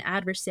schemes of an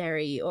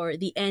adversary, or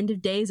the end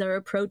of days are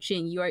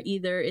approaching, you are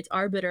either its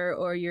arbiter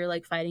or you're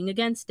like fighting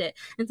against it.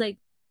 And it's like,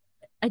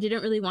 I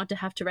didn't really want to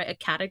have to write a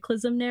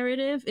cataclysm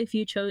narrative. If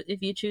you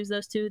choose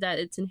those two, that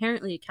it's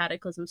inherently a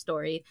cataclysm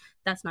story,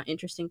 that's not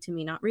interesting to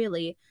me, not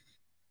really.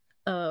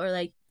 Or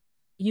like,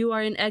 you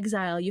are in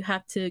exile, you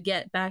have to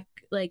get back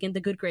like in the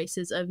good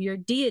graces of your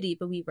deity,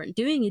 but we weren't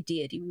doing a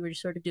deity, we were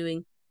just sort of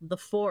doing the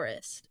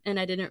forest, and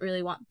I didn't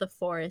really want the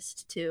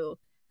forest to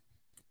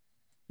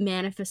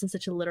manifest in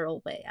such a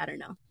literal way. I don't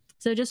know,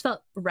 so it just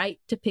felt right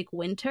to pick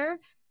Winter.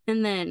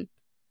 And then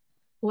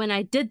when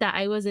I did that,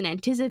 I wasn't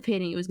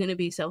anticipating it was going to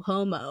be so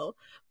homo,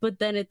 but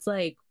then it's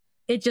like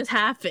it just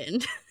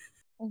happened.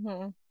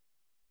 Mm-hmm.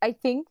 I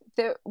think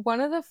that one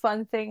of the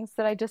fun things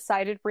that I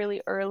decided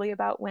really early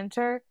about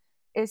Winter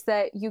is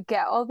that you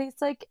get all these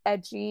like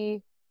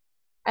edgy,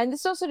 and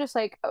this is also just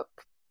like a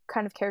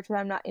kind of character that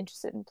I'm not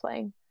interested in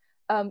playing.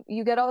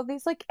 You get all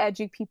these like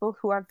edgy people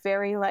who are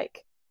very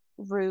like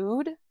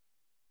rude,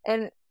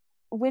 and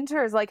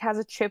Winter is like has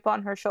a chip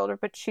on her shoulder,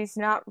 but she's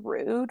not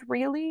rude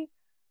really,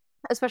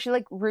 especially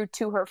like rude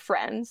to her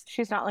friends.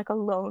 She's not like a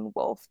lone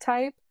wolf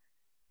type.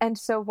 And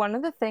so one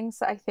of the things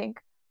that I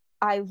think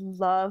I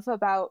love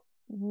about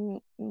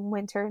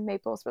Winter and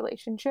Maple's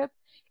relationship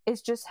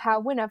is just how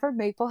whenever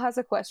Maple has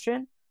a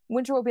question,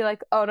 Winter will be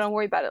like, "Oh, don't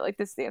worry about it. Like,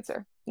 this is the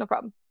answer. No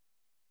problem."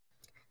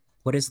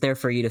 What is there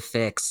for you to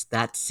fix?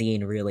 That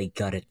scene really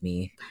gutted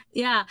me.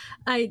 Yeah,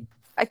 I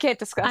can't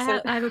discuss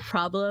it. I have a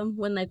problem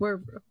when like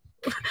we're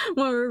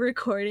when we're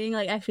recording.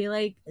 Like I feel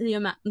like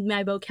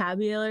my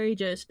vocabulary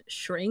just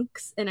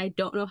shrinks, and I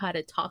don't know how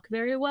to talk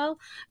very well.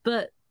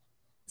 But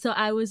so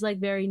I was like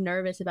very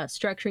nervous about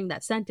structuring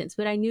that sentence,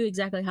 but I knew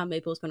exactly how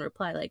Maple was going to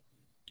reply. Like,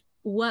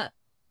 what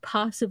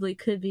possibly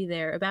could be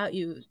there about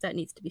you that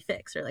needs to be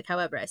fixed, or like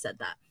however I said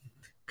that,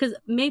 because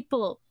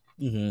Maple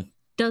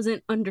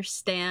doesn't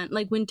understand.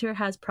 Like Winter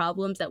has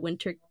problems that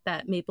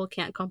Maple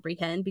can't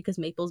comprehend because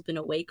Maple's been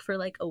awake for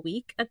like a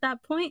week at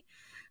that point.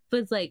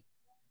 But it's like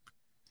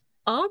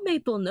all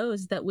Maple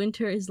knows that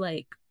Winter is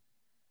like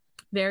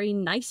very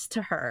nice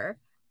to her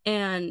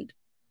and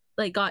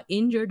like got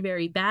injured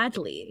very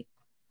badly,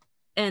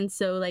 and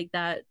so like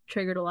that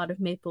triggered a lot of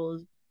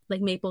Maple's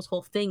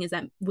whole thing is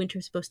that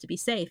Winter's supposed to be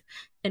safe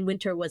and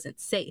Winter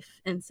wasn't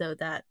safe, and so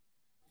that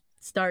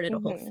started a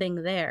whole thing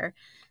there.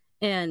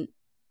 And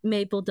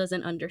Maple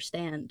doesn't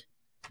understand.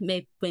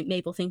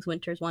 Maple thinks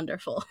Winter's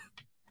wonderful.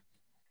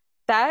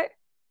 That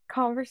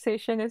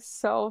conversation is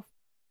so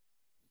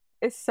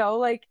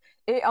like,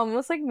 it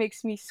almost like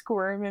makes me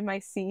squirm in my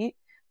seat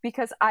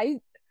because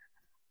I'm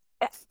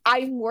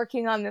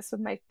working on this with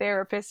my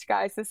therapist,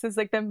 guys. This is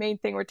like the main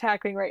thing we're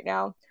tackling right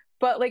now.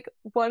 But like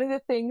one of the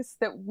things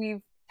that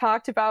I've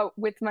talked about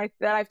with my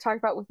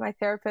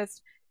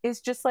therapist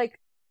is just like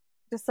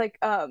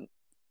a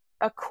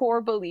core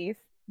belief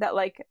that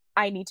like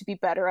I need to be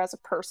better as a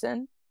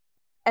person.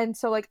 And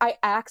so like I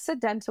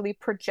accidentally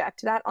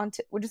project that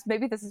onto, which is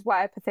maybe this is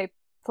why I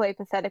play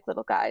pathetic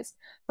little guys,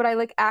 but I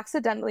like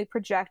accidentally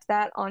project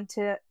that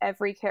onto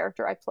every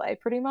character I play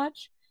pretty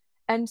much.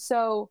 And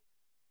so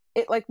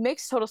it like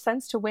makes total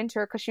sense to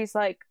Winter because she's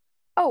like,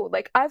 oh,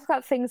 like I've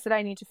got things that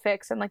I need to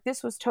fix and like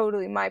this was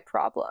totally my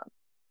problem.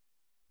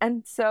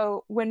 And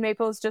so when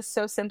Maple's just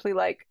so simply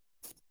like,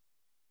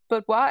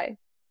 but why?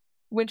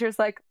 Winter's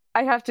like,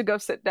 I have to go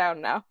sit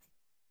down now.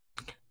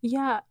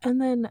 Yeah,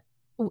 and then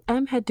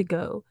M had to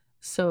go,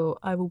 so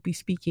I will be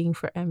speaking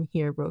for M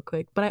here real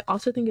quick. But I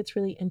also think it's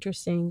really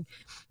interesting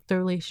the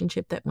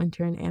relationship that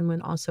Winter and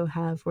Anwin also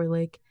have, where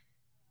like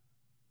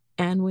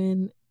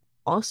Anwin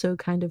also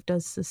kind of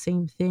does the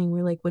same thing,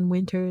 where like when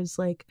Winter is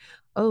like,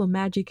 oh,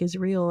 magic is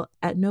real,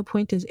 at no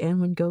point does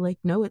Anwin go like,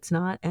 no, it's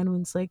not.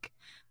 Anwin's like,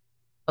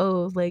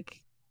 oh,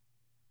 like,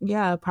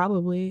 yeah,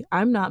 probably.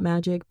 I'm not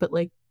magic, but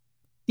like,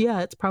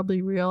 yeah, it's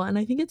probably real. And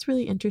I think it's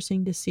really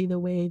interesting to see the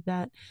way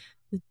that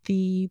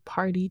the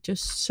party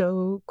just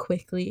so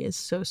quickly is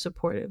so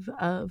supportive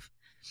of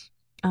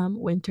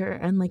Winter,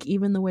 and like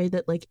even the way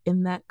that like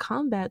in that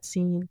combat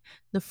scene,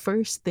 the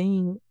first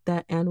thing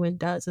that Anwin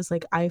does is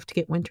like, I have to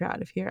get Winter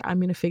out of here. I'm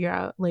gonna figure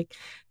out, like,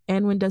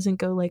 Anwin doesn't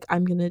go like,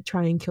 I'm gonna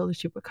try and kill the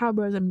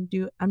chupacabras.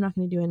 I'm not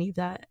gonna do any of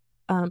that.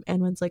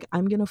 Anwin's like,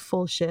 I'm gonna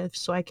full shift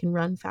so I can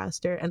run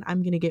faster, and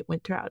I'm gonna get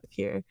Winter out of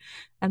here.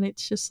 And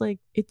it's just like,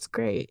 it's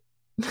great.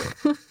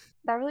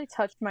 That really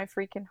touched my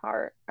freaking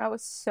heart. That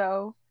was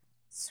so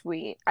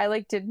sweet. I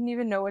like didn't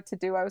even know what to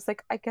do. I was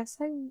like, I guess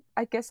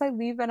I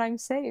leave and I'm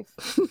safe.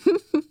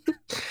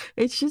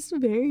 It's just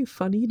very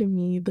funny to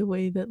me the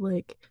way that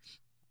like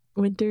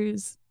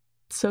Winter's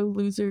so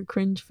loser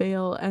cringe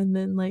fail, and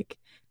then like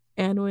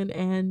Anwin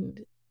and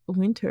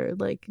Winter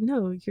like,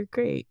 no, you're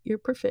great, you're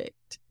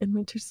perfect, and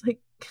Winter's like,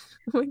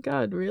 oh my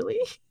god,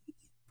 really?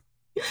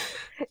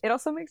 It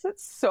also makes it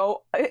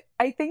so,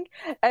 I think,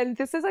 and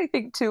this is I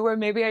think too where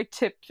maybe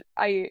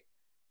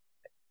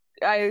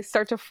I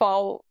start to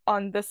fall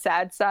on the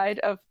sad side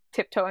of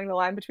tiptoeing the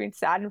line between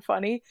sad and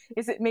funny,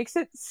 is it makes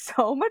it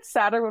so much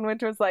sadder when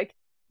Winter's like,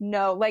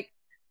 no, like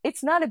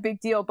it's not a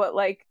big deal, but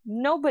like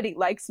nobody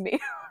likes me.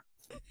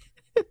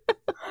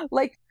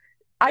 Like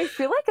I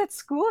feel like at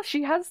school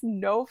she has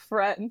no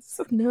friends.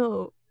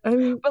 No, I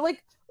mean, but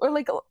like, or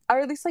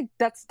at least like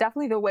that's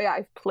definitely the way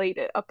I've played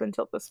it up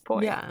until this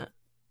point. Yeah,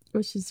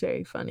 which is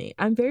very funny.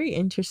 I'm very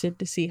interested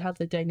to see how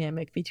the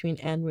dynamic between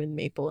Anwin,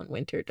 Maple, and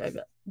Winter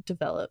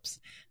develops.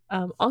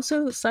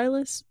 Also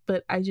Silas,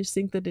 but I just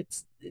think that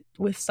it's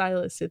with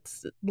Silas,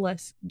 it's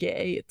less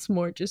gay. It's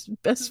more just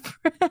best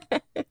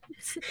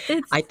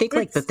friends. I think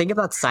like the thing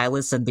about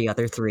Silas and the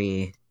other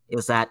three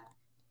is that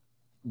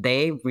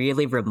they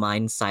really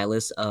remind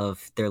Silas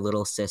of their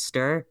little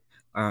sister,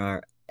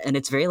 and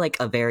it's very like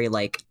a very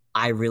like,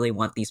 I really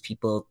want these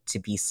people to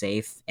be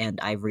safe,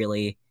 and I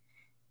really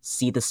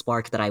see the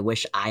spark that I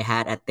wish I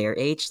had at their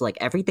age. Like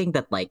everything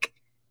that like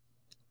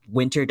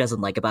Winter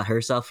doesn't like about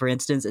herself, for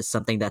instance, is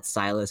something that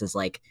Silas is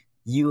like,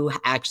 you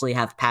actually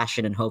have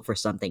passion and hope for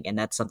something, and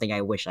that's something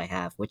I wish I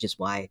have, which is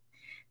why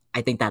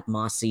I think that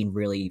Moss scene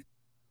really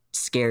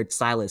scared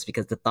Silas,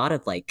 because the thought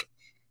of like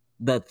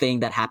the thing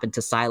that happened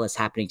to Silas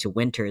happening to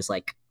Winter is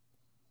like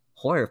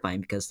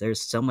horrifying because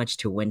there's so much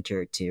to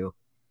winter to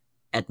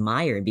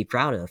admire and be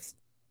proud of.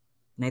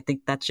 And I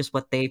think that's just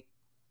what they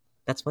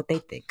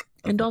think.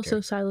 of And winter.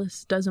 also,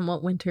 Silas doesn't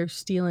want Winter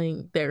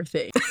stealing their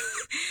thing.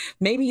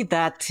 Maybe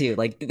that too.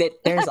 Like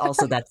there's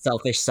also that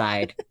selfish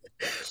side.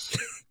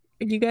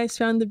 You guys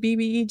found the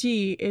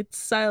BBEG. It's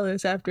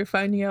Silas after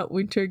finding out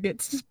Winter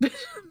gets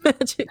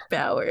magic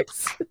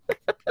powers.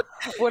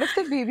 What if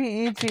the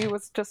BBEG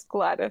was just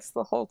Gladys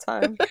the whole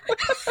time?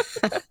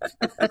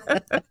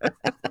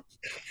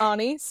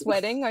 Ani,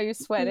 sweating? Are you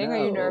sweating? Are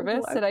you No,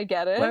 nervous? why- Did I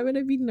get it? Why would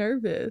I be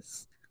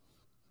nervous?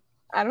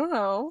 I don't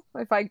know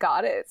if I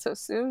got it so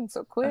soon,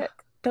 so quick.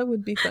 That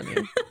would be funny.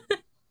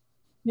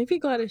 Maybe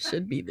Gladys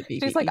should be the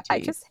BBEG. She's like, I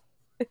just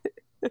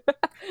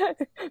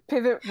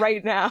pivot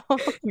right now.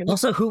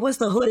 Also, who was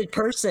the hooded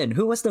person?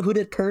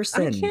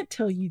 I can't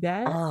tell you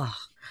that. Ah,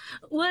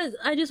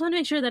 I just want to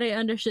make sure that I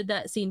understood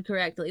that scene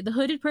correctly. The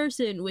hooded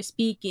person was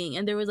speaking,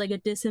 and there was like a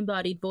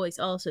disembodied voice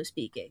also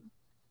speaking.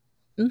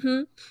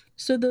 Mm-hmm.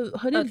 So the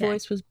hooded Okay.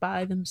 voice was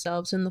by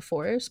themselves in the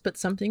forest, but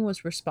something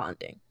was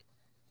responding.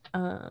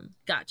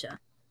 Gotcha.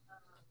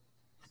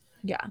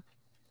 Yeah.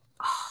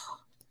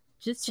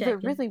 Just So there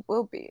checking. really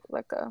will be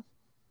like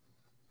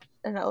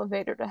an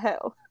elevator to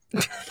hell.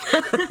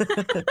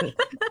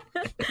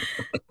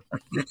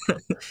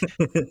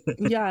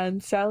 Yeah,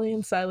 and Sally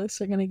and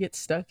Silas are gonna get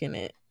stuck in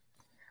it.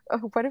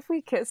 Oh, what if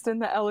we kissed in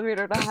the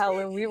elevator to hell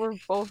and we were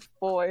both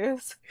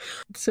boys?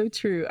 So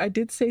true. I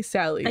did say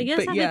Sally, I guess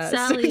but if it's yeah, so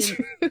Sally and-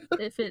 true.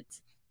 If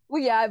it's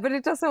Well, yeah, but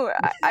it doesn't.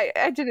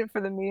 I did it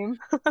for the meme.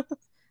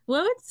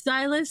 what would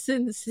Silas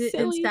and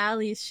Silly.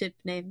 Sally's ship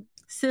name?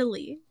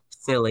 Silly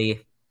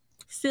silly.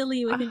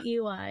 with an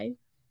EY.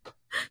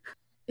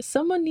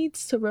 Someone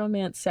needs to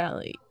romance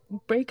Sally.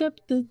 Break up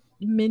the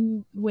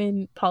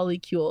Min-Win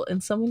polycule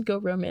and someone go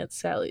romance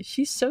Sally.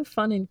 She's so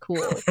fun and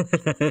cool.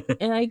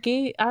 And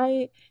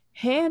I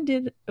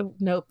handed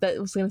nope, that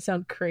was gonna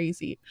sound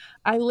crazy.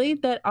 I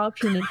laid that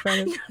option in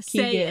front of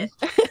Say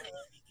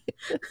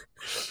Keegan.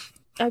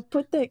 I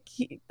put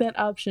that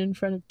option in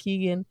front of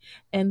Keegan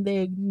and they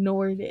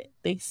ignored it.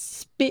 They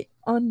spit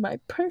on my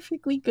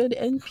perfectly good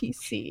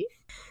NPC.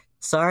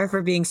 Sorry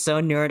for being so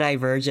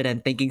neurodivergent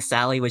and thinking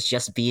Sally was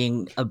just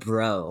being a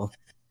bro.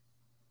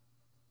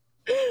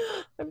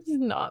 I'm just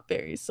not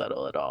very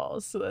subtle at all,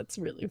 so that's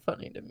really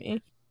funny to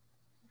me.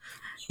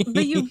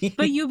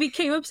 But you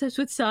became obsessed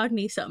with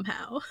Sogni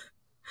somehow.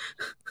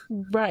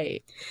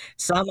 Right.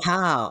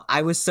 Somehow,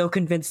 I was so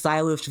convinced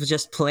Silas was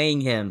just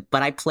playing him,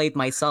 but I played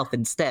myself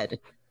instead.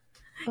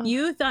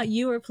 You thought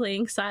you were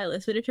playing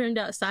Silas, but it turned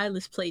out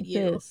Silas played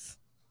you.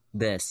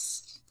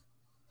 This.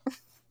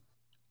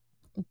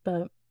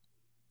 But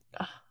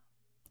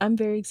I'm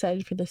very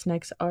excited for this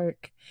next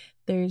arc.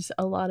 There's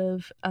a lot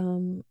of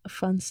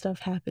fun stuff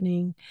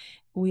happening.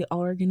 We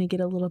are going to get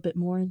a little bit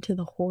more into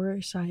the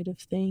horror side of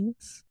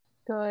things.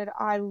 Good.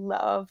 I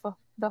love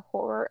the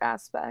horror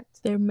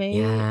aspect. There may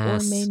or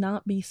may Yes.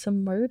 not be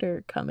some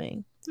murder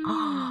coming.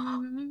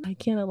 Mm. I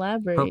can't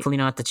elaborate. Hopefully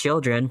not the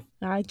children.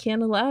 I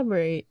can't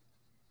elaborate.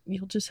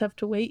 You'll just have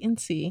to wait and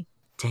see.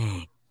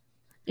 Dang.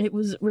 It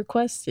was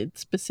requested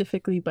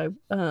specifically by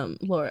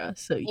Laura,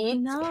 so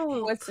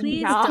No, was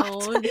please not.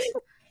 don't.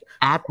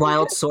 At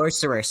Wild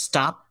Sorcerer,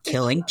 stop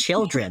killing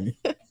children.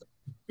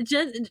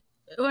 Just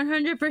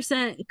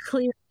 100%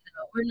 clear.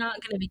 Though, we're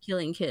not going to be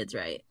killing kids,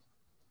 right?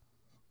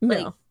 no,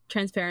 Like,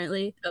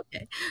 transparently?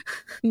 Okay.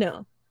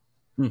 no.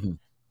 Mhm.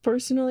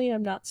 Personally,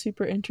 I'm not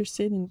super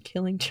interested in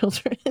killing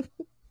children.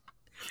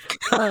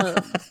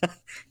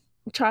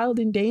 Child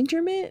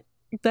endangerment,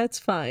 that's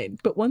fine.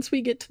 But once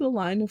we get to the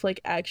line of like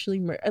actually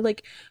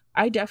like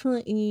I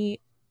definitely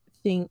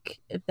think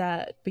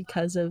that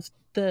because of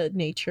the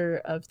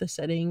nature of the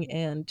setting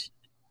and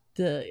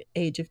the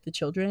age of the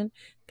children,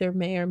 there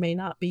may or may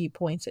not be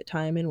points at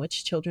time in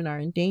which children are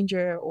in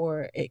danger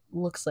or it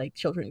looks like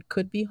children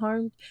could be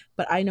harmed.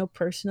 But I know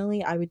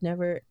personally I would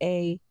never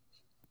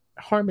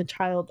harm a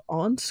child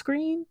on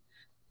screen.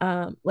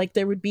 Like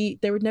there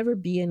would never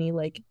be any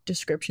like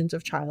descriptions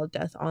of child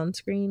death on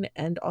screen,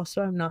 and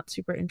also I'm not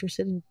super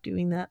interested in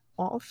doing that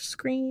off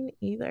screen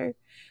either.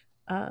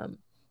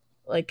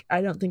 Like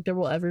I don't think there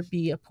will ever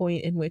be a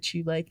point in which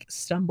you like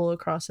stumble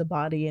across a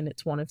body and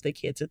it's one of the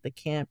kids at the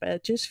camp.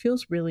 It just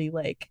feels really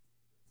like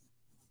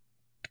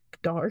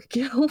dark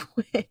in a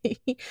way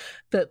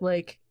that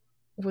like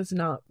was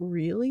not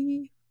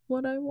really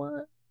what I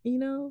want, you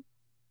know?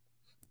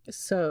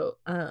 So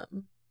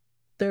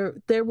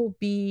there will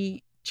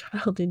be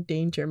child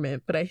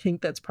endangerment, but I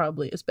think that's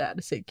probably as bad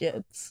as it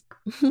gets.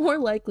 More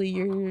likely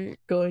you're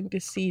going to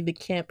see the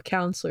camp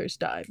counselors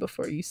die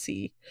before you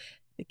see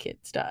the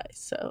kids die.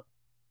 So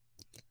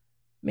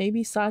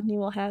maybe Sodney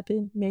will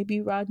happen.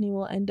 Maybe Rodney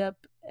will end up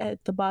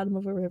at the bottom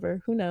of a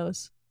river. Who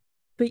knows?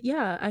 But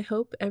yeah, I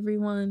hope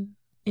everyone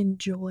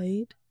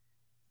enjoyed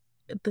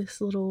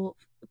this little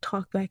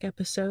talkback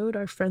episode,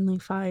 our Friendly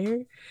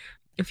Fire.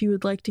 If you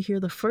would like to hear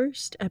the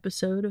first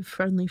episode of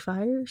Friendly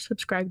Fire,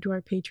 subscribe to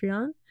our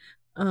Patreon.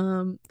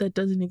 That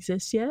doesn't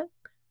exist yet.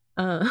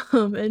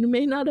 And it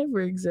may not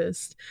ever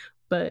exist.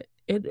 But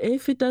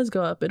if it does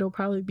go up, it'll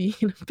probably be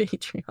in a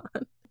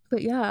Patreon.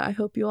 But yeah, I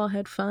hope you all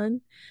had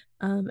fun.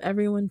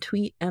 Everyone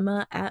tweet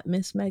Emma at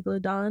Miss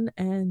Megalodon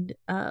and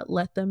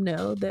let them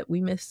know that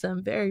we miss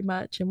them very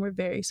much and we're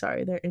very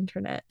sorry their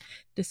internet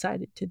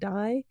decided to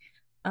die.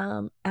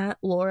 At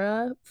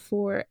Laura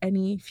for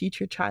any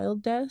future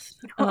child death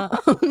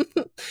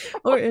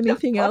or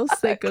anything else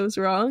that goes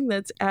wrong.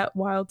 That's at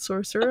Wild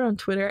Sorcerer on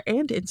Twitter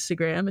and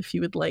Instagram if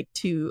you would like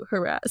to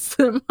harass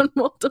them on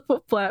multiple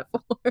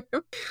platforms.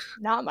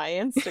 Not my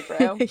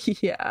Instagram.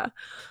 Yeah.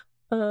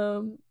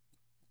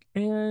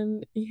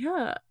 And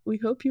yeah, we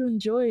hope you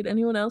enjoyed.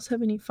 Anyone else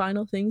have any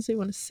final things they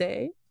want to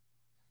say?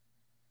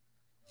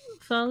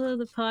 Follow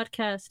the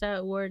podcast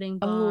at Warding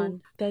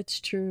Bond. Oh, that's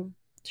true.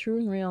 True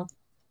and real.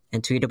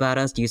 And tweet about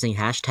us using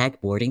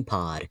hashtag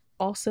WardingPod.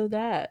 Also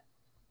that.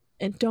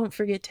 And don't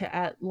forget to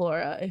at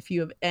Laura if you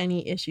have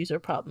any issues or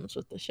problems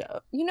with the show.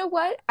 You know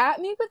what?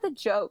 At me with a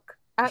joke.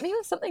 At me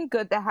with something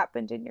good that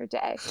happened in your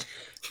day.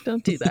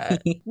 Don't do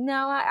that.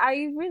 No,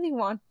 I really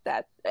want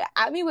that.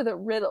 At me with a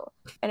riddle.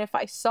 And if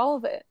I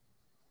solve it,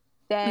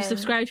 then... You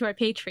subscribe to our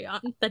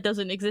Patreon. That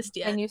doesn't exist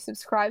yet. And you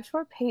subscribe to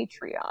our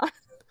Patreon.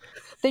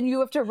 Then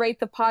you have to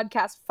rate the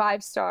podcast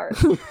 5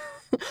 stars.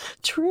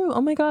 True. Oh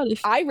my god.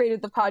 If I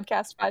rated the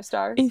podcast 5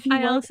 stars. If you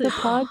like the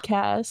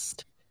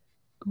podcast,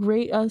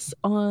 rate us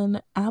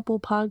on Apple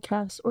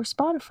Podcasts or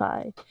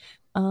Spotify.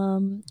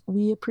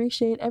 We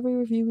appreciate every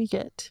review we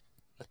get.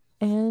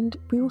 And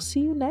we will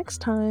see you next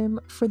time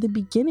for the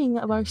beginning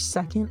of our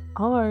second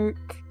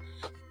arc.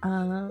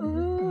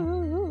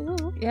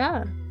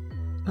 Yeah.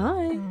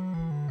 Bye.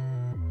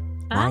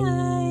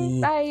 Bye.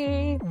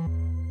 Bye.